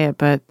hate to say it,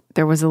 but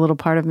there was a little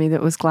part of me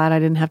that was glad I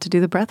didn't have to do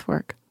the breath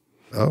work.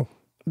 Oh.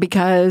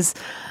 Because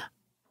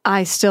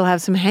I still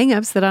have some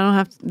hangups that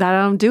I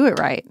don't do it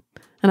right.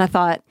 And I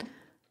thought,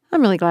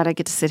 I'm really glad I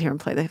get to sit here and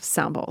play the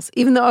sound bowls.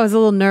 Even though I was a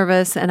little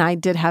nervous and I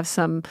did have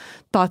some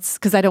thoughts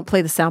because I don't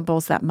play the sound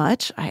bowls that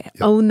much. I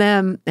own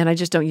them and I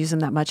just don't use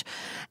them that much.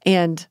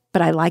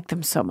 But I like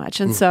them so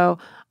much. And so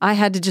I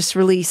had to just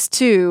release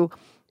too,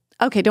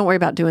 okay, don't worry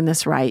about doing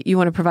this right. You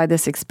want to provide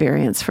this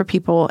experience for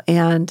people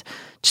and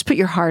just put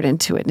your heart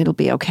into it and it'll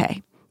be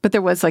okay. But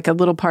there was like a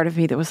little part of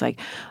me that was like,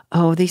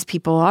 oh, these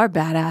people are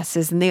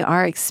badasses and they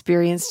are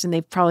experienced and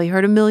they've probably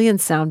heard a million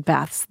sound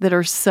baths that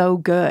are so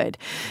good.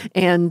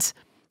 And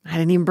I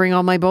didn't even bring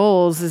all my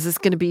bowls. Is this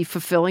going to be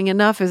fulfilling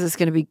enough? Is this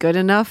going to be good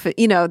enough?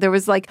 You know, there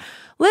was like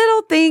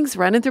little things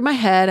running through my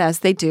head as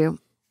they do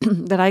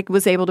that I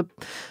was able to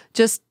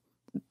just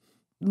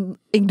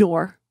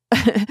ignore.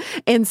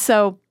 And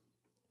so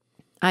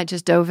I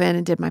just dove in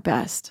and did my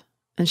best.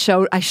 And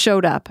I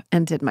showed up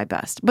and did my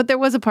best. But there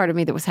was a part of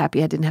me that was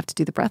happy I didn't have to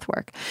do the breath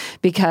work,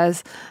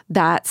 because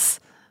that's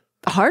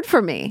hard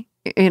for me,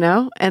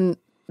 and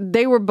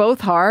they were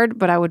both hard,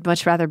 but I would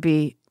much rather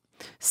be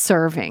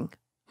serving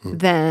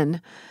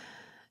than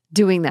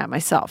doing that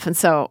myself. And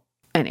so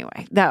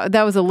anyway,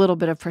 that was a little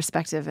bit of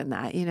perspective in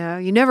that,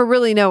 you never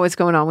really know what's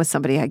going on with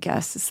somebody, I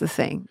guess is the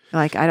thing.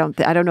 Like, I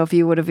don't know if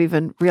you would have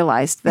even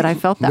realized that I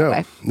felt that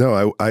way.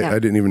 No, I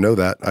didn't even know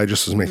that. I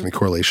just was making the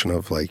correlation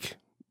of like,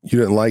 you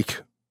didn't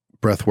like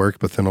breath work,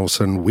 but then all of a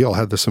sudden we all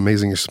had this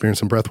amazing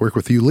experience in breath work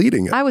with you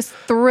leading it. I was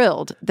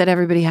thrilled that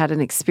everybody had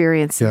an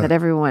experience and that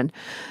everyone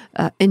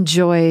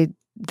enjoyed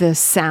the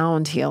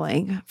sound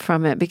healing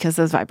from it, because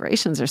those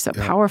vibrations are so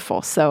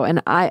powerful. So,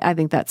 and I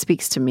think that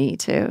speaks to me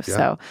too. Yeah.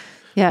 So,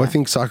 yeah. Well, I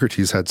think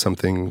Socrates had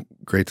something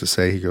great to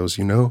say. He goes,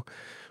 we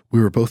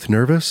were both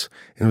nervous,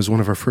 and it was one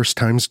of our first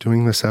times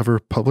doing this ever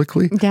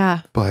publicly.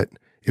 Yeah. But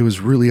it was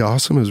really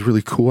awesome. It was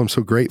really cool. I'm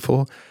so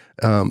grateful.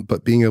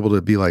 But being able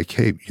to be like,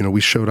 hey,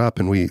 we showed up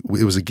and it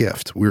was a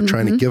gift. We were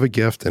trying to give a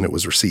gift, and it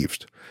was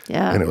received.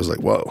 Yeah. And it was like,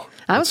 whoa.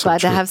 I was glad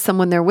to have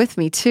someone there with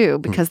me too,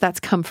 because that's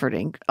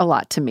comforting a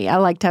lot to me. I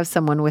like to have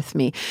someone with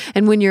me.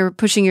 And when you're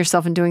pushing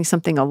yourself and doing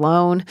something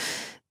alone,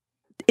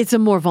 it's a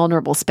more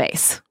vulnerable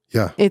space.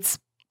 Yeah. It's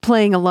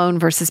playing alone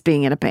versus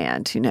being in a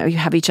band. You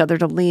have each other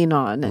to lean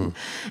on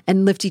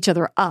and lift each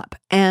other up.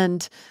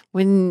 And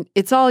when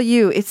it's all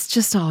you, it's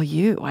just all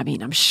you. I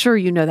mean, I'm sure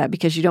you know that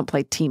because you don't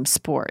play team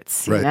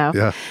sports, right.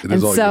 Yeah.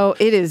 And so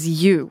it is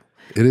you.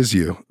 It is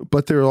you.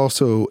 But they're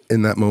also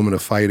in that moment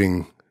of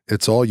fighting,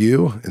 it's all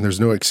you, and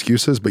there's no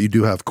excuses, but you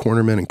do have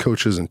cornermen and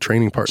coaches and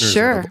training partners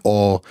that have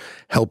all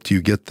helped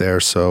you get there.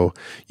 So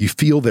you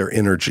feel their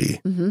energy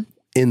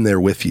in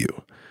there with you.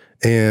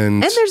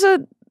 And there's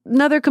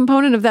another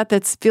component of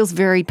that feels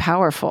very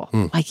powerful.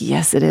 Like,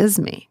 yes, it is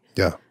me.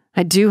 Yeah.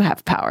 I do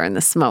have power in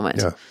this moment.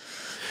 Yeah.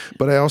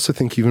 But I also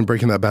think even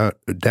breaking that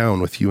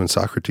down with you and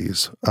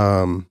Socrates,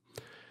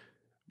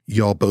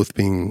 y'all both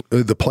being,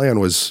 the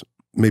plan was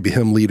maybe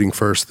him leading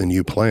first, then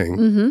you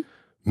playing.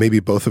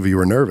 Maybe both of you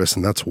were nervous,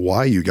 and that's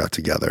why you got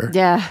together.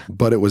 Yeah.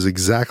 But it was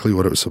exactly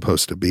what it was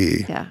supposed to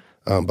be. Yeah.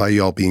 By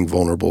y'all being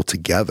vulnerable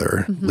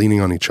together,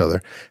 leaning on each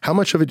other. How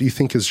much of it do you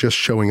think is just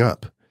showing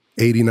up?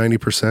 80,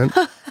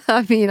 90%?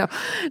 I mean,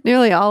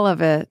 nearly all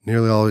of it.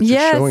 Nearly all of it,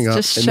 just showing up.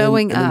 Just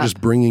showing up. And then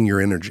just bringing your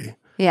energy.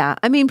 Yeah.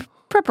 I mean,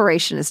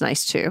 preparation is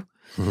nice too.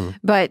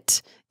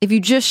 But if you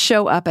just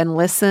show up and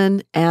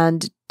listen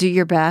and do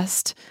your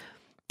best,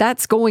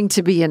 that's going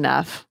to be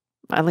enough.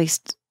 At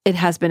least it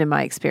has been in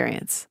my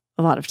experience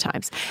a lot of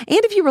times. And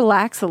if you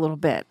relax a little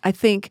bit, I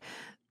think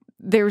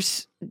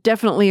there's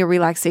definitely a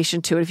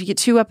relaxation to it. If you get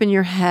too up in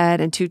your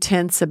head and too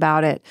tense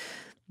about it,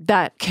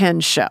 that can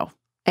show.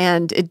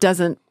 And it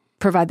doesn't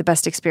provide the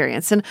best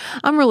experience. And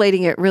I'm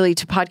relating it really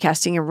to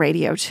podcasting and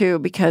radio too,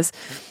 because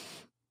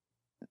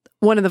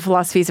one of the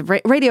philosophies of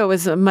radio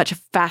is a much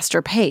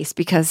faster pace,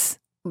 because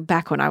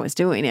back when I was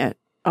doing it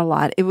a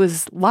lot, it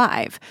was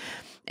live.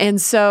 And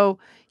so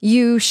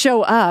you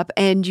show up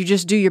and you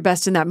just do your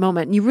best in that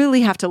moment. And you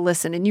really have to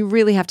listen, and you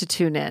really have to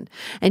tune in,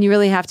 and you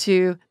really have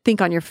to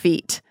think on your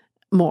feet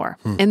more.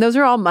 And those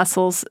are all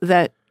muscles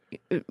that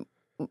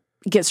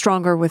get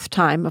stronger with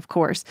time, of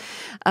course.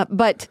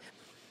 But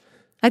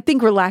I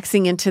think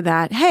relaxing into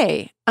that,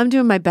 hey, I'm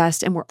doing my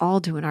best and we're all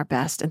doing our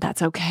best, and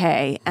that's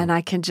okay. And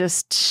I can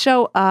just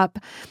show up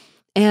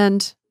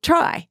and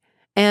try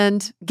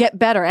and get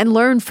better and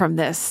learn from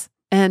this.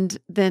 And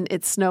then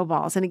it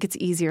snowballs and it gets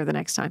easier the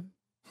next time.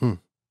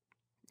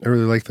 I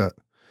really like that.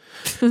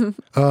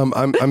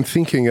 I'm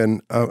thinking,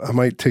 and I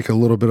might take a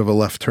little bit of a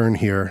left turn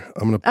here.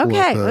 I'm going to pull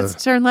up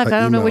let's turn left. I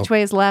don't know which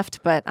way is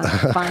left, but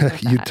I'm fine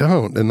with that. You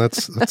don't, and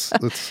that's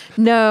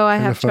no, I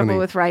have trouble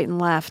with right and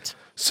left.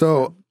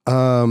 So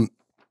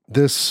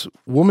this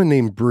woman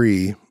named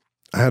Bree,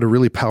 I had a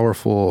really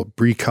powerful,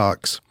 Bree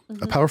Cox,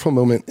 a powerful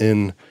moment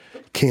in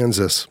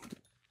Kansas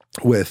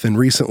with, and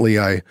recently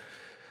I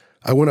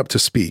went up to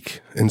speak,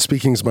 and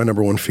speaking is my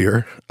number one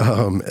fear,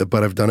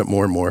 but I've done it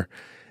more and more.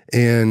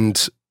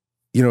 And,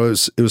 it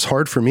was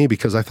hard for me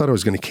because I thought I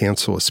was going to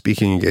cancel a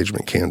speaking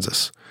engagement in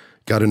Kansas.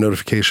 Got a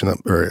notification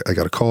or I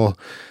got a call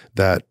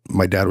that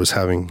my dad was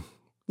having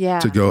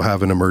to go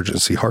have an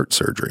emergency heart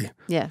surgery.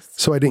 Yes.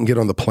 So I didn't get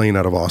on the plane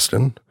out of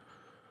Austin.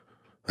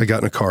 I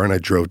got in a car and I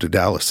drove to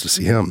Dallas to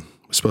see him.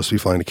 I was supposed to be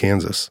flying to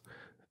Kansas.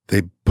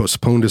 They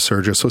postponed his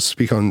surgery. I was supposed to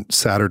speak on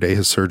Saturday.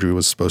 His surgery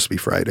was supposed to be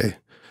Friday.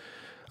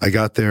 I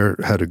got there,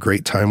 had a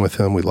great time with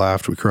him. We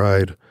laughed, we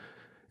cried.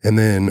 And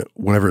then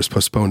whenever it was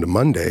postponed to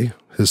Monday,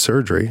 his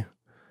surgery,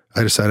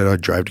 I decided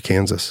I'd drive to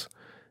Kansas.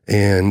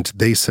 And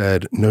they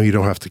said, no, you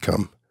don't have to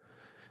come.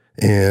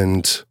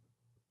 And,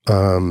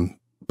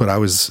 but I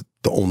was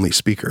the only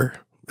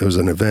speaker. It was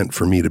an event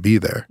for me to be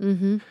there.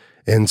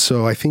 And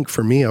so I think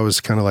for me, I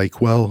was kind of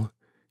like, well,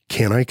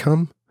 can I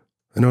come?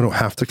 I know I don't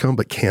have to come,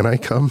 but can I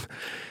come?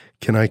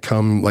 Can I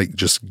come, like,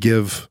 just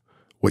give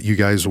what you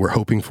guys were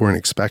hoping for and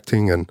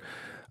expecting? And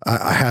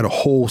I had a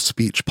whole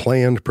speech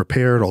planned,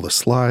 prepared, all the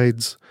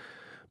slides,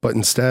 But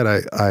instead,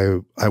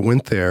 I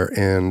went there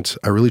and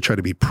I really tried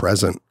to be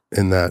present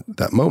in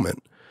that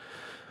moment.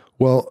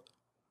 Well,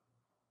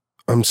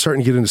 I'm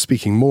starting to get into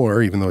speaking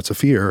more, even though it's a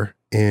fear,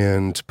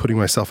 and putting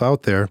myself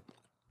out there.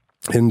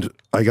 And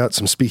I got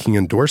some speaking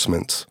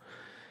endorsements.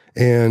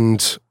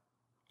 And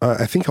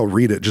I think I'll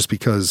read it just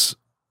because,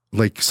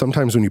 like,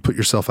 sometimes when you put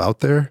yourself out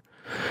there,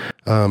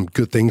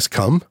 good things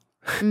come.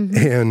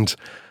 Mm-hmm.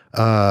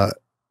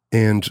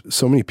 And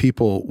so many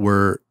people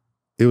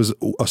it was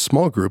a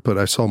small group, but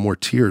I saw more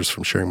tears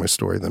from sharing my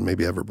story than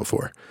maybe ever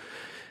before.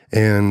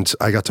 And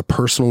I got to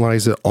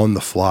personalize it on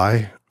the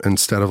fly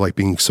instead of like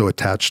being so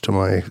attached to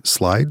my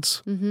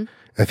slides. Mm-hmm.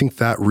 I think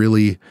that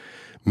really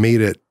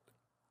made it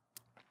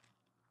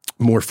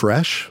more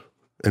fresh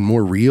and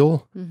more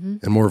real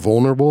and more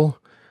vulnerable,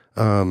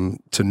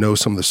 to know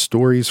some of the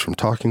stories from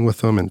talking with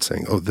them and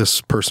saying, oh,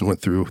 this person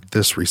went through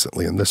this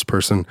recently. And this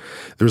person,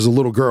 there was a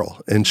little girl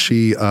and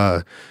she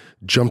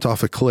jumped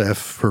off a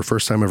cliff, her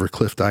first time ever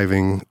cliff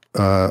diving,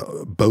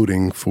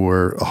 boating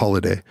for a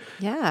holiday.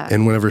 Yeah.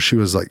 And whenever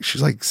she's like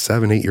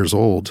 7-8 years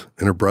old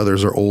and her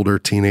brothers are older,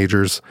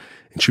 teenagers,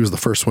 and she was the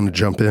first one to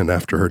jump in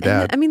after her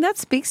dad. And, I mean, that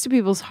speaks to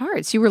people's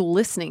hearts. You were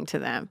listening to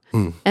them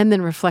and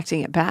then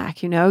reflecting it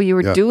back. You know, you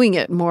were doing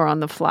it more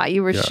on the fly.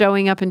 You were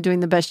showing up and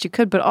doing the best you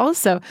could, but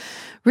also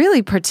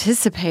really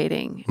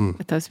participating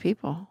with those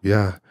people.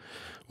 Yeah.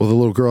 Well, the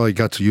little girl, I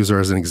got to use her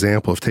as an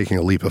example of taking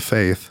a leap of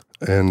faith.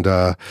 And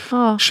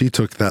she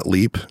took that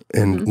leap.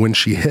 And when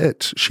she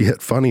hit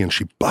funny and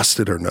she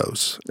busted her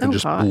nose and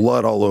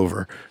blood all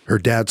over. Her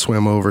dad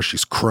swam over.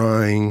 She's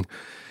crying.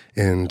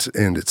 And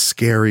it's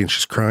scary, and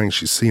she's crying,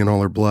 she's seeing all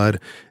her blood,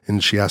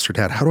 and she asked her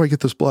dad, how do I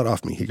get this blood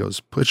off me? He goes,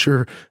 put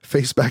your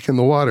face back in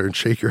the water and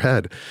shake your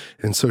head.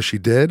 And so she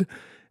did,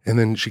 and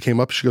then she came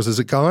up, she goes, is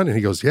it gone? And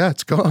he goes, yeah,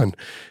 it's gone.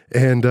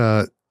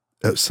 And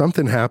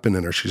something happened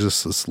in her. She's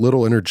just this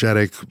little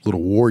energetic,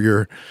 little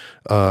warrior,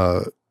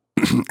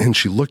 and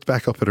she looked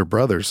back up at her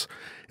brothers,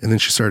 and then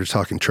she started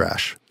talking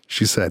trash.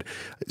 She said,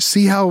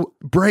 see how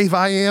brave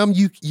I am?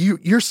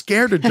 You're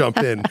scared to jump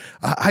in.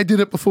 I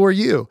did it before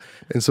you.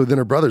 And so then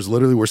her brothers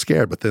literally were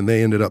scared, but then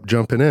they ended up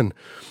jumping in.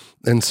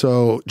 And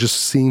so just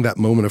seeing that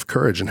moment of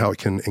courage and how it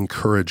can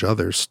encourage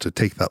others to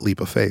take that leap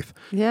of faith.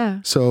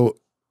 Yeah. So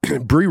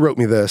Bree wrote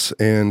me this,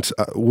 and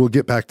we'll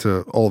get back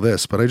to all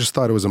this, but I just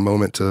thought it was a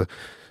moment to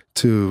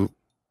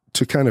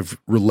kind of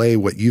relay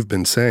what you've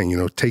been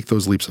saying, take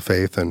those leaps of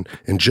faith and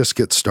just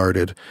get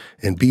started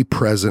and be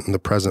present in the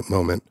present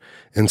moment.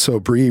 And so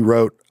Bree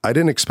wrote, I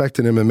didn't expect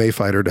an MMA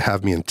fighter to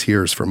have me in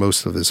tears for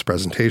most of this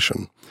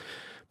presentation,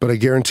 but I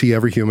guarantee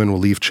every human will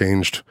leave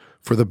changed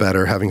for the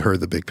better having heard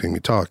the Big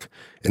Pygmy talk.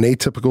 An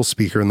atypical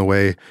speaker in the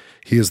way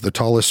he is the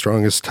tallest,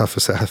 strongest,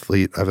 toughest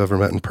athlete I've ever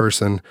met in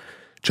person.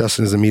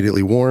 Justin is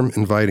immediately warm,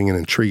 inviting, and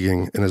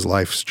intriguing in his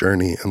life's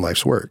journey and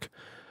life's work.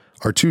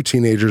 Our two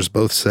teenagers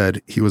both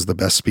said he was the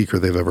best speaker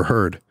they've ever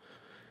heard.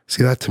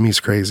 See, that to me is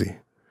crazy.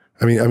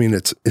 I mean,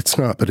 it's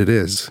not, but it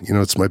is.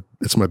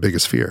 It's my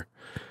biggest fear.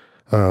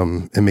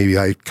 And maybe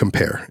I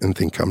compare and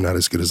think I'm not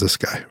as good as this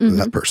guy or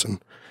that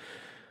person.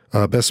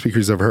 Best speaker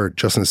he's ever heard.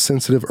 Justin is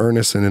sensitive,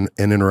 earnest, and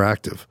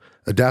interactive,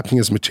 adapting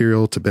his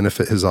material to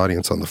benefit his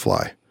audience on the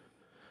fly.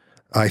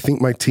 I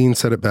think my teen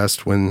said it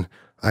best when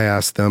I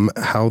asked them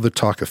how the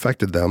talk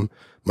affected them.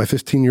 My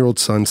 15-year-old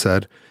son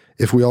said,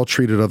 if we all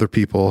treated other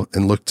people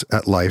and looked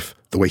at life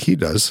the way he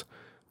does,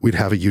 we'd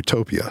have a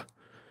utopia.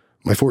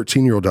 My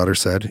 14-year-old daughter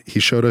said, he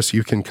showed us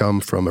you can come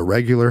from a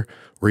regular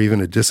or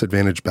even a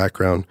disadvantaged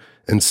background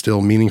and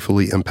still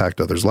meaningfully impact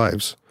others'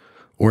 lives.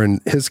 Or in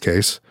his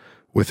case,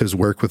 with his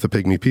work with the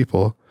Pygmy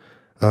people,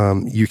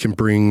 you can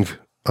bring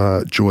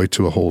joy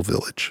to a whole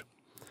village.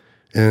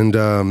 And,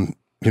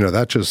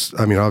 that just,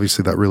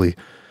 obviously that really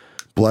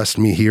blessed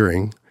me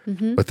hearing,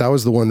 but that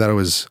was the one that I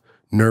was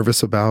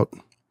nervous about,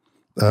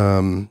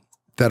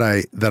 that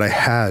I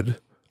had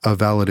a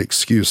valid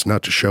excuse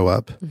not to show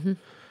up,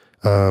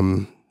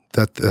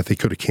 that they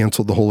could have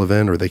canceled the whole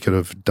event or they could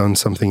have done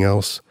something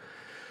else.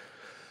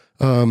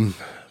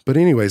 But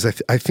anyways,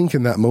 I think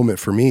in that moment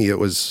for me,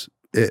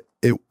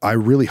 I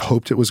really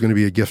hoped it was going to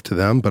be a gift to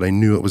them, but I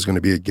knew it was going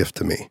to be a gift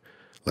to me.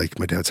 Like,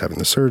 my dad's having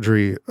the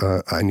surgery.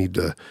 I need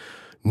to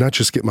not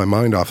just get my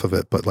mind off of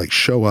it, but like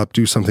show up,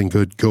 do something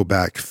good, go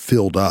back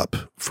filled up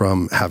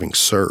from having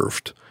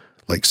served,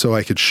 like, so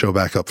I could show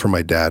back up for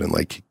my dad and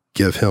like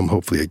give him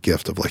hopefully a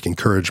gift of like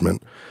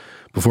encouragement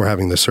before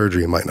having the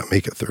surgery. He might not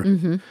make it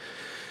through.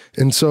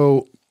 And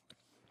so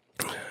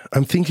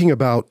I'm thinking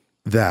about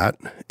that,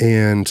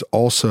 and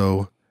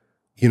also,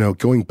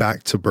 going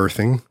back to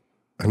birthing.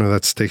 I know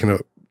that's taken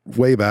it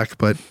way back,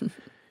 but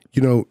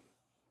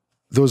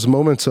those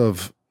moments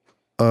of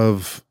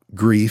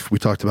grief, we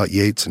talked about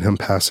Yates and him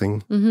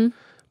passing,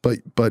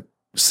 but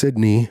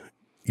Sydney,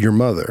 your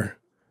mother,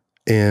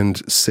 and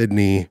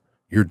Sydney,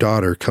 your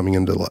daughter, coming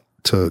into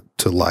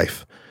to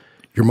life.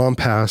 Your mom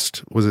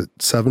passed, was it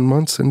 7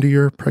 months into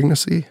your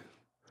pregnancy?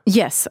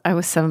 Yes, I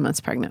was 7 months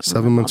pregnant.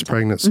 7 months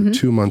pregnant, so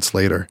 2 months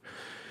later,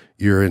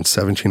 you're in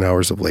 17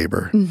 hours of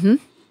labor.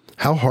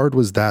 How hard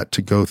was that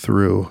to go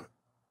through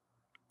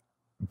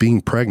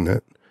being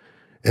pregnant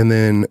And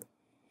then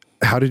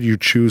how did you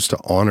choose to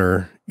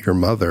honor your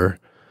mother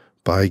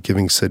by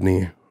giving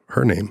Sydney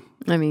her name?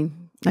 I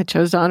mean, I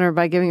chose to honor her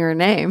by giving her a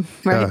name,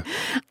 right?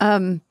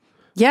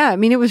 Yeah.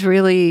 It was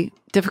really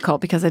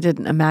difficult because I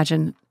didn't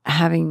imagine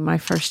having my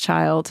first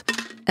child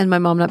and my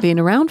mom not being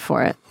around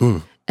for it.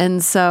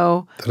 And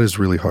so... That is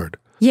really hard.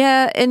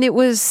 Yeah, and it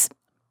was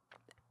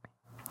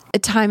a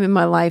time in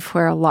my life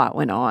where a lot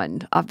went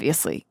on,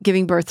 obviously.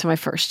 Giving birth to my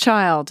first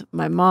child,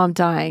 my mom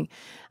dying.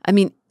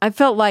 I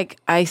felt like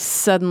I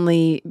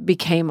suddenly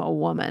became a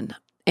woman.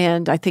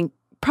 And I think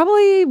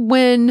probably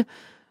when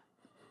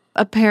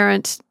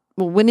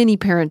any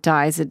parent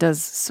dies, it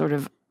does sort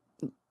of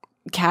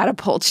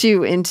catapult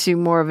you into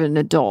more of an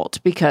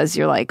adult because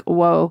you're like,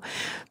 whoa,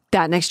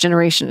 that next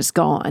generation is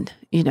gone.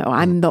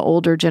 I'm the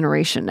older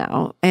generation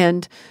now.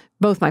 And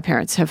both my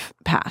parents have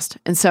passed.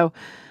 And so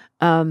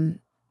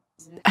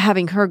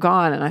having her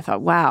gone, and I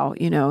thought, wow,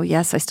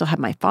 yes, I still have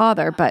my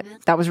father, but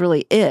that was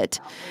really it.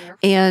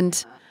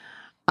 And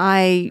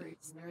I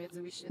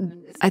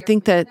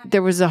think that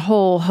there was a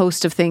whole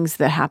host of things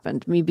that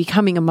happened. Me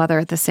becoming a mother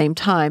at the same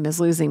time as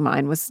losing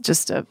mine was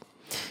just a,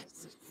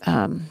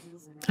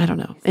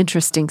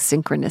 interesting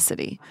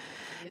synchronicity.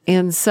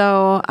 And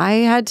so I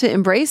had to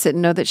embrace it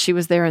and know that she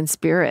was there in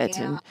spirit.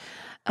 And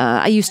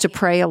I used to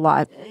pray a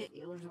lot.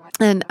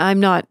 And I'm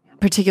not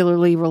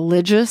particularly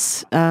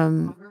religious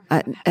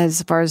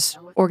as far as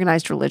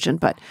organized religion,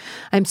 but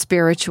I'm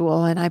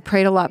spiritual. And I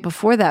prayed a lot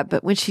before that.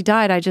 But when she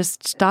died, I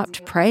just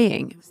stopped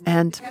praying.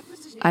 And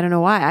I don't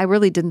know why. I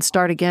really didn't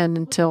start again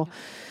until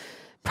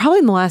probably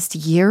in the last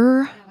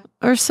year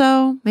or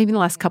so, maybe in the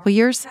last couple of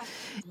years.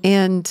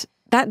 And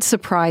that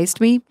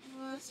surprised me.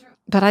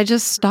 But I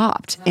just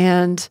stopped,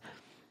 and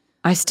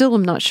I still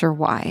am not sure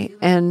why.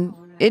 And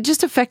it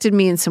just affected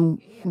me in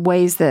some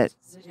ways that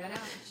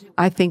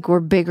I think were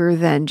bigger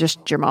than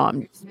just your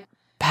mom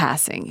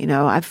passing.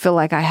 I feel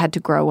like I had to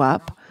grow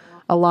up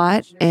a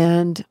lot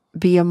and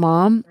be a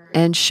mom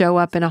and show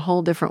up in a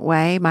whole different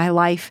way. My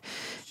life,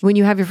 when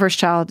you have your first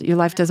child, your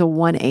life does a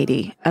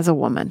 180 as a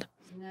woman.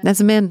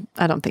 As a man,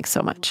 I don't think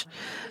so much.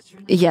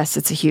 Yes,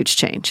 it's a huge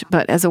change.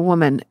 But as a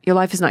woman, your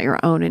life is not your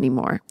own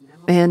anymore.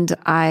 And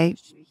I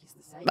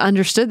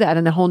understood that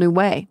in a whole new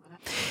way.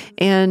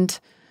 And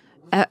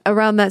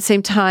around that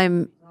same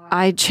time,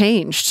 I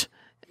changed.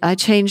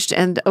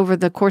 And over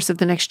the course of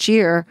the next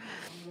year,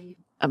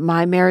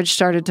 my marriage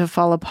started to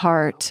fall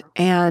apart,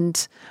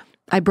 and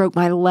I broke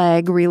my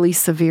leg really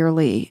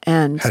severely.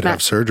 And had to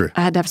have surgery.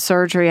 I had to have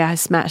surgery. I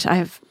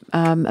have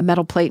a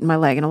metal plate in my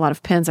leg and a lot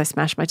of pins. I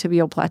smashed my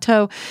tibial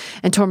plateau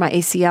and tore my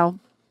ACL.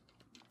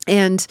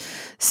 And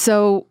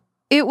so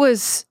it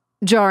was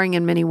jarring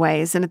in many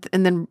ways. And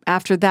then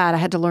after that, I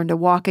had to learn to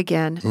walk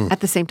again. At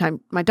the same time,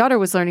 my daughter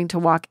was learning to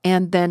walk.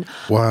 And then...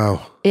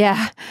 Wow.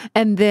 Yeah.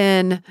 And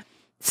then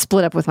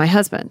split up with my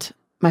husband,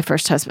 my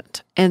first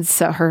husband. And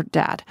so her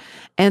dad.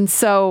 And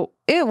so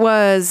it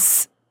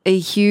was a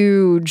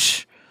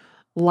huge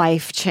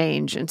life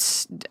change. And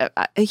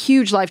a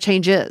huge life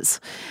change is.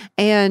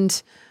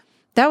 And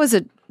that was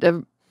a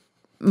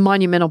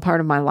monumental part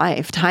of my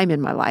life, time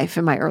in my life,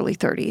 in my early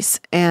 30s.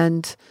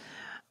 And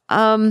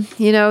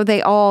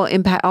they all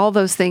impact, all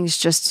those things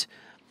just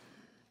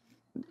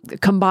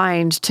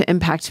combined to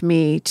impact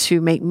me, to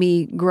make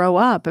me grow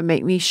up and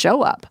make me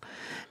show up.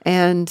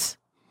 And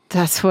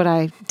that's what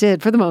I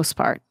did for the most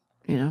part,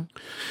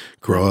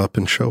 Grow up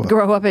and show up.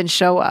 Grow up and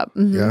show up.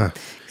 Mm-hmm. Yeah.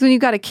 Because when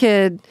you've got a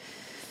kid,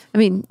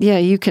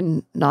 you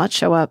can not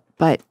show up,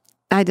 but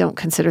I don't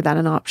consider that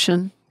an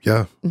option.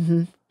 Yeah.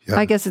 Mm-hmm. Yeah.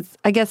 I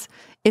guess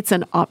it's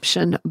an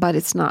option, but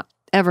it's not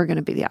ever going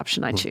to be the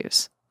option I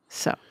choose.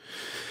 So.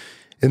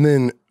 And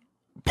then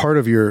part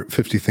of your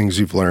 50 things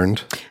you've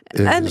learned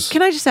is... And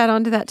can I just add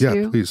on to that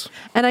too? Yeah, please.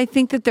 And I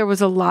think that there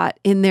was a lot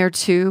in there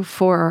too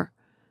for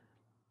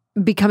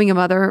becoming a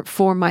mother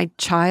for my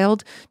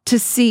child to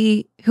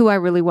see who I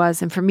really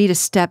was and for me to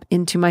step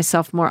into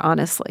myself more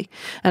honestly.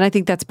 And I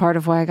think that's part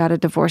of why I got a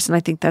divorce. And I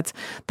think that's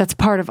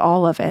part of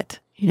all of it.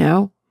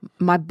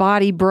 My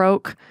body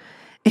broke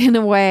in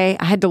a way.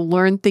 I had to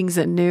learn things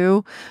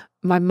anew.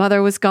 My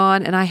mother was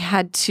gone, and I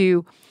had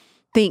to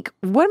think,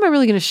 what am I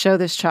really going to show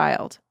this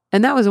child?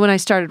 And that was when I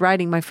started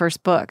writing my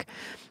first book,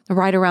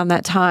 right around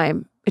that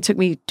time. It took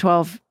me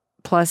 12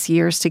 plus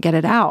years to get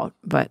it out,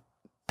 but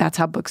that's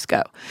how books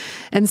go.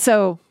 And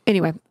so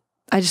anyway,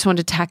 I just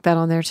wanted to tack that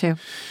on there too.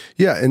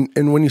 Yeah.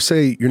 And when you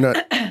say you're not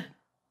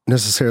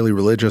necessarily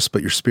religious,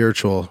 but you're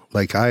spiritual,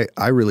 like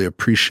I really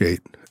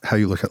appreciate how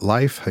you look at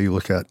life, how you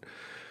look at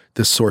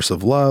this source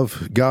of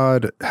love,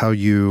 God,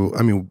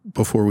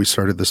 before we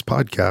started this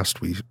podcast,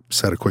 we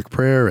said a quick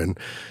prayer, and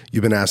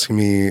you've been asking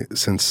me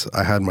since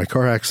I had my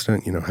car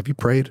accident, have you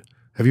prayed?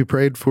 Have you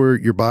prayed for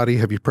your body?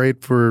 Have you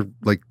prayed for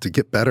to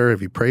get better?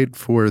 Have you prayed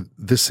for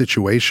this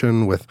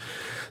situation with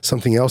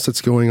something else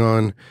that's going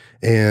on?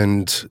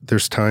 And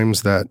there's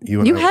times that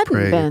you and I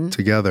pray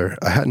together.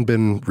 I hadn't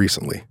been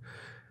recently.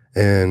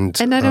 And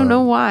I don't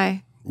know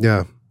why.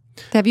 Yeah.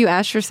 Have you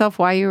asked yourself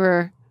why you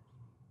were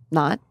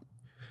not?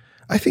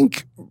 I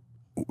think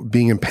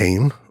being in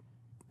pain,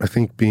 I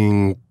think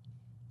being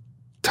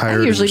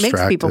tired that usually and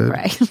distracted.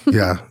 makes people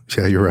pray.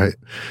 Yeah, you're right.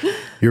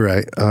 You're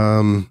right.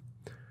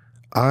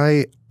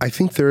 I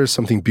think there is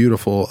something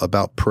beautiful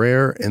about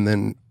prayer and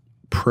then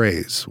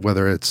praise,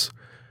 whether it's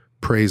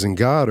praising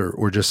God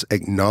or just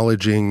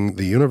acknowledging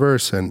the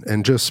universe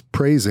and just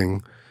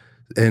praising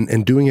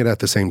and doing it at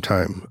the same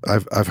time.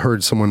 I've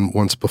heard someone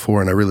once before,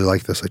 and I really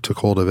like this. I took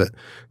hold of it,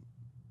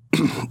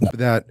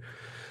 that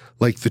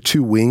like the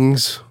two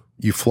wings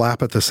you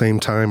flap at the same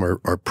time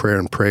are prayer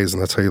and praise,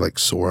 and that's how you like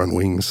soar on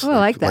wings. Oh, I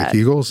like that. Like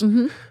eagles.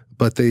 Mm-hmm.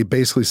 But they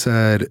basically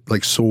said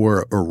like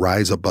soar or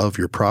rise above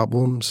your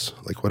problems,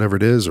 like whatever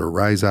it is, or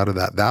rise out of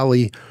that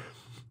valley.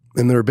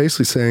 And they're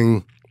basically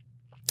saying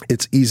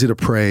it's easy to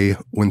pray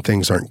when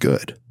things aren't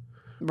good.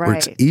 Right. Or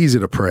it's easy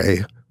to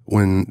pray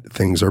when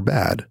things are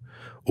bad.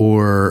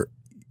 Or,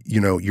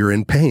 you're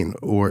in pain.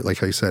 Or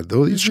like I said,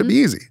 though these should be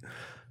easy.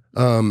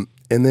 And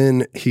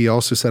then he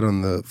also said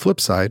on the flip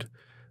side,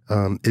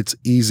 it's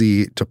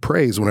easy to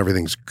praise when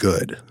everything's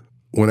good.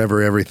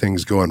 Whenever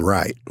everything's going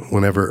right,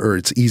 or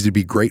it's easy to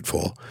be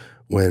grateful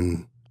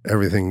when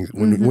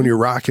when you're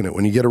rocking it,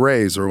 when you get a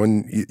raise, or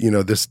when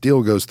this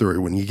deal goes through,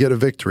 or when you get a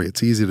victory,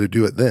 it's easy to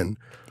do it then.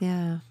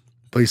 Yeah.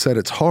 But he said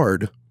it's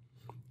hard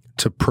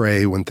to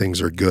pray when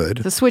things are good.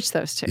 To switch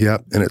those two.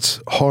 Yep, and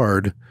it's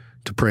hard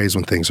to praise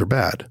when things are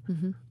bad.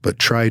 Mm-hmm. But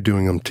try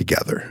doing them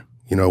together.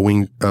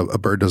 A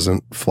bird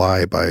doesn't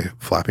fly by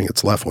flapping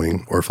its left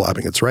wing or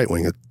flapping its right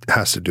wing. It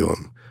has to do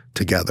them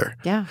together.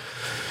 Yeah.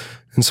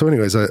 And so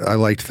anyways, I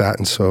liked that.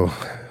 And so,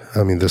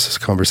 this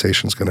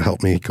conversation is going to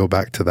help me go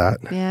back to that.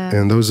 Yeah.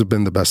 And those have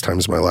been the best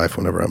times of my life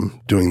whenever I'm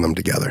doing them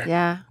together.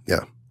 Yeah.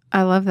 Yeah.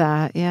 I love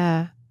that.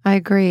 Yeah. I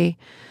agree.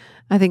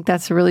 I think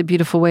that's a really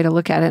beautiful way to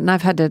look at it. And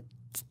I've had to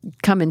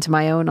come into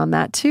my own on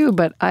that too,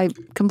 but I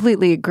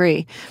completely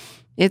agree.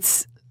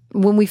 It's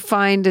when we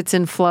find it's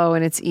in flow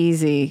and it's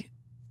easy,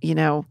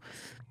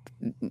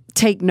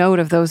 take note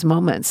of those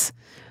moments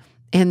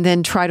and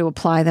then try to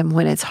apply them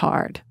when it's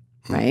hard,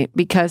 right?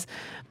 Because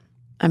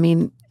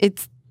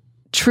it's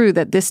true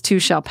that this too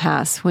shall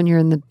pass when you're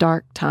in the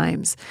dark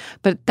times,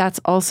 but that's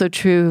also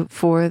true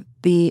for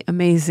the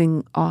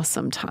amazing,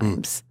 awesome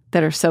times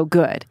that are so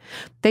good.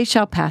 They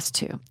shall pass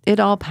too. It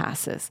all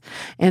passes.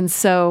 And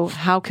so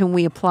how can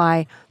we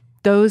apply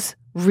those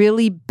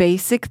really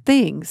basic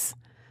things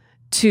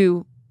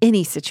to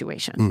any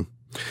situation?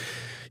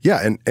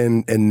 Yeah,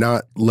 and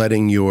not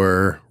letting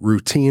your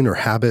routine or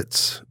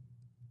habits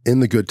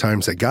in the good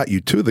times that got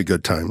you to the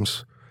good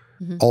times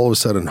all of a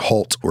sudden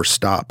halt or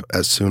stop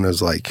as soon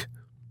as like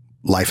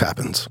life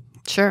happens.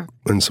 Sure.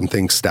 When some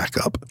things stack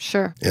up.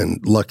 Sure. And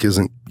luck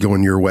isn't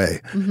going your way.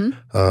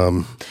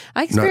 I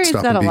experience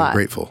that a lot. Being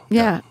grateful.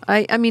 Yeah.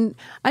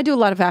 I do a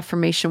lot of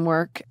affirmation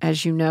work,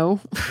 as you know,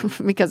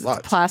 because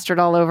it's plastered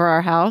all over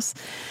our house.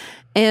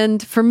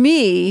 And for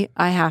me,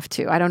 I have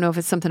to. I don't know if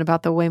it's something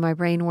about the way my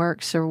brain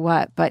works or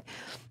what, but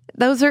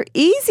those are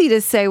easy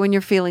to say when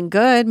you're feeling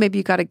good. Maybe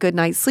you got a good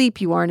night's sleep.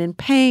 You aren't in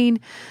pain.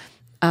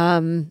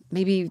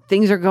 Maybe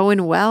things are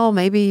going well.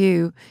 Maybe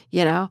you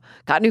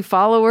got new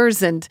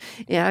followers and,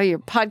 your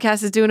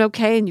podcast is doing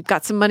okay and you've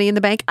got some money in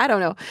the bank. I don't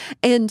know.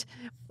 And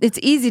it's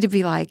easy to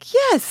be like,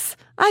 yes,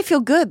 I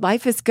feel good.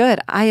 Life is good.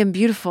 I am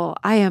beautiful.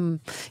 I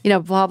am,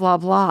 blah, blah,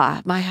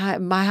 blah. My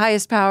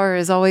highest power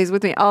is always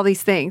with me, all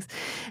these things,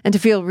 and to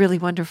feel really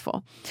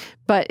wonderful.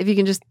 But if you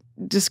can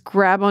just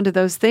grab onto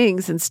those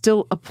things and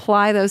still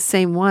apply those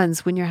same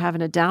ones when you're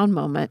having a down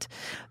moment,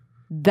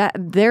 that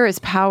there is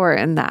power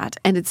in that.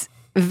 And it's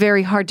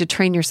very hard to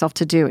train yourself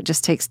to do. It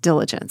just takes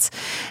diligence.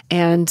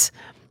 And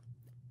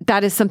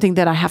that is something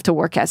that I have to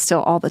work at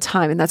still all the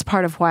time. And that's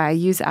part of why I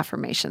use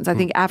affirmations. I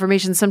think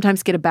affirmations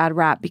sometimes get a bad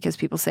rap because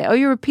people say, oh,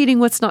 you're repeating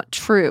what's not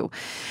true.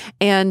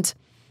 And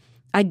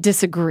I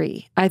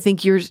disagree. I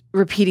think you're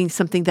repeating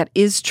something that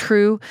is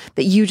true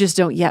that you just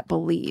don't yet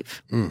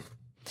believe.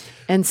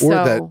 And so, or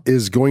that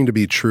is going to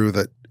be true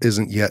that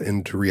isn't yet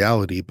into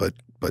reality, but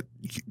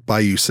by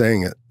you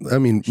saying it,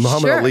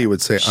 Muhammad Ali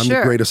would say, I'm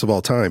the greatest of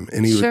all time.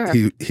 And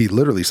he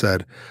literally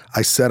said,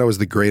 I said I was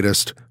the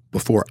greatest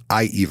before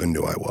I even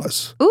knew I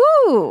was.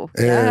 Ooh.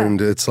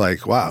 And it's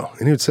like, wow.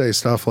 And he would say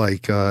stuff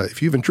like,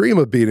 if you even dream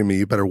of beating me,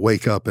 you better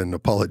wake up and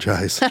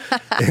apologize.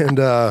 and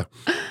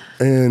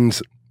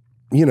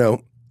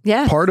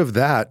part of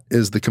that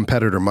is the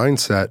competitor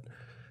mindset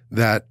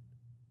that,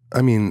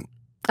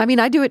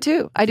 I do it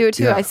too.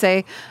 Yeah. I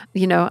say,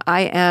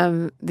 I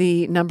am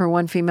the number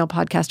one female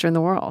podcaster in the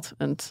world.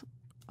 And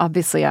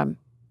obviously I'm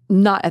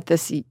not at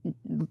this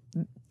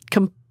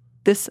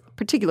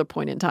particular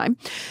point in time,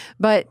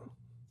 but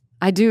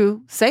I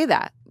do say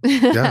that.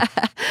 Yeah.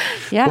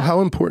 Yeah. Well,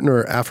 how important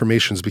are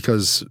affirmations?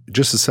 Because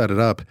just to set it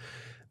up,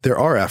 there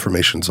are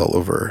affirmations all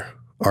over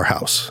our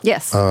house.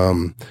 Yes.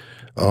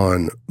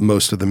 On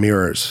most of the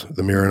mirrors,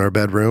 the mirror in our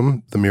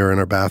bedroom, the mirror in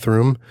our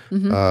bathroom,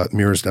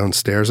 mirrors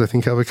downstairs, I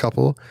think have a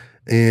couple.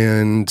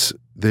 And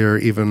they're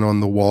even on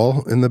the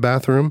wall in the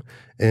bathroom.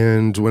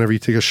 And whenever you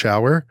take a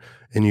shower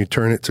and you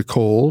turn it to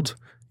cold,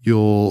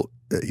 you'll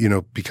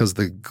because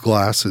the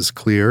glass is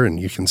clear and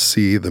you can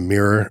see the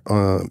mirror,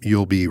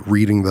 you'll be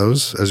reading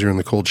those as you're in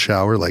the cold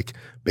shower, like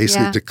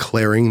basically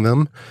declaring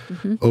them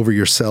over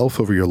yourself,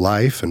 over your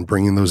life, and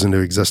bringing those into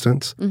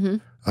existence.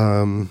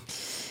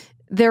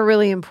 They're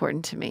really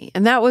important to me.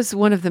 And that was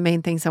one of the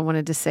main things I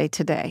wanted to say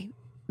today,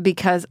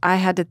 because I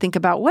had to think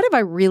about, what have I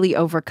really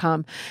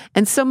overcome?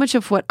 And so much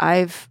of what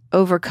I've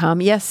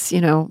overcome, yes,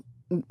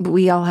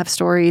 we all have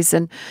stories,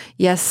 and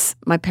yes,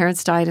 my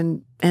parents died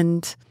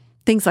and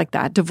things like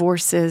that,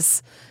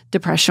 divorces,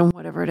 depression,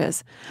 whatever it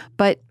is.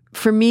 But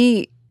for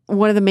me,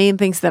 one of the main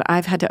things that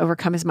I've had to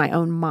overcome is my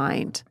own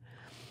mind.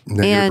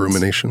 Negative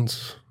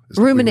ruminations?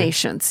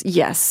 Ruminations,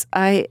 yes.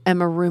 I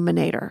am a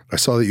ruminator. I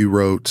saw that you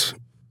wrote,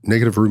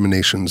 negative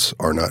ruminations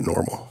are not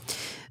normal.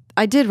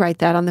 I did write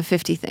that on the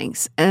 50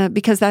 things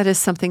because that is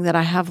something that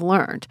I have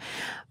learned.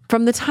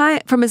 From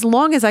as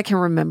long as I can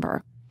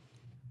remember,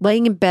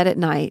 laying in bed at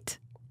night,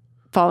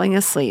 falling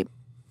asleep,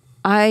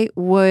 I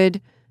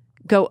would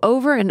go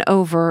over and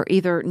over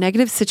either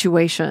negative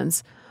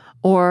situations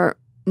or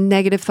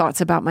negative thoughts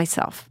about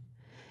myself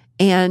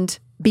and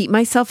beat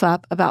myself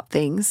up about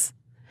things.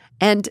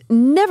 And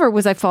never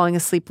was I falling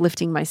asleep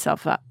lifting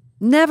myself up.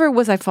 Never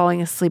was I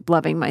falling asleep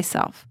loving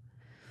myself.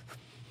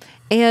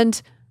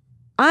 And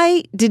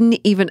I didn't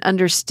even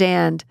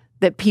understand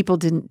that people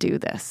didn't do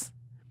this.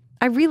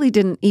 I really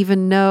didn't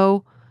even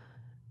know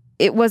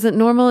it wasn't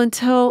normal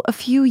until a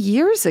few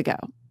years ago.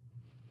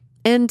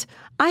 And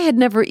I had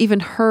never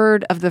even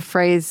heard of the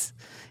phrase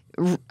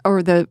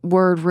or the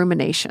word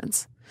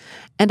ruminations.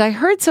 And I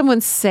heard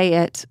someone say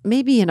it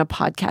maybe in a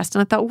podcast,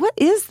 and I thought, what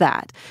is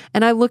that?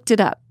 And I looked it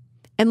up.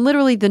 And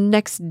literally the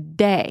next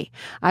day,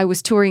 I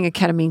was touring a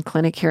ketamine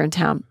clinic here in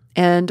town.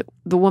 And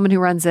the woman who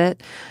runs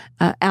it,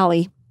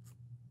 Allie,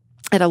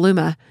 at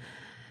Aluma,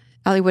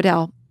 Allie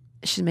Waddell,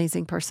 she's an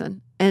amazing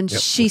person. And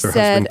she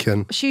said,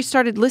 she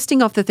started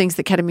listing off the things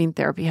that ketamine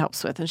therapy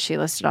helps with. And she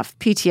listed off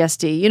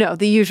PTSD,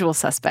 the usual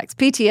suspects,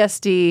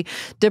 PTSD,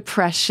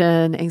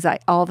 depression,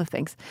 anxiety, all the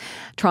things,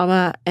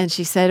 trauma. And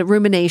she said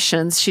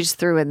ruminations, she just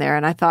threw in there.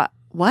 And I thought,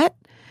 what?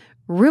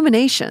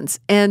 Ruminations.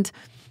 And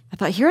I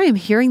thought, here I am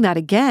hearing that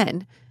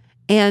again.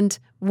 And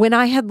when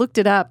I had looked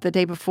it up the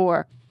day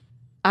before,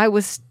 I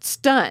was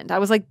stunned. I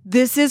was like,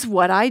 this is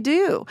what I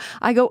do.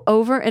 I go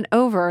over and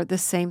over the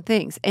same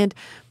things. And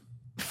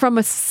from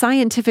a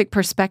scientific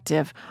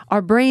perspective,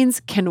 our brains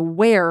can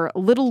wear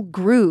little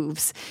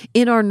grooves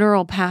in our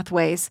neural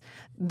pathways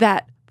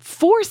that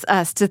force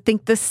us to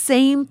think the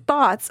same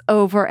thoughts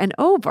over and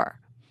over.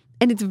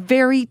 And it's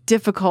very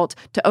difficult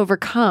to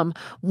overcome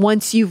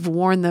once you've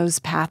worn those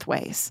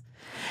pathways.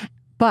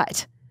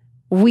 But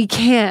we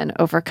can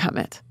overcome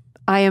it.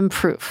 I am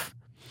proof.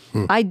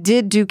 I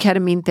did do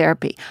ketamine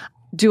therapy.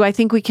 Do I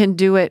think we can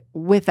do it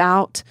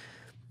without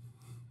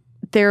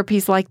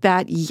therapies like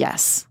that?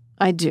 Yes,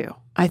 I do.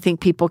 I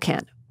think people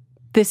can.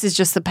 This is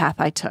just the path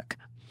I took.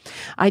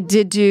 I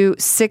did do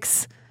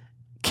 6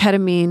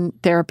 ketamine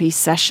therapy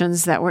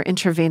sessions that were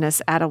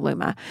intravenous at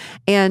Aluma.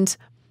 And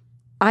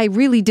I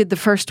really did the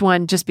first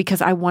one just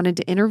because I wanted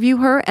to interview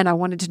her and I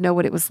wanted to know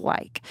what it was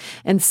like.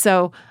 And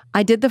so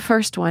I did the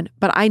first one,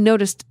 but I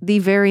noticed the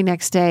very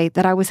next day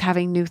that I was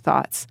having new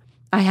thoughts.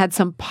 I had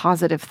some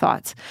positive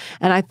thoughts.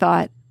 And I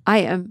thought, I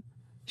am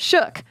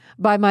shook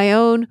by my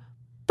own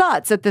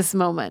thoughts at this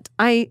moment.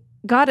 I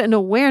got an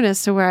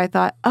awareness to where I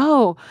thought,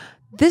 oh,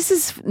 this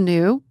is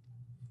new.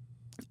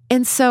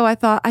 And so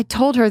I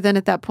told her then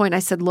at that point, I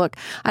said, look,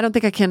 I don't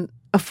think I can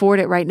afford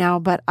it right now,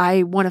 but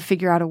I want to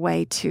figure out a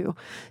way to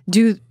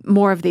do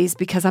more of these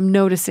because I'm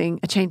noticing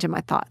a change in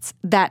my thoughts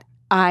that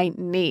I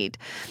need.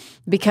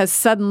 Because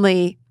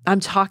suddenly I'm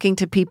talking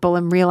to people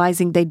and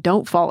realizing they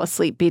don't fall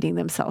asleep beating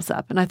themselves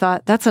up. And I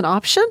thought, that's an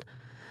option?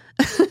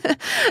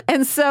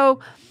 And so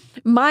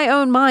my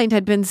own mind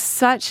had been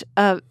such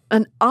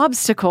an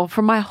obstacle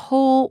for my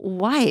whole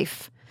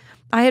life.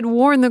 I had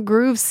worn the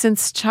grooves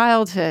since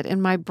childhood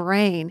in my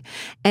brain,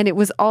 and it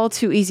was all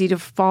too easy to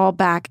fall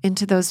back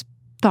into those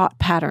thought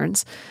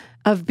patterns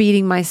of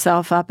beating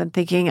myself up and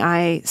thinking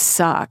I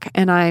suck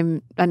and I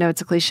know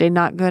it's a cliche,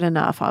 not good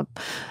enough.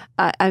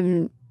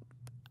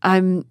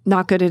 I'm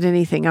not good at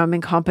anything. I'm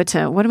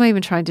incompetent. What am I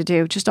even trying to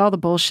do? Just all the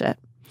bullshit.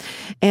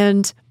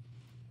 And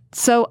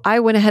so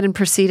I went ahead and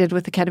proceeded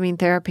with the ketamine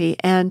therapy,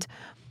 and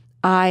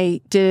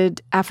I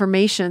did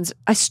affirmations.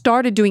 I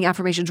started doing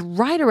affirmations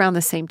right around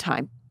the same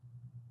time.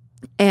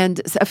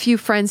 And a few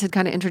friends had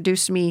kind of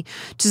introduced me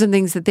to some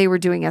things that they were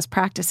doing as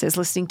practices,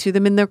 listening to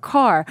them in their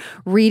car,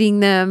 reading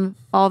them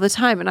all the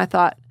time. And I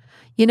thought,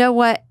 you know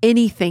what?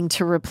 Anything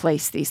to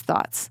replace these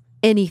thoughts,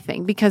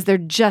 anything, because they're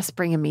just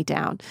bringing me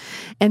down.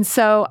 And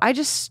so I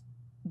just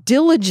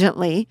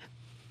diligently,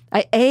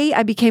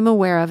 I became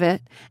aware of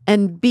it,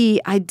 and B,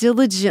 I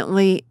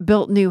diligently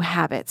built new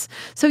habits.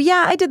 So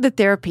yeah, I did the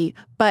therapy,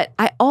 but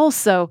I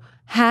also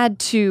had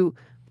to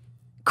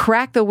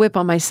crack the whip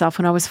on myself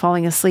when I was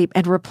falling asleep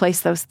and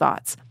replace those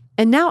thoughts.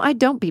 And now I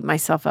don't beat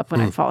myself up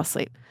when I fall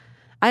asleep.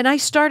 And I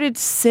started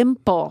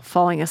simple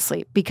falling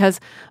asleep because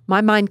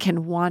my mind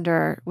can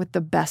wander with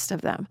the best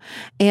of them.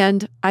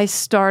 And I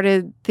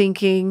started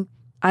thinking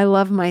I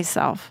love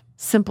myself.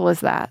 Simple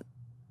as that.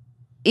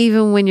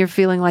 Even when you're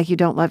feeling like you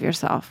don't love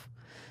yourself,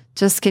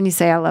 just can you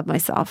say, I love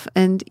myself?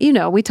 And,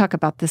 we talk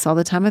about this all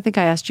the time. I think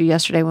I asked you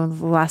yesterday, when was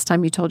the last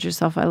time you told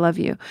yourself, I love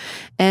you?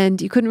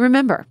 And you couldn't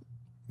remember.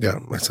 Yeah.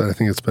 I said, I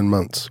think it's been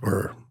months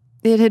or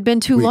it had been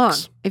too weeks. long.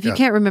 If you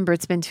can't remember,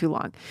 it's been too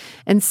long.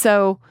 And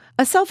so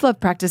a self-love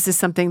practice is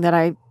something that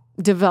I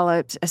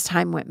developed as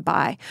time went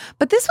by.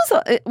 But this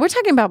was, we're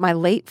talking about my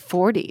late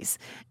 40s,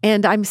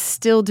 and I'm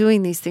still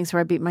doing these things where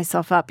I beat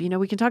myself up.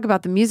 We can talk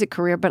about the music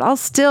career, but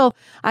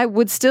I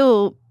would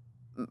still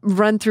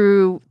run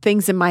through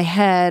things in my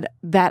head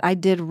that I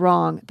did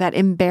wrong, that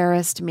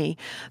embarrassed me,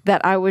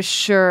 that I was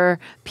sure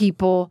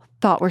people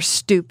thought were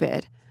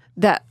stupid,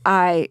 that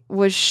I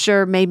was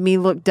sure made me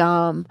look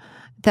dumb,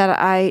 that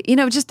I,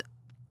 just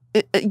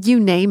you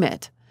name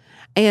it.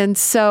 And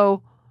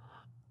so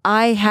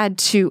I had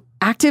to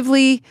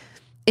actively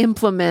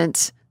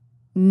implement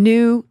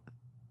new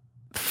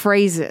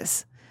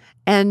phrases,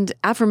 and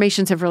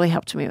affirmations have really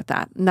helped me with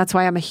that. And that's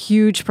why I'm a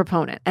huge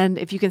proponent. And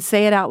if you can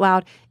say it out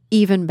loud,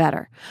 even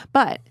better.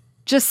 But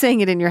just saying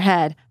it in your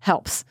head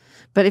helps.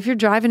 But if you're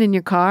driving in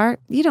your car,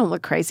 you don't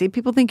look crazy.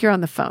 People think you're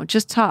on the phone.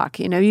 Just talk.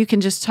 You can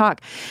just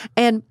talk.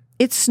 And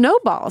it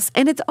snowballs.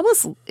 And it's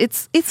almost,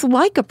 it's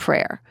like a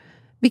prayer,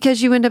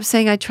 because you end up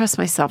saying, I trust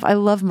myself. I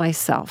love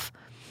myself.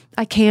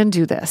 I can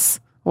do this,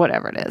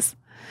 whatever it is.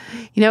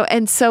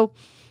 And so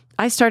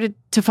I started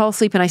to fall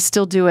asleep, and I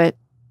still do it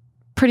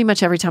pretty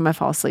much every time I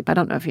fall asleep. I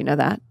don't know if you know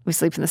that. We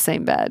sleep in the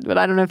same bed, but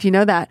I don't know if you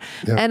know that.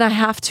 Yeah. And I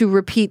have to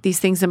repeat these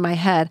things in my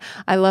head.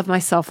 I love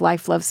myself.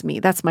 Life loves me.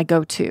 That's my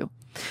go-to.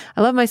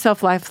 I love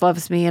myself. Life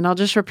loves me. And I'll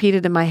just repeat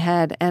it in my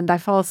head, and I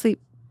fall asleep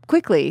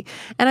quickly.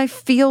 And I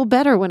feel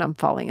better when I'm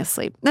falling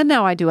asleep. And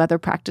now I do other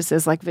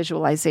practices like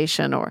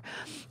visualization or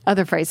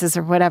other phrases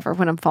or whatever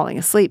when I'm falling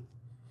asleep.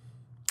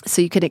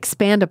 So you could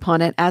expand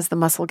upon it as the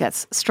muscle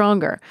gets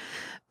stronger.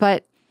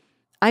 But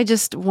I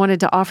just wanted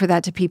to offer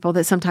that to people,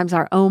 that sometimes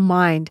our own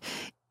mind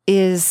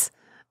is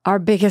our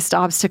biggest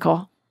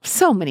obstacle.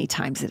 So many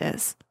times it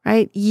is,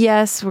 right?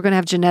 Yes, we're going to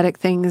have genetic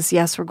things.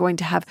 Yes, we're going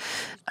to have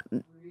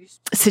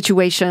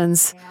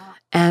situations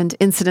and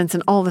incidents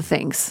and all the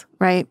things,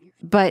 right?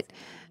 But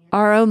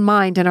our own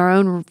mind and our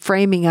own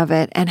framing of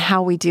it and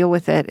how we deal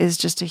with it is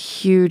just a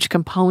huge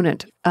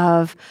component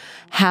of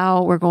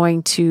how we're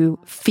going to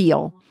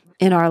feel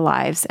in our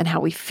lives, and how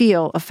we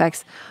feel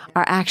affects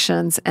our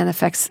actions and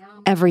affects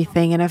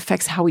everything, and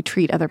affects how we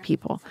treat other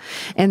people.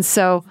 And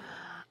so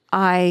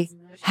I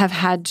have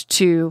had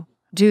to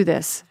do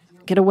this,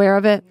 get aware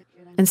of it,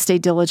 and stay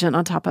diligent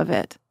on top of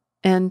it.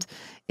 And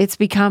it's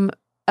become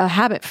a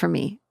habit for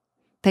me,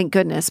 thank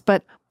goodness,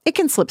 but it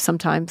can slip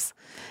sometimes.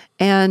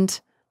 And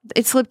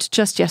it slipped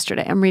just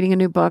yesterday. I'm reading a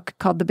new book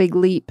called The Big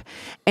Leap,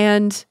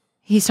 and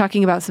he's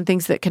talking about some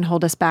things that can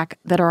hold us back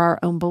that are our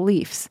own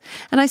beliefs.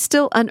 And I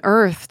still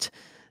unearthed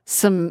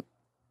some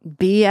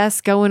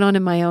BS going on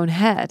in my own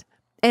head.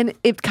 And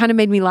it kind of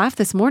made me laugh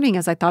this morning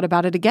as I thought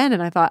about it again.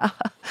 And I thought,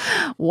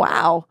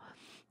 wow,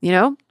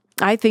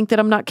 I think that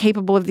I'm not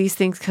capable of these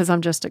things because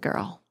I'm just a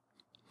girl.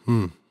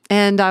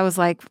 And I was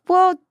like,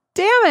 well,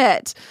 damn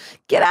it,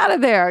 get out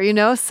of there,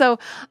 So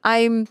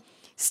I'm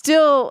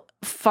still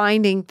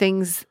finding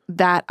things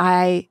that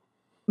I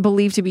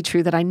believe to be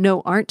true that I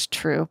know aren't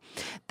true,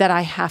 that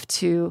I have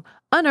to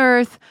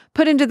unearth,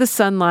 put into the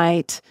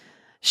sunlight,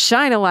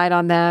 shine a light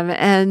on them,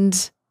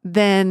 and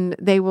then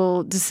they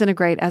will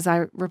disintegrate as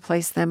I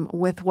replace them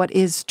with what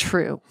is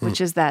true,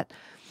 which is that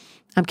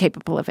I'm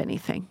capable of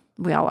anything.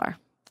 We all are.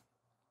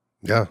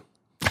 Yeah.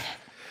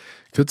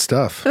 Good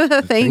stuff.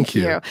 Thank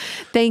you.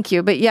 Thank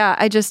you. But yeah,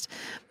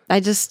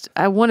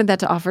 I wanted that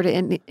to offer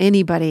to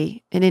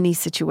anybody in any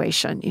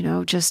situation,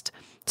 just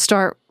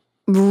start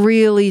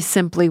really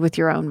simply with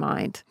your own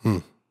mind.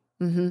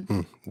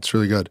 It's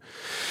really good.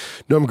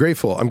 No, I'm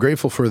grateful. I'm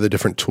grateful for the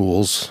different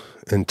tools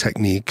and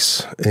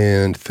techniques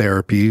and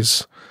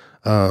therapies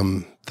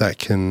that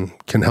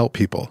can help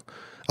people.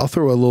 I'll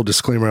throw a little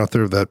disclaimer out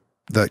there that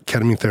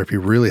ketamine therapy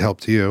really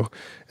helped you.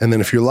 And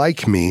then if you're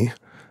like me,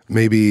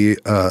 maybe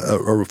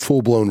a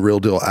full-blown real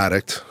deal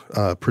addict,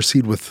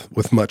 proceed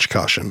with much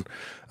caution.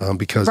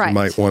 Because you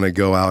might want to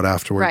go out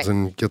afterwards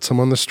and get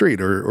some on the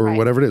street or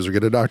whatever it is, or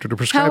get a doctor to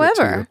prescribe it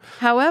to you.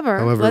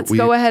 However, let's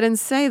go ahead and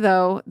say,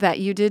 though, that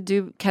you did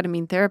do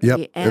ketamine therapy.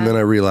 Yep, and then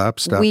I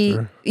relapsed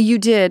after. You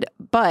did,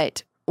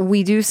 but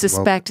we do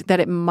suspect that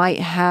it might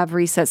have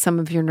reset some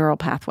of your neural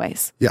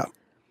pathways. Yeah.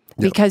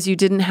 Because you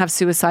didn't have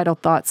suicidal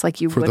thoughts like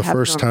you would have for the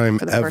first time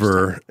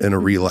ever in a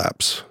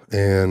relapse.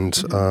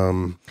 And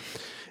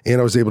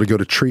I was able to go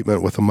to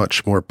treatment with a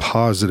much more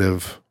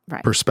positive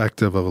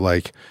perspective of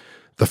like,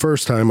 the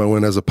first time I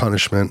went as a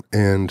punishment,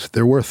 and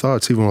there were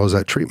thoughts even while I was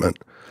at treatment,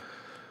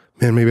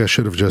 man, maybe I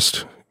should have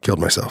just killed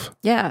myself.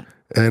 Yeah.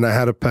 And I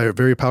had a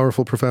very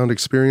powerful, profound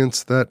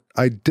experience that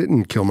I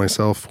didn't kill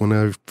myself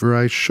whenever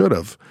I should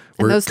have.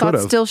 And those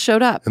thoughts still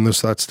showed up. And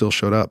those thoughts still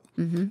showed up.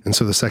 And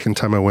so the second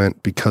time I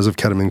went, because of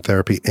ketamine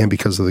therapy and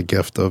because of the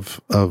gift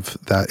of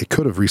that, it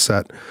could have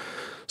reset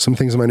some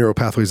things in my neural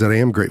pathways that I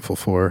am grateful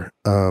for.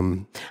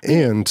 And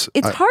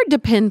it's hard to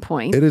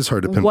pinpoint. It is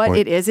hard to pinpoint what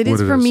it is. It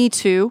is for me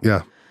too.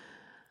 Yeah.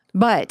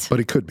 But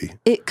it could be.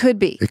 It could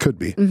be. It could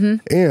be. Mm-hmm.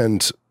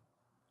 And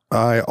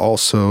I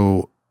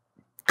also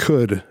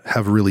could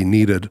have really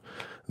needed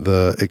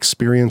the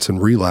experience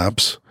and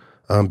relapse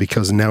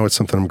because now it's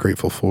something I'm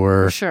grateful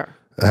for. Sure.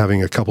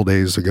 Having a couple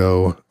days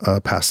ago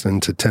passed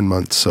into 10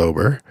 months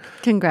sober.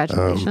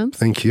 Congratulations.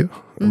 Thank you.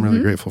 I'm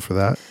really grateful for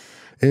that.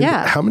 And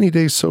how many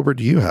days sober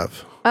do you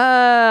have?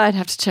 I'd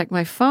have to check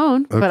my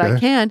phone, but I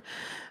can.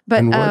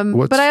 But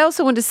but I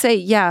also want to say,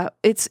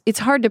 it's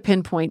hard to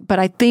pinpoint, but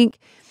I think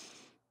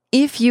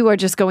if you are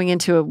just going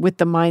into it with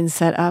the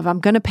mindset of, I'm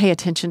going to pay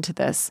attention to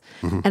this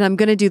and I'm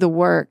going to do the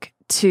work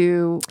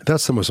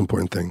that's the most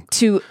important thing,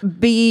 to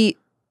be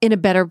in a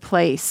better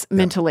place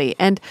mentally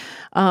and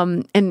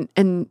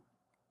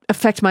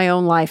affect my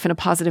own life in a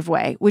positive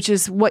way, which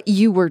is what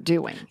you were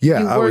doing.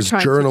 Yeah, I was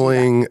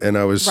journaling and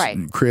I was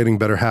creating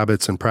better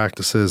habits and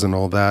practices and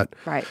all that.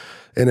 Right.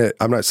 And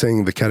I'm not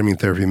saying the ketamine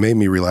therapy made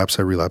me relapse.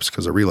 I relapsed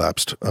because I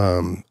relapsed.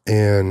 But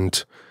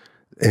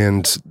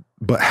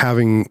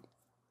having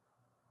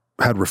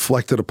had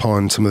reflected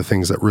upon some of the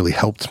things that really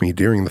helped me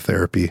during the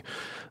therapy,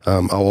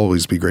 I'll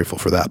always be grateful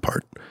for that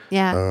part.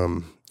 Yeah.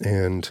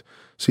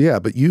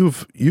 But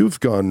you've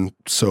gone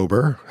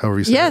sober, however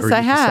you say yes, it, or I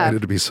have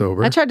decided to be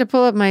sober. I tried to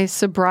pull up my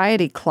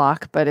sobriety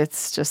clock, but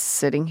it's just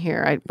sitting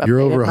here. You're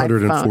over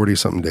 140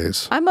 something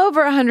days. I'm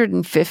over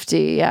 150,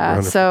 yeah.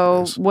 150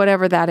 so days.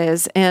 Whatever that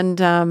is. And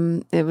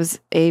it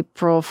was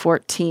April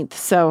 14th.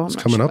 So it's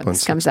coming up on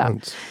 6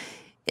 months.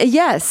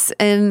 Yes.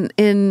 And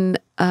in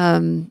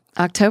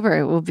October,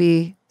 it will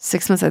be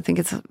 6 months. I think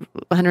it's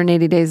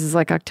 180 days is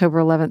like October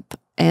 11th.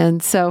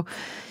 And so,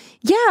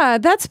 yeah,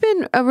 that's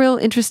been a real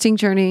interesting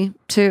journey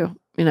too,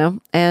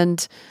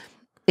 and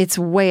it's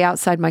way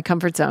outside my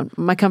comfort zone.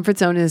 My comfort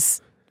zone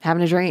is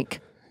having a drink.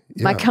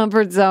 Yeah. My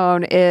comfort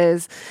zone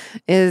is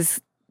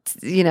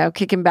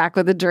kicking back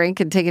with a drink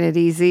and taking it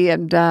easy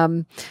and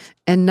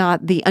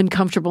not the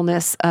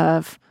uncomfortableness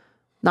of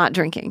not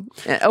drinking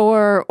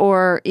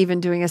or even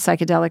doing a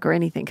psychedelic or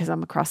anything because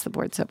I'm across the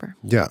board sober.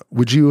 Yeah.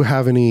 Would you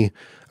have any,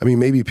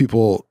 maybe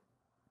people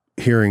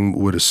hearing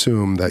would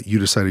assume that you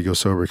decided to go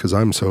sober because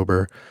I'm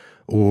sober,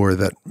 or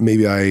that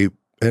maybe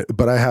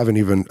but I didn't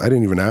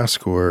even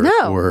ask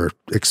or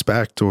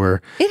expect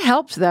or. It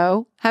helped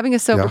though. Having a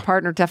sober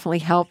partner definitely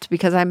helped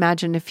because I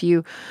imagine if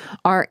you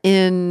are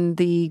in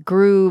the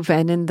groove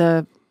and in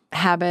the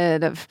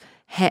habit of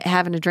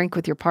having a drink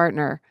with your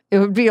partner, it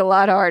would be a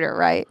lot harder,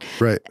 right?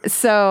 Right.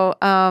 So,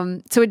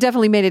 so it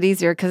definitely made it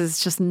easier because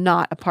it's just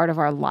not a part of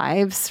our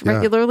lives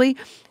regularly.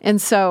 And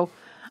so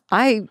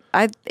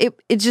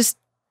it just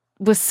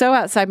was so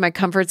outside my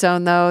comfort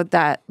zone though,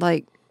 that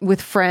like with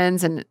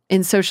friends and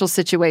in social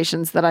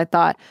situations that I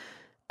thought,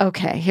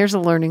 okay, here's a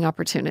learning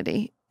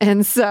opportunity.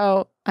 And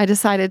so I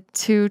decided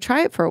to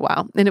try it for a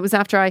while. And it was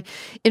after I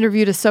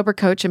interviewed a sober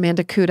coach,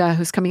 Amanda Kuda,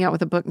 who's coming out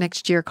with a book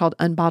next year called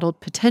Unbottled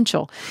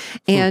Potential.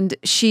 And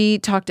she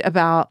talked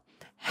about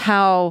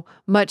how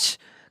much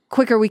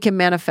quicker we can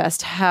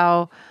manifest,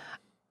 how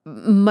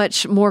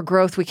much more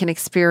growth we can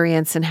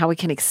experience, and how we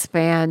can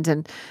expand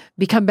and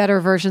become better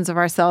versions of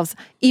ourselves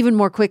even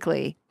more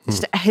quickly.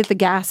 Just hit the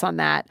gas on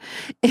that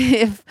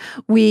if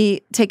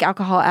we take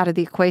alcohol out of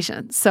the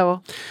equation.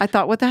 So I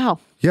thought, what the hell?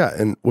 Yeah.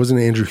 And wasn't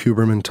Andrew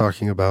Huberman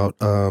talking about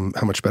how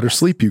much better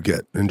sleep you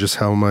get and just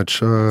how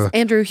much...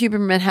 Andrew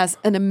Huberman has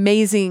an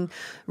amazing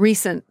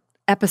recent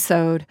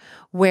episode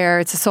where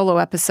it's a solo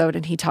episode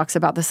and he talks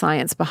about the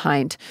science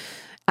behind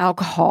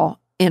alcohol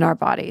in our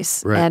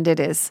bodies. Right. And it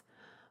is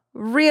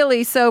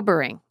really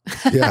sobering.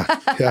 Yeah.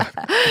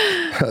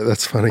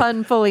 That's funny.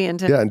 Fun, fully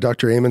into. Yeah, and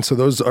Dr. Amen. So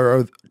those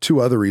are two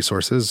other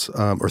resources,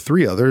 or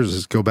three others.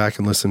 Is go back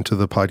and listen to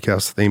the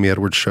podcast, The Amy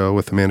Edwards Show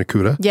with Amanda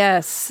Kuda.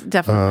 Yes,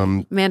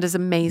 definitely. Amanda's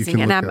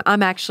amazing. And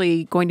I'm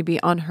actually going to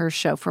be on her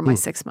show for my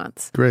 6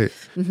 months. Great.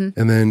 Mm-hmm.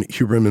 And then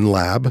Huberman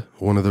Lab,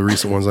 one of the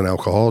recent ones on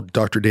alcohol.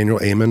 Dr.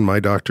 Daniel Amen, my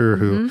doctor,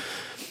 who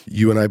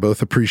you and I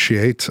both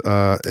appreciate,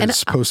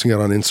 is posting it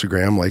on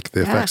Instagram, like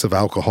the effects of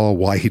alcohol,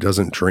 why he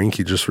doesn't drink.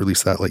 He just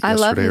released that like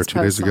yesterday or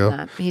 2 days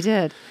ago. He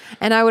did.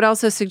 And I would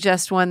also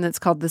suggest one that's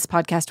called This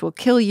Podcast Will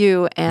Kill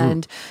You,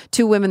 and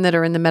two women that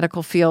are in the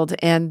medical field,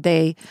 and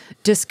they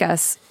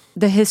discuss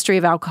the history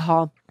of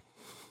alcohol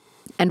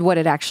and what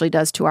it actually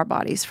does to our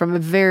bodies from a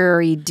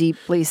very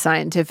deeply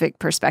scientific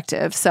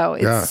perspective. So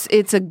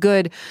it's a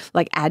good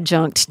like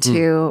adjunct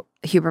to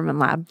Huberman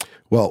Lab.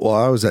 Well,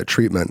 while I was at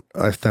treatment,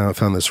 I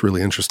found this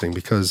really interesting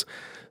because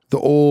the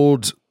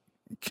old,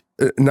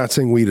 not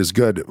saying weed is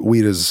good,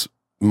 weed is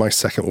my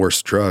second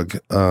worst drug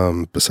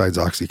besides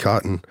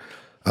OxyContin.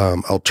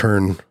 I'll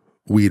turn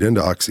weed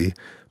into Oxy,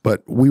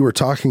 but we were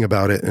talking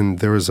about it, and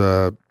there was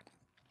a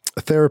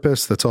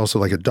therapist that's also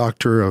like a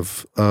doctor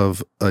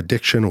of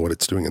addiction, what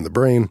it's doing in the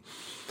brain.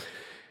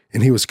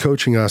 And he was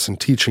coaching us and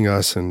teaching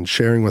us and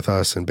sharing with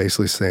us and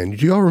basically saying,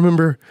 do you all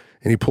remember?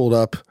 And he pulled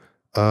up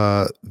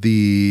like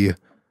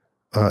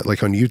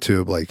on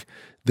YouTube, like,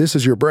 this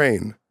is your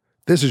brain.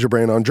 this is your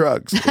brain on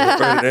drugs.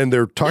 Right? And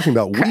they're talking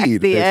about weed.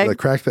 They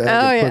crack the egg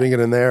and putting it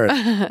in there.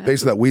 And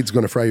basically that weed's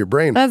going to fry your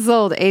brain. That's the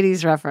old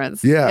 80s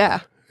reference. Yeah.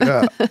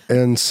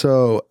 And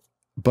so,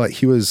 but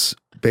he was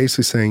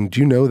basically saying, do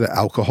you know that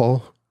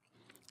alcohol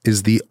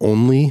is the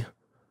only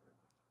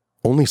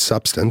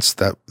substance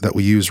that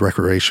we use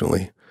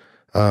recreationally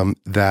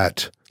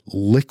that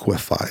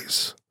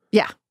liquefies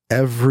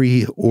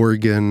every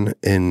organ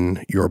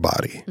in your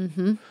body.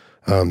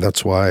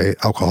 That's why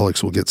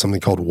alcoholics will get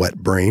something called wet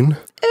brain.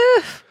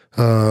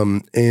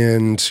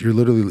 And you're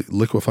literally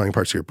liquefying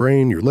parts of your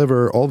brain, your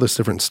liver, all this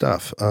different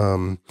stuff.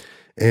 And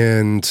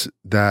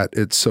that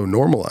it's so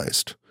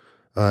normalized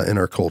in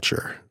our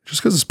culture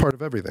just because it's part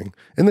of everything.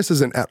 And this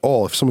isn't at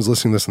all, if someone's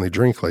listening to this and they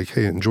drink, like,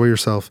 hey, enjoy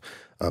yourself.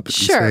 But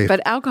sure,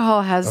 but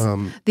alcohol has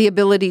the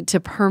ability to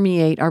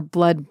permeate our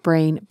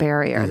blood-brain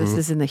barrier. This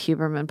is in the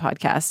Huberman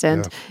podcast,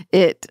 and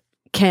it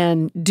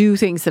can do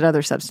things that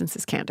other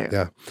substances can't do.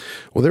 Yeah.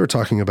 Well, they were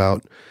talking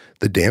about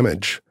the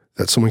damage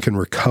that someone can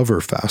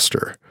recover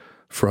faster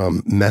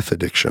from meth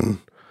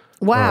addiction,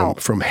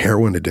 from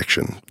heroin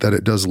addiction, that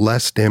it does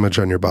less damage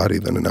on your body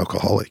than an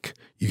alcoholic.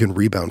 You can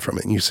rebound from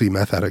it. And you see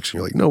meth addicts and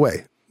you're like, no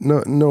way.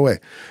 No way.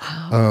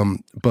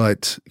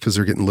 But because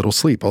they're getting little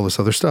sleep, all this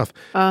other stuff.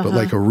 But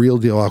like a real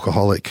deal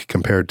alcoholic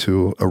compared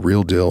to a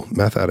real deal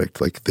meth addict,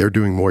 like they're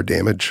doing more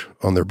damage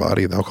on their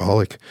body, the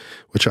alcoholic,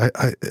 which I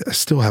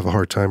still have a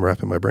hard time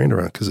wrapping my brain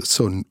around because it's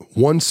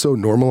one's so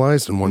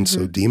normalized and one's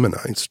so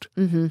demonized.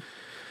 And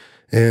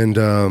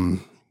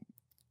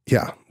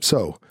it's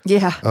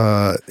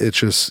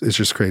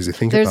just crazy.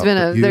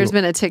 There's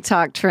been a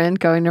TikTok trend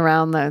going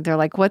around. They're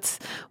like, what's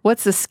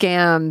the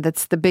scam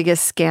that's the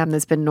biggest scam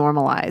that's been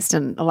normalized?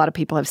 And a lot of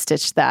people have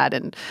stitched that.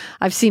 And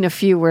I've seen a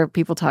few where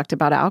people talked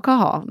about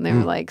alcohol, and they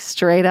were like,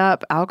 straight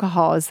up,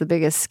 alcohol is the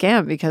biggest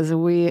scam because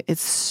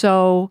it's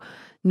so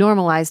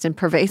normalized and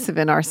pervasive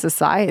in our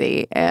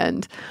society,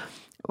 and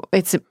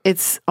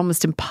it's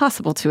almost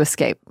impossible to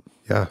escape.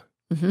 Yeah.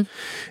 And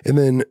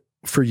then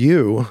for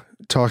you,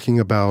 talking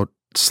about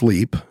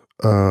sleep,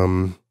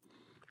 and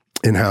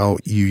how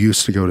you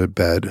used to go to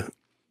bed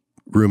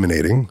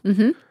ruminating.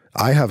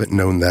 I haven't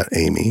known that,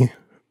 Amy.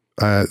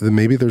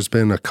 Maybe there's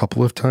been a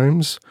couple of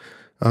times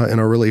in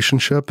our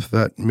relationship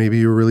that maybe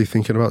you're really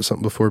thinking about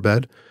something before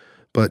bed.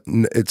 But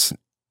it's,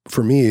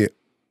 for me,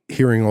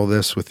 hearing all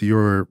this with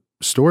your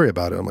story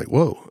about it, I'm like,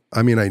 whoa.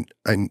 I mean, I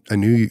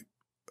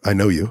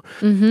know you.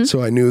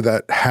 So I knew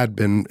that had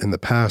been in the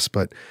past,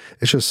 but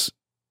it's just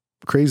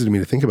crazy to me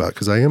to think about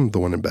because I am the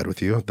one in bed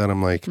with you that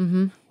I'm like,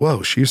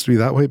 whoa, she used to be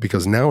that way,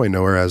 because now I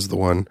know her as the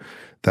one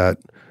that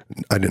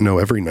I didn't know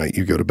every night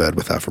you go to bed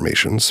with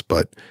affirmations,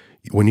 but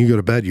when you go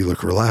to bed, you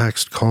look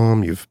relaxed,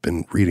 calm, you've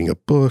been reading a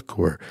book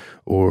or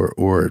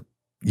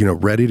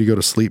ready to go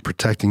to sleep,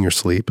 protecting your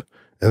sleep.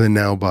 And then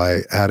now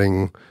by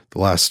adding the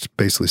last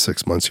basically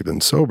 6 months you've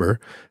been sober,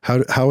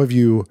 how have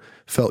you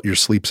felt your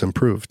sleep's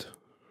improved?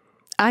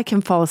 I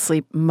can fall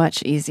asleep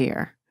much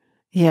easier.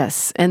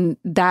 Yes. And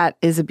that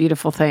is a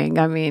beautiful thing.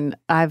 I mean,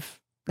 I've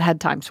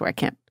had times where I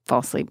can't fall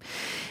asleep,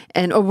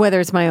 or whether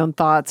it's my own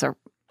thoughts or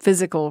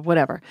physical,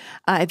 whatever.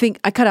 I think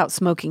I cut out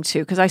smoking too,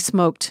 because I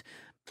smoked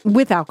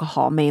with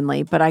alcohol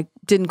mainly, but I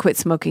didn't quit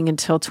smoking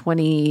until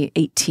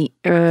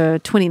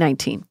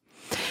 2019.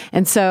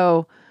 And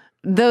so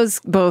those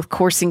both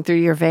coursing through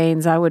your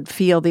veins, I would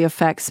feel the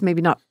effects,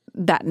 maybe not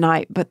that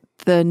night, but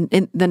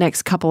in the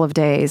next couple of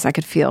days, I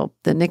could feel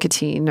the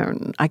nicotine, or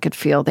I could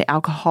feel the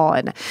alcohol,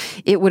 and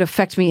it would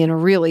affect me in a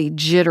really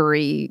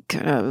jittery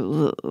kind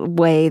of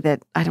way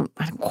that I don't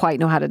quite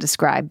know how to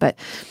describe, but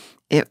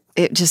it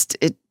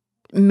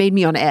made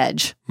me on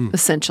edge,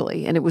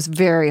 essentially, and it was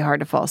very hard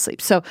to fall asleep.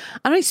 So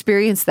I don't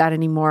experience that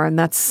anymore, and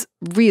that's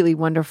really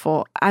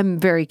wonderful. I'm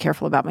very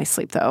careful about my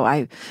sleep, though.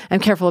 I'm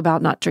careful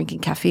about not drinking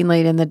caffeine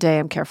late in the day.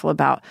 I'm careful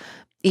about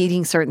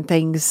eating certain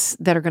things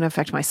that are going to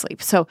affect my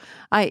sleep. So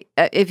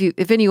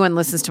if anyone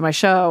listens to my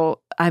show,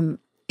 I'm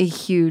a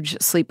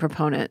huge sleep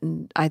proponent,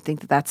 and I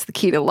think that that's the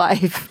key to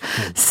life.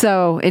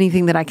 So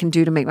anything that I can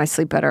do to make my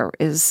sleep better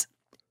is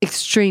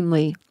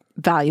extremely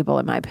valuable,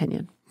 in my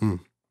opinion.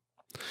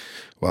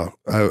 Wow.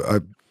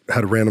 I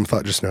had a random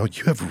thought just now.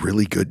 You have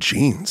really good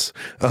genes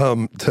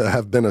to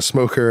have been a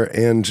smoker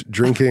and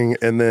drinking,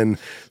 and then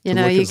to look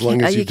as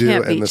long as you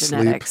do, and the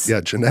genetics. Sleep.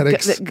 Yeah,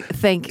 genetics.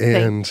 Thank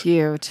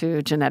you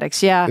to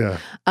genetics. Yeah.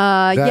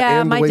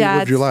 My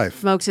dad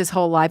smoked his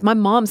whole life. My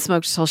mom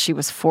smoked until she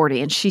was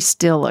 40, and she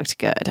still looked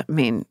good. I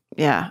mean,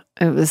 yeah,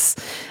 it was.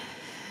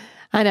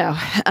 I know.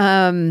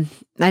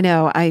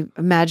 I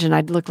imagine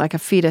I'd look like a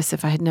fetus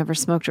if I had never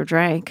smoked or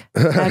drank.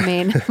 I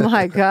mean,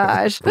 my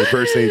gosh.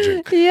 Reverse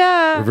aging.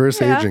 Yeah.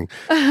 Reverse aging.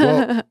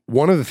 Well,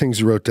 one of the things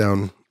you wrote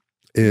down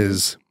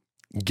is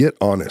get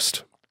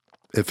honest.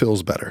 It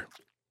feels better.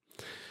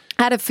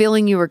 I had a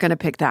feeling you were going to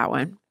pick that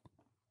one.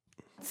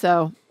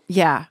 So,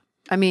 yeah.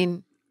 I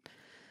mean,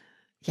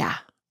 yeah.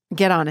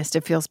 Get honest.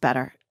 It feels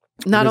better.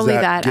 Not only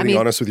that, getting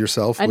honest with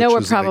yourself. I know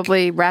we're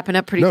probably wrapping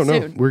up pretty soon.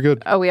 No, we're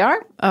good. Oh, we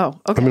are? Oh,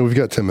 okay. I mean, we've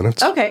got 10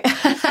 minutes. Okay.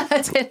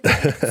 10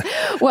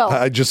 minutes. Well,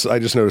 I just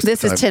noticed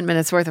this is 10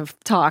 minutes worth of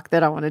talk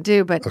that I want to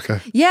do, but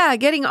yeah,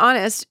 getting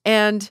honest.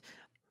 And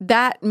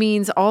that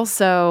means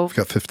also, we've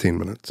got 15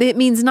 minutes. It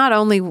means not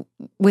only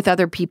with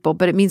other people,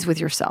 but it means with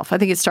yourself. I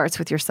think it starts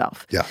with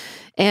yourself. Yeah.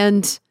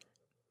 And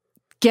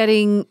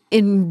getting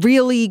in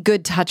really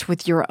good touch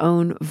with your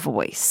own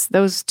voice.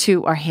 Those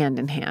two are hand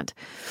in hand.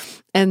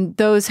 And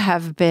those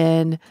have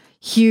been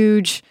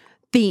huge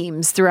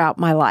themes throughout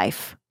my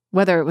life,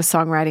 whether it was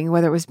songwriting,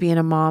 whether it was being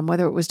a mom,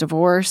 whether it was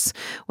divorce,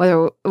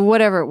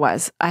 whatever it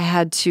was. I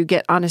had to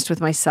get honest with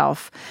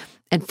myself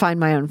and find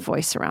my own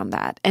voice around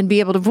that and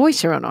be able to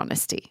voice your own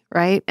honesty,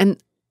 right?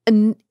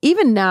 And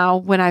even now,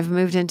 when I've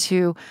moved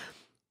into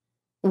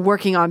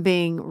working on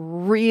being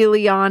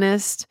really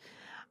honest,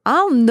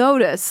 I'll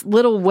notice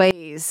little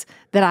ways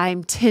that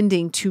I'm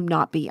tending to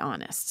not be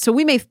honest. So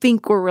we may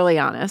think we're really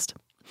honest,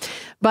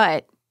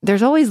 but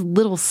there's always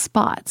little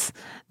spots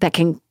that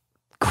can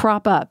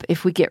crop up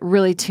if we get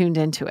really tuned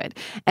into it.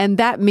 And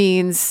that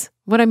means,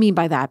 what I mean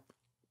by that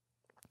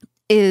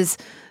is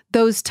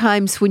those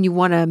times when you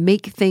want to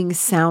make things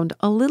sound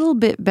a little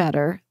bit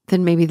better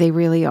than maybe they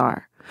really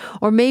are.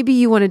 Or maybe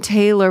you want to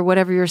tailor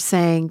whatever you're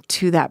saying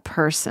to that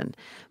person,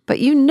 but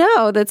you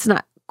know that's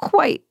not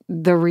quite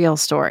the real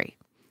story.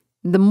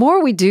 The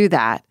more we do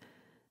that,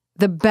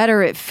 the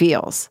better it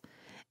feels.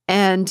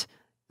 And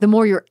the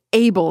more you're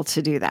able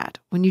to do that.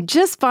 When you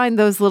just find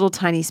those little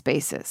tiny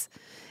spaces.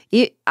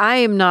 I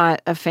am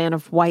not a fan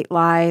of white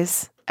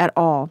lies at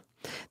all.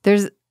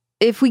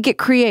 If we get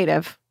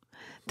creative,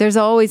 there's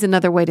always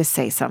another way to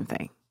say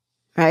something,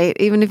 right?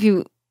 Even if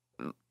you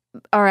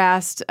are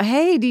asked,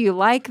 hey, do you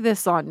like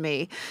this on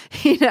me?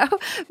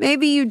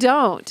 Maybe you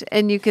don't.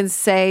 And you can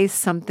say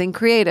something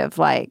creative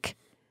like,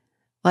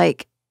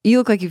 you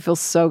look like you feel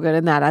so good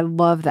in that. I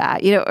love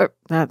that. Or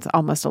that's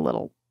almost a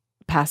little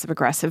passive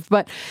aggressive.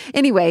 But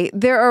anyway,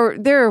 there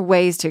are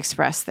ways to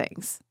express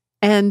things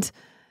and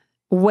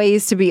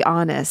ways to be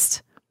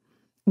honest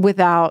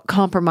without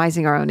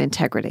compromising our own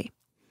integrity.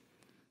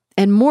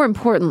 And more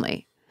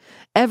importantly,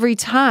 every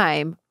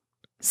time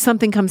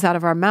something comes out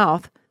of our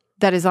mouth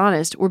that is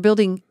honest, we're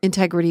building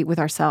integrity with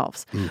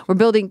ourselves. We're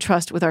building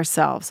trust with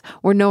ourselves.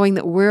 We're knowing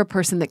that we're a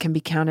person that can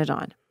be counted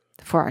on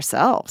for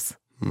ourselves.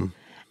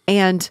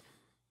 And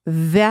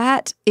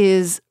that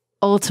is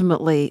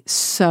ultimately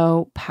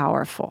so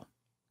powerful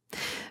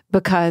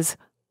because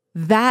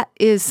that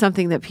is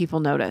something that people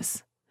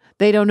notice.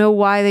 They don't know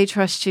why they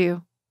trust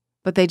you,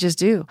 but they just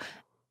do.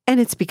 And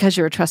it's because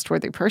you're a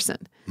trustworthy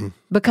person,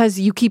 because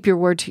you keep your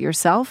word to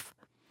yourself,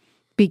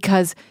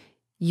 because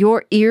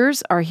your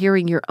ears are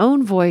hearing your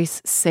own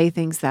voice say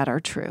things that are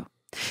true.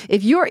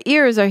 If your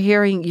ears are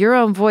hearing your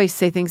own voice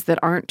say things that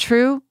aren't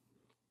true,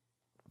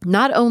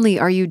 not only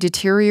are you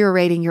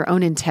deteriorating your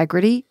own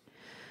integrity,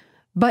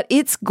 but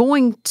it's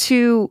going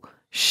to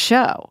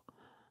show.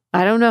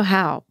 I don't know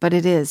how, but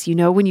it is.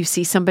 When you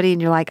see somebody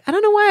and you're like, I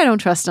don't know why I don't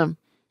trust them.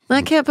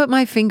 I can't put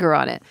my finger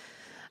on it.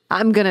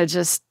 I'm going to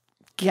just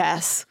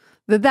guess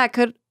that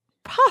could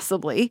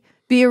possibly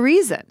be a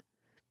reason.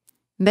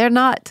 They're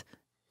not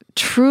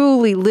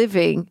truly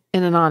living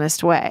in an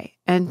honest way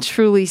and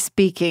truly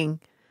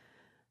speaking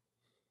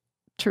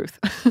truth.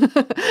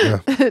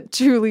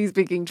 Truly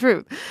speaking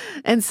truth.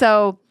 And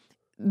so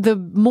the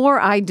more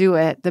I do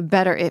it, the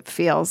better it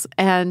feels.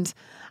 And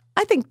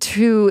I think,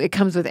 too, it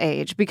comes with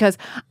age because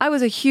I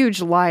was a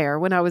huge liar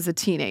when I was a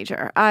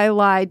teenager. I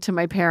lied to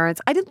my parents.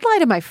 I didn't lie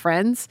to my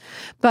friends,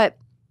 but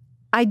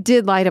I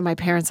did lie to my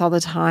parents all the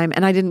time,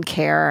 and I didn't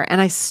care,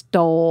 and I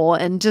stole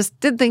and just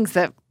did things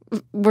that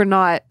were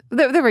not,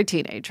 they were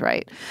teenage,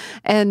 right?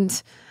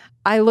 And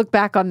I look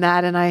back on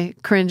that and I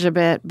cringe a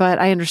bit, but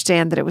I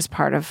understand that it was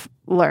part of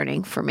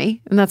learning for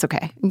me, and that's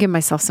okay. I give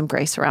myself some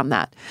grace around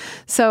that.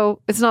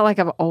 So it's not like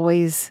I've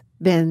always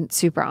been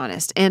super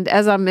honest. And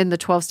as I'm in the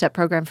 12-step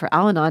program for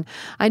Al-Anon,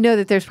 I know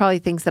that there's probably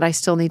things that I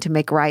still need to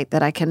make right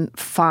that I can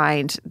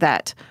find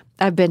that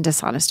I've been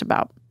dishonest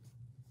about.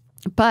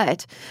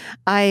 But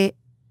I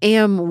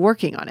am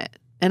working on it,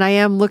 and I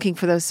am looking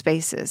for those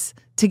spaces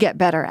to get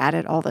better at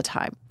it all the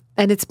time.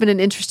 And it's been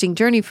an interesting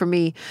journey for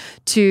me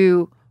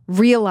to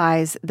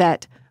realize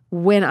that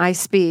when I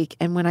speak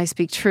and when I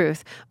speak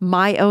truth,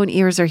 my own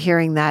ears are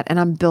hearing that, and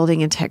I'm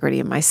building integrity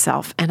in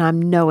myself, and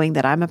I'm knowing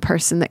that I'm a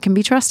person that can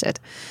be trusted.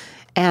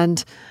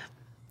 And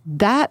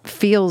that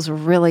feels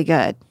really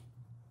good.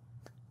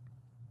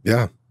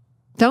 Yeah.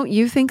 Don't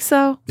you think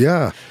so?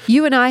 Yeah.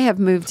 You and I have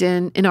moved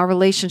in our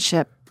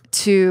relationship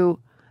to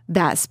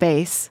that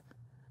space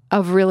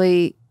of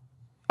really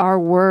our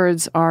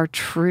words are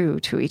true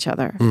to each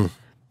other.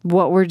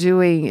 What we're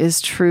doing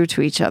is true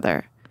to each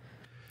other.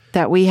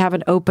 That we have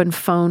an open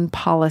phone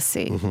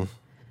policy,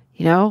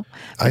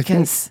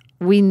 because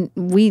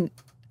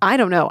I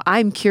don't know.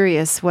 I'm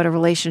curious what a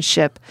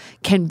relationship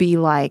can be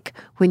like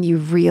when you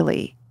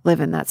really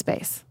live in that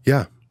space.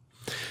 Yeah.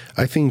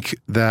 I think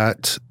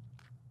that,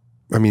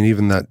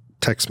 even that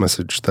text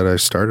message that I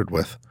started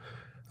with,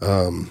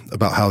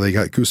 about how they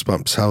got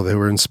goosebumps, how they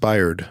were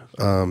inspired.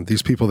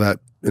 These people that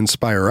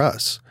inspire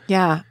us.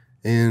 Yeah.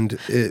 And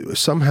it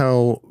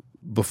somehow,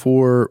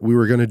 before we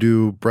were going to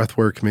do breath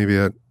work maybe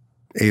at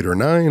 8 or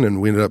 9,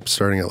 and we ended up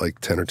starting at like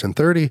 10 or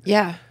 10:30.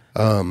 Yeah.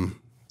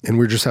 And we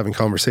were just having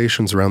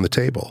conversations around the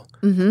table.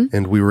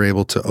 And we were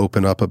able to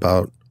open up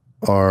about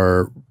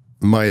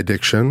my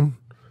addiction,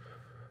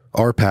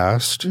 our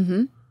past,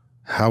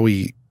 how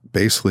we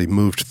basically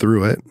moved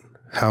through it,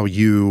 how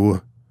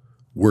you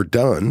were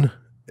done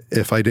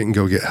if I didn't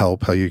go get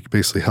help, how you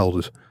basically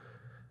held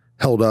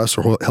us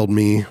or held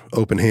me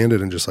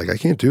open-handed and just like, I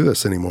can't do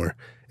this anymore.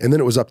 And then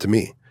it was up to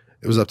me.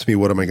 It was up to me.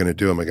 What am I going to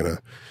do? Am I going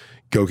to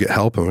go get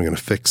help? Am I going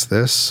to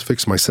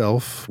fix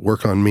myself,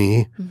 work on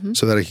me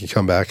so that I can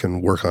come back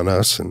and work on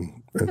us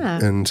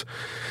and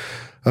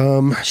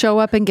show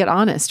up and get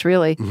honest,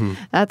 really.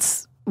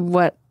 That's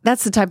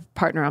the type of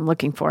partner I'm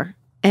looking for.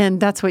 And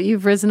that's what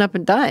you've risen up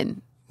and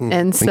done.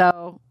 And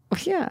so,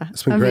 yeah.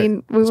 It's been great.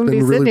 We wouldn't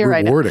be sitting here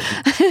right now.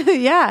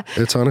 Yeah.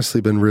 It's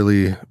honestly been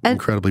really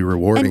incredibly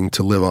rewarding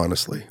to live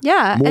honestly.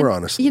 Yeah. More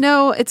honestly.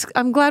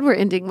 I'm glad we're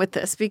ending with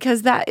this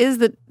because that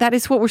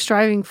is what we're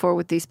striving for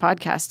with these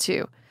podcasts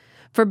too.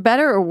 For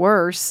better or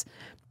worse,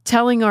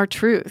 telling our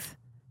truth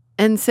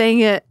and saying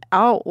it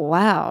out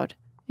loud.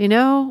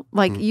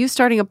 You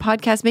starting a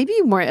podcast, maybe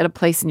you weren't at a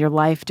place in your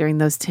life during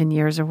those 10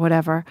 years or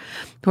whatever,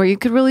 where you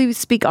could really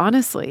speak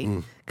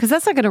honestly, because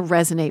that's not going to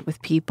resonate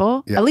with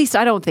people. Yeah. At least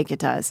I don't think it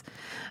does.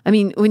 I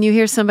mean, when you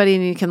hear somebody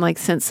and you can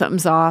sense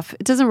something's off,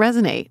 it doesn't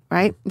resonate,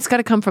 right? It's got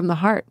to come from the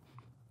heart.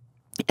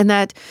 And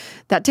that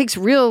takes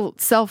real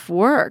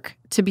self-work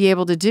to be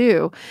able to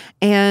do.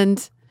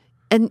 And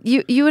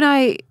you and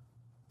I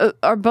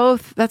are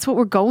both, that's what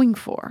we're going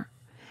for.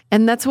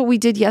 And that's what we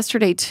did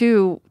yesterday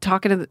too,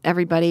 talking to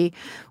everybody.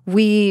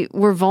 We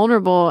were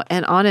vulnerable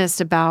and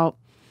honest about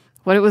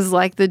what it was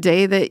like the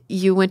day that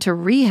you went to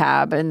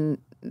rehab. And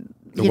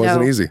it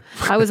wasn't easy.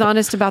 I was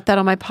honest about that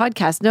on my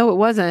podcast. No, it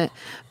wasn't.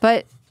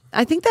 But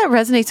I think that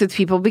resonates with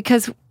people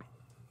because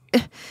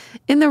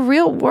in the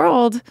real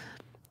world,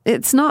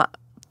 it's not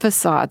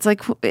facades.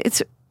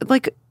 It's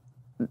like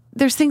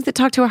there's things that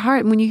talk to our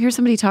heart. And when you hear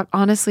somebody talk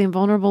honestly and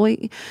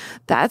vulnerably,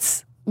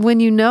 that's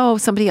when you know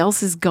somebody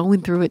else is going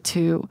through it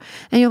too.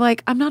 And you're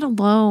like, I'm not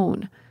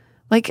alone.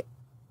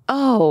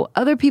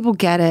 Other people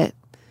get it.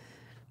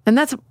 And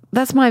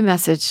that's my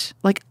message.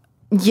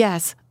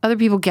 Yes, other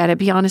people get it.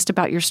 Be honest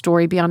about your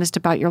story. Be honest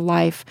about your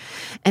life.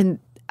 And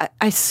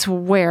I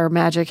swear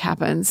magic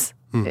happens.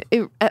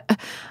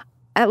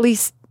 At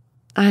least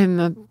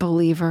I'm a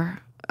believer.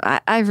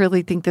 I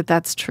really think that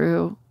that's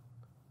true.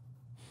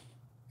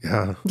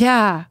 Yeah.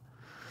 Yeah.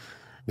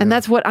 And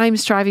that's what I'm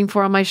striving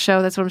for on my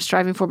show. That's what I'm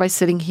striving for by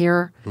sitting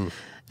here.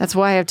 That's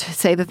why I have to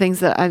say the things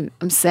that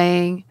I'm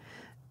saying.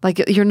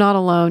 You're not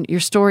alone. Your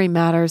story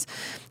matters.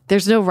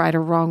 There's no right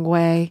or wrong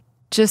way.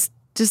 Just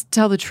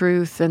tell the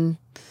truth, and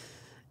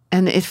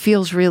it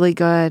feels really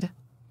good.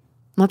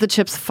 Let the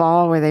chips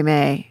fall where they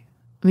may.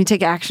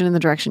 Take action in the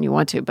direction you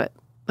want to, but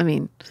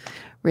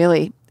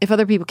really, if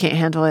other people can't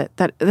handle it,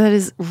 that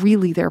is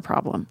really their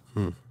problem.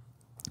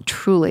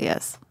 Truly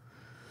is.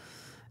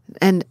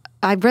 And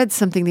I read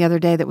something the other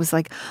day that was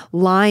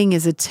lying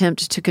is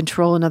attempt to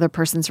control another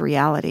person's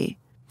reality.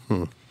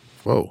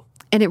 Whoa.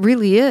 And it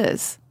really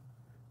is.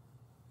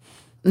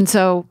 And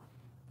so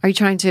are you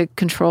trying to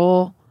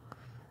control?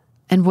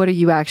 And what are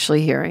you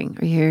actually hearing?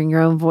 Are you hearing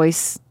your own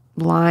voice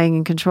lying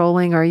and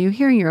controlling? Or are you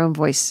hearing your own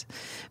voice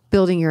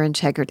building your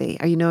integrity?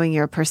 Are you knowing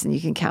you're a person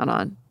you can count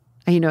on?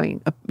 Are you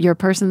knowing you're a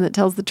person that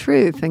tells the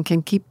truth and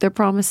can keep their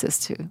promises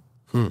to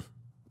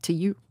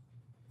you?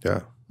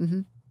 Yeah.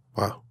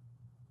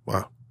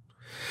 Wow.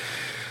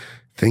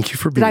 Thank you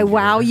for being here. Did I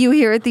wow you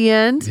here at the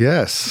end?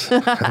 Yes.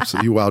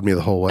 Absolutely. You wowed me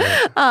the whole way.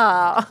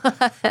 Oh.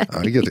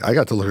 I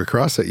got to look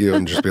across at you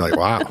and just be like,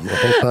 wow. The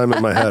whole time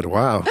in my head,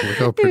 wow. Look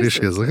how pretty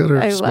she is. Look at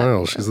her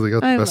smile. She's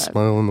got the best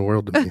smile in the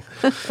world to me.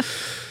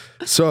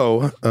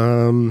 So,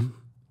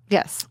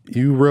 yes.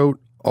 You wrote,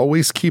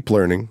 always keep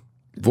learning.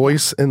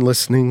 Voice and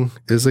listening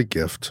is a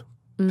gift.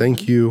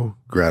 Thank you.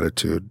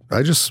 Gratitude.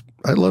 I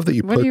love that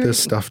you put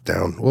this stuff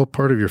down. Well,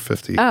 part of your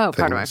 50. Oh,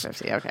 part of my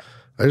 50. Okay.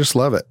 I just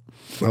love it.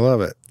 I love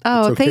it.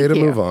 Oh, it's okay thank to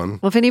you. move on.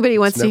 Well, if anybody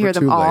wants to hear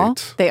them all,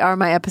 late. they are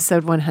my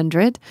episode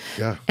 100.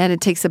 Yeah. And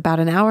it takes about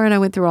an hour, and I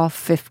went through all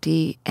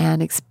 50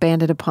 and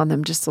expanded upon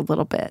them just a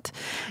little bit.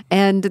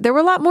 And there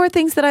were a lot more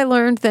things that I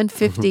learned than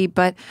 50,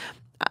 but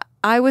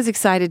I was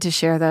excited to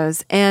share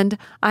those. And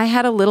I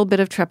had a little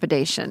bit of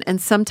trepidation.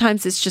 And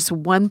sometimes it's just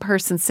one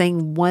person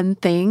saying one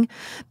thing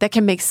that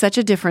can make such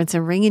a difference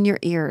and ring in your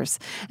ears.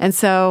 And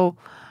so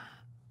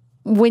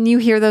when you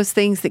hear those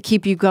things that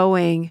keep you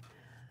going,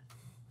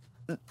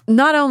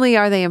 not only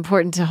are they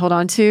important to hold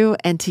on to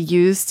and to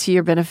use to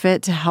your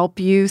benefit to help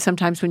you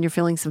sometimes when you're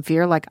feeling some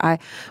fear, like I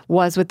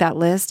was with that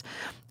list,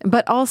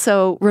 but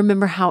also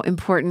remember how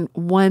important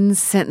one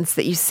sentence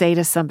that you say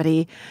to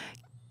somebody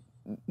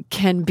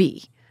can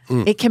be.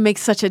 It can make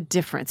such a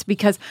difference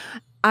because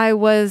I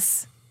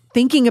was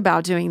thinking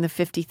about doing the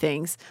 50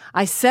 things.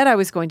 I said I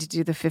was going to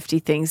do the 50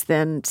 things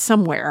then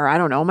somewhere, I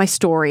don't know, my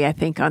story, I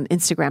think, on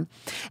Instagram.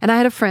 And I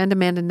had a friend,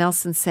 Amanda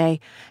Nelson, say,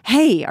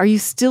 hey, are you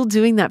still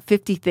doing that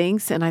 50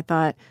 things? And I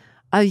thought,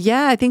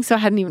 yeah, I think so. I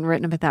hadn't even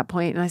written them at that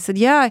point. And I said,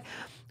 yeah,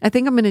 I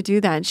think I'm going to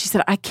do that. And she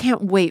said, I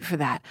can't wait for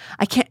that.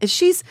 I can't.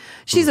 She's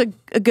a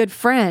good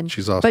friend.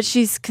 She's awesome. But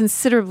she's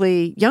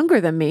considerably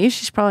younger than me.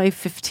 She's probably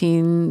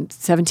 15,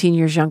 17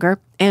 years younger.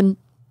 And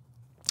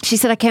she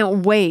said, I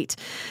can't wait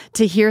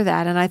to hear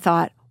that. And I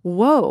thought,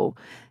 whoa,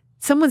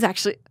 someone's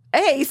excited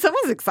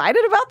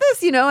about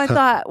this. I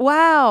thought,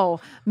 wow,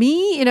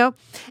 me,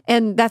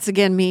 and that's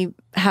again, me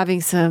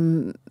having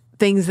some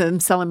things that I'm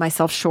selling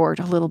myself short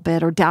a little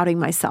bit or doubting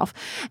myself.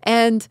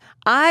 And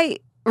I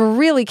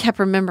really kept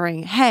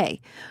remembering, hey,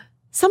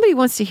 somebody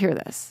wants to hear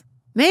this.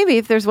 Maybe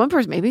if there's one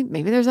person, maybe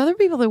there's other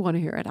people that want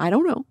to hear it. I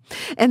don't know.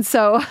 And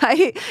so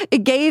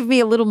it gave me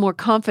a little more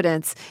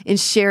confidence in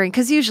sharing,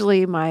 because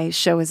usually my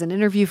show is an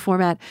interview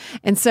format.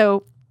 And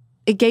so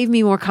it gave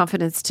me more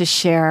confidence to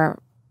share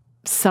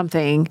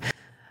something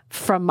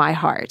from my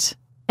heart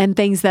and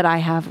things that I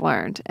have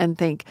learned and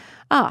think,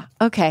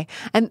 okay.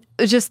 And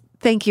just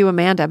thank you,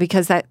 Amanda,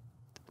 because that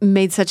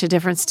made such a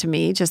difference to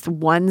me. Just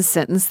one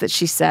sentence that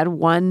she said,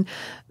 one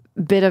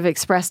bit of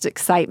expressed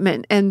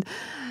excitement. And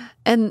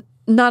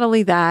not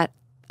only that,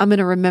 I'm going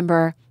to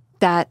remember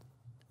that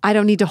I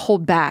don't need to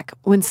hold back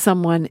when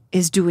someone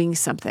is doing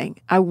something.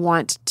 I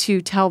want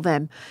to tell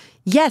them,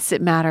 yes,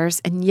 it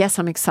matters. And yes,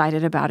 I'm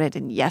excited about it.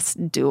 And yes,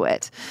 do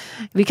it.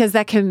 Because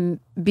that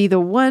can be the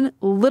one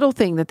little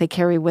thing that they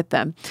carry with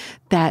them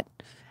that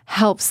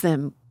helps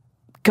them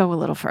go a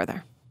little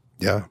further.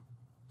 Yeah.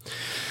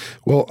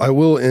 Well, I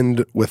will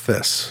end with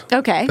this.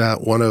 Okay.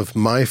 That one of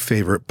my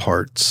favorite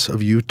parts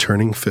of you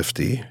turning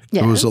 50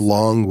 goes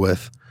along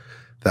with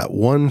that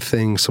one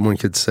thing someone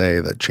could say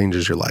that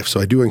changes your life. So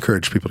I do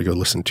encourage people to go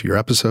listen to your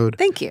episode.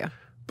 Thank you.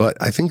 But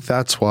I think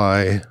that's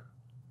why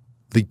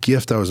the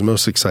gift I was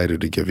most excited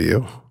to give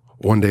you,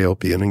 one day it'll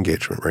be an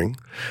engagement ring.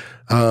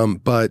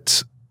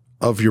 But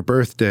of your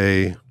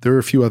birthday, there were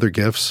a few other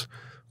gifts,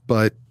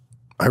 but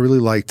I really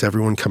liked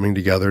everyone coming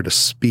together to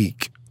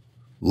speak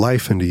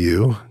life into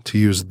you, to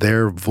use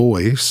their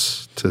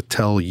voice to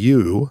tell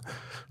you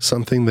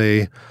something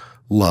they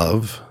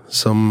love,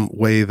 some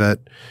way that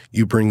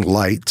you bring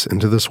light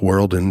into this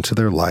world, into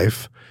their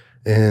life.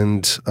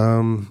 And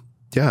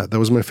that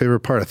was my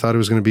favorite part. I thought it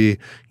was going to be,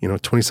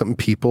 20-something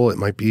people. It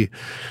might be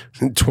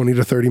 20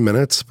 to 30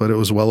 minutes, but it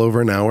was well over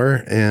an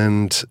hour.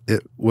 And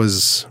it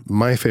was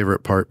my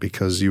favorite part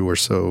because you were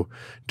so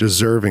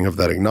deserving of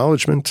that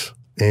acknowledgement,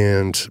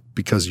 and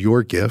because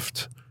your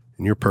gift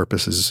and your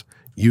purpose is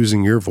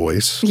using your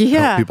voice to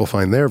help people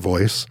find their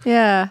voice.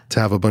 Yeah. To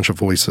have a bunch of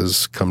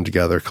voices come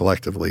together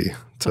collectively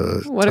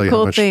to what tell a you cool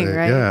how much thing,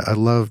 right? Yeah. I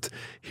loved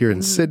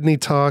hearing Sydney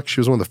talk.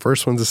 She was one of the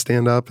first ones to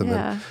stand up. And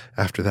then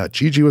after that,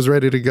 Gigi was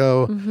ready to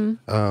go.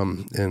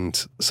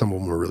 And some of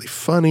them were really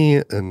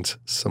funny, and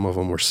some of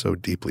them were so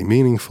deeply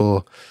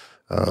meaningful.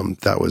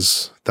 That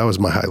was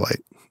my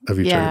highlight of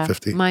you turning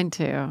 50. Mine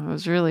too. It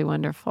was really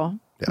wonderful.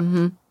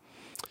 Yeah.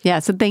 Yeah.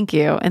 So thank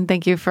you. And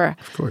thank you for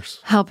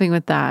helping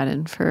with that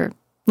and for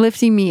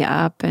lifting me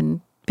up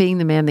and being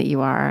the man that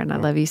you are. And I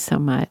love you so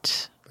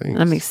much. Thanks.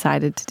 I'm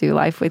excited to do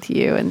life with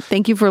you. And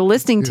thank you for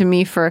listening to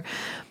me for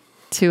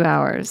 2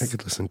 hours. I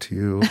could listen to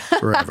you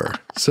forever.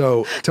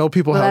 So tell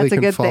people how they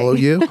can follow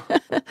you.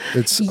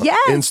 It's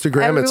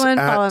Instagram. Everyone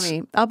it's follow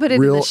me. I'll put it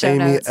in the show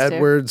Amy notes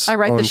Edwards. I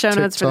write the show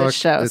TikTok. notes for this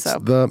show. It's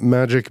The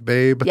Magic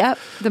Babe. Yep.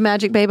 The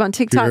Magic Babe on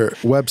TikTok. Your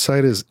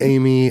website is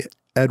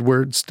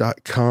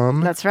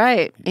amyedwards.com. That's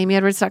right.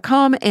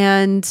 amyedwards.com.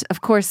 And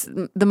of course,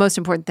 the most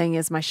important thing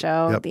is my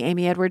show, The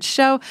Amy Edwards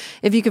Show.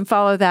 If you can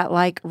follow that,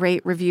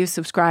 rate, review,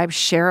 subscribe,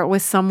 share it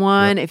with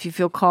someone. If you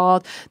feel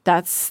called,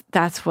 that's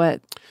what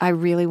I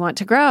really want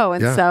to grow.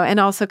 And and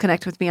also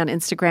connect with me on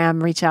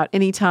Instagram, reach out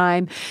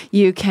anytime.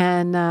 You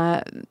can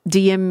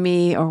DM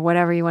me or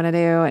whatever you want to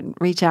do and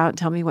reach out and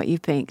tell me what you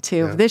think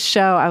too. Yeah. This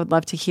show, I would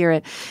love to hear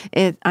it.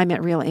 I'm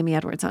at Real Amy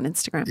Edwards on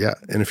Instagram. Yeah.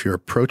 And if you're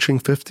approaching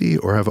 50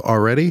 or have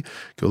already,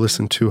 go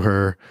listen to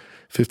her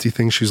 50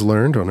 Things She's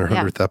Learned on her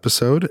 100th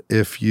episode.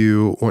 If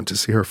you want to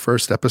see her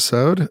first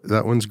episode,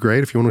 that one's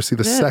great. If you want to see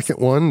the second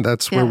one,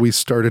 that's where we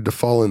started to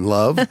fall in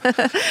love.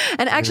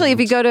 And actually,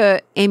 if you go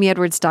to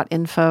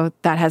amyedwards.info,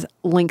 that has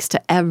links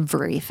to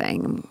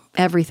everything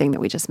that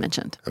we just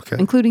mentioned,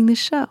 including this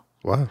show.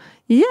 Wow.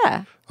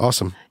 Yeah.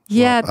 Awesome.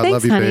 Yeah, well, thanks, I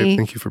love you, honey. babe.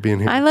 Thank you for being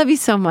here. I love you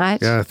so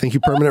much. Yeah, thank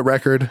you, Permanent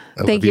Record.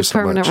 Thank you,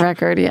 Permanent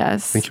Record,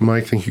 yes. Thank you,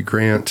 Mike. Thank you,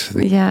 Grant.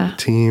 Thank you,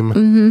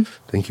 team.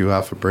 Thank you,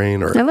 Alpha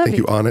Brain, or thank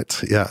you,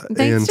 Onnit. Yeah.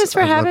 Thanks just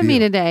for having me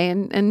today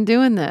and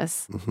doing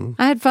this.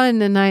 I had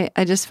fun, and I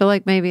just feel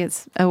like maybe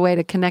it's a way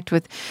to connect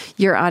with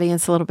your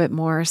audience a little bit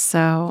more.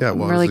 So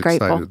I'm really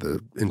grateful. I was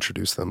excited to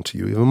introduce them to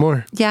you even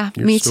more. Yeah,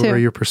 me too. Your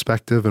story, your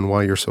perspective, and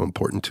why you're so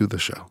important to the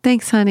show.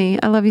 Thanks,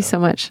 honey. I love you so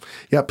much.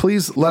 Yeah,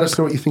 please let us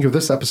know what you think of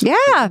this episode.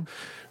 Yeah.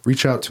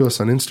 reach out to us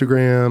on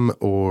Instagram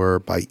or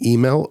by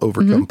email,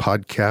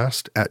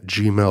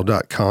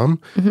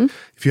 overcomepodcast@gmail.com.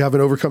 If you have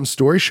an overcome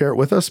story, share it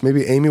with us.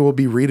 Maybe Amy will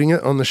be reading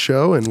it on the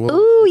show, and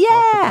we'll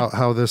talk about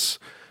how this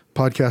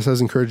podcast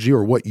has encouraged you,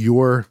 or what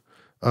your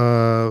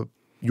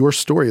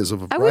story is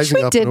of rising up. I wish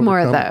we did more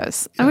of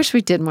those. Yeah. I wish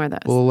we did more of those.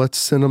 Well, let's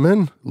send them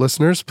in.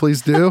 Listeners,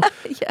 please do.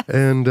 Yes.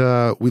 And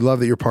we love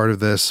that you're part of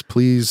this.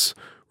 Please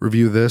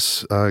review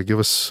this. Give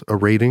us a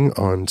rating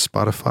on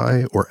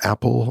Spotify or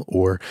Apple,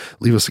 or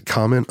leave us a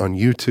comment on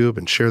YouTube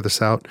and share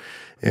this out.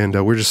 And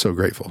we're just so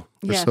grateful.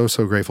 We're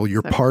so grateful.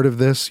 You're part of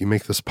this. You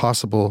make this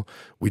possible.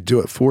 We do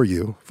it for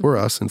you, for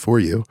us, and for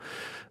you.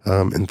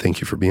 And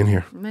thank you for being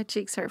here. My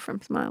cheeks hurt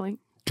from smiling.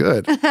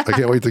 Good. I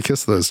can't wait to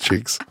kiss those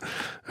cheeks.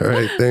 All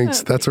right.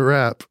 Thanks. That's a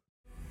wrap.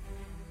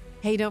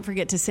 Hey, don't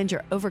forget to send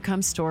your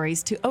Overcome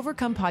stories to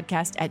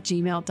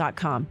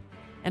overcomepodcast@gmail.com.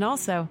 And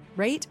also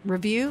rate,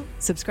 review,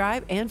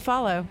 subscribe, and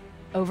follow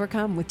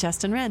Overcome with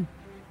Justin Wren.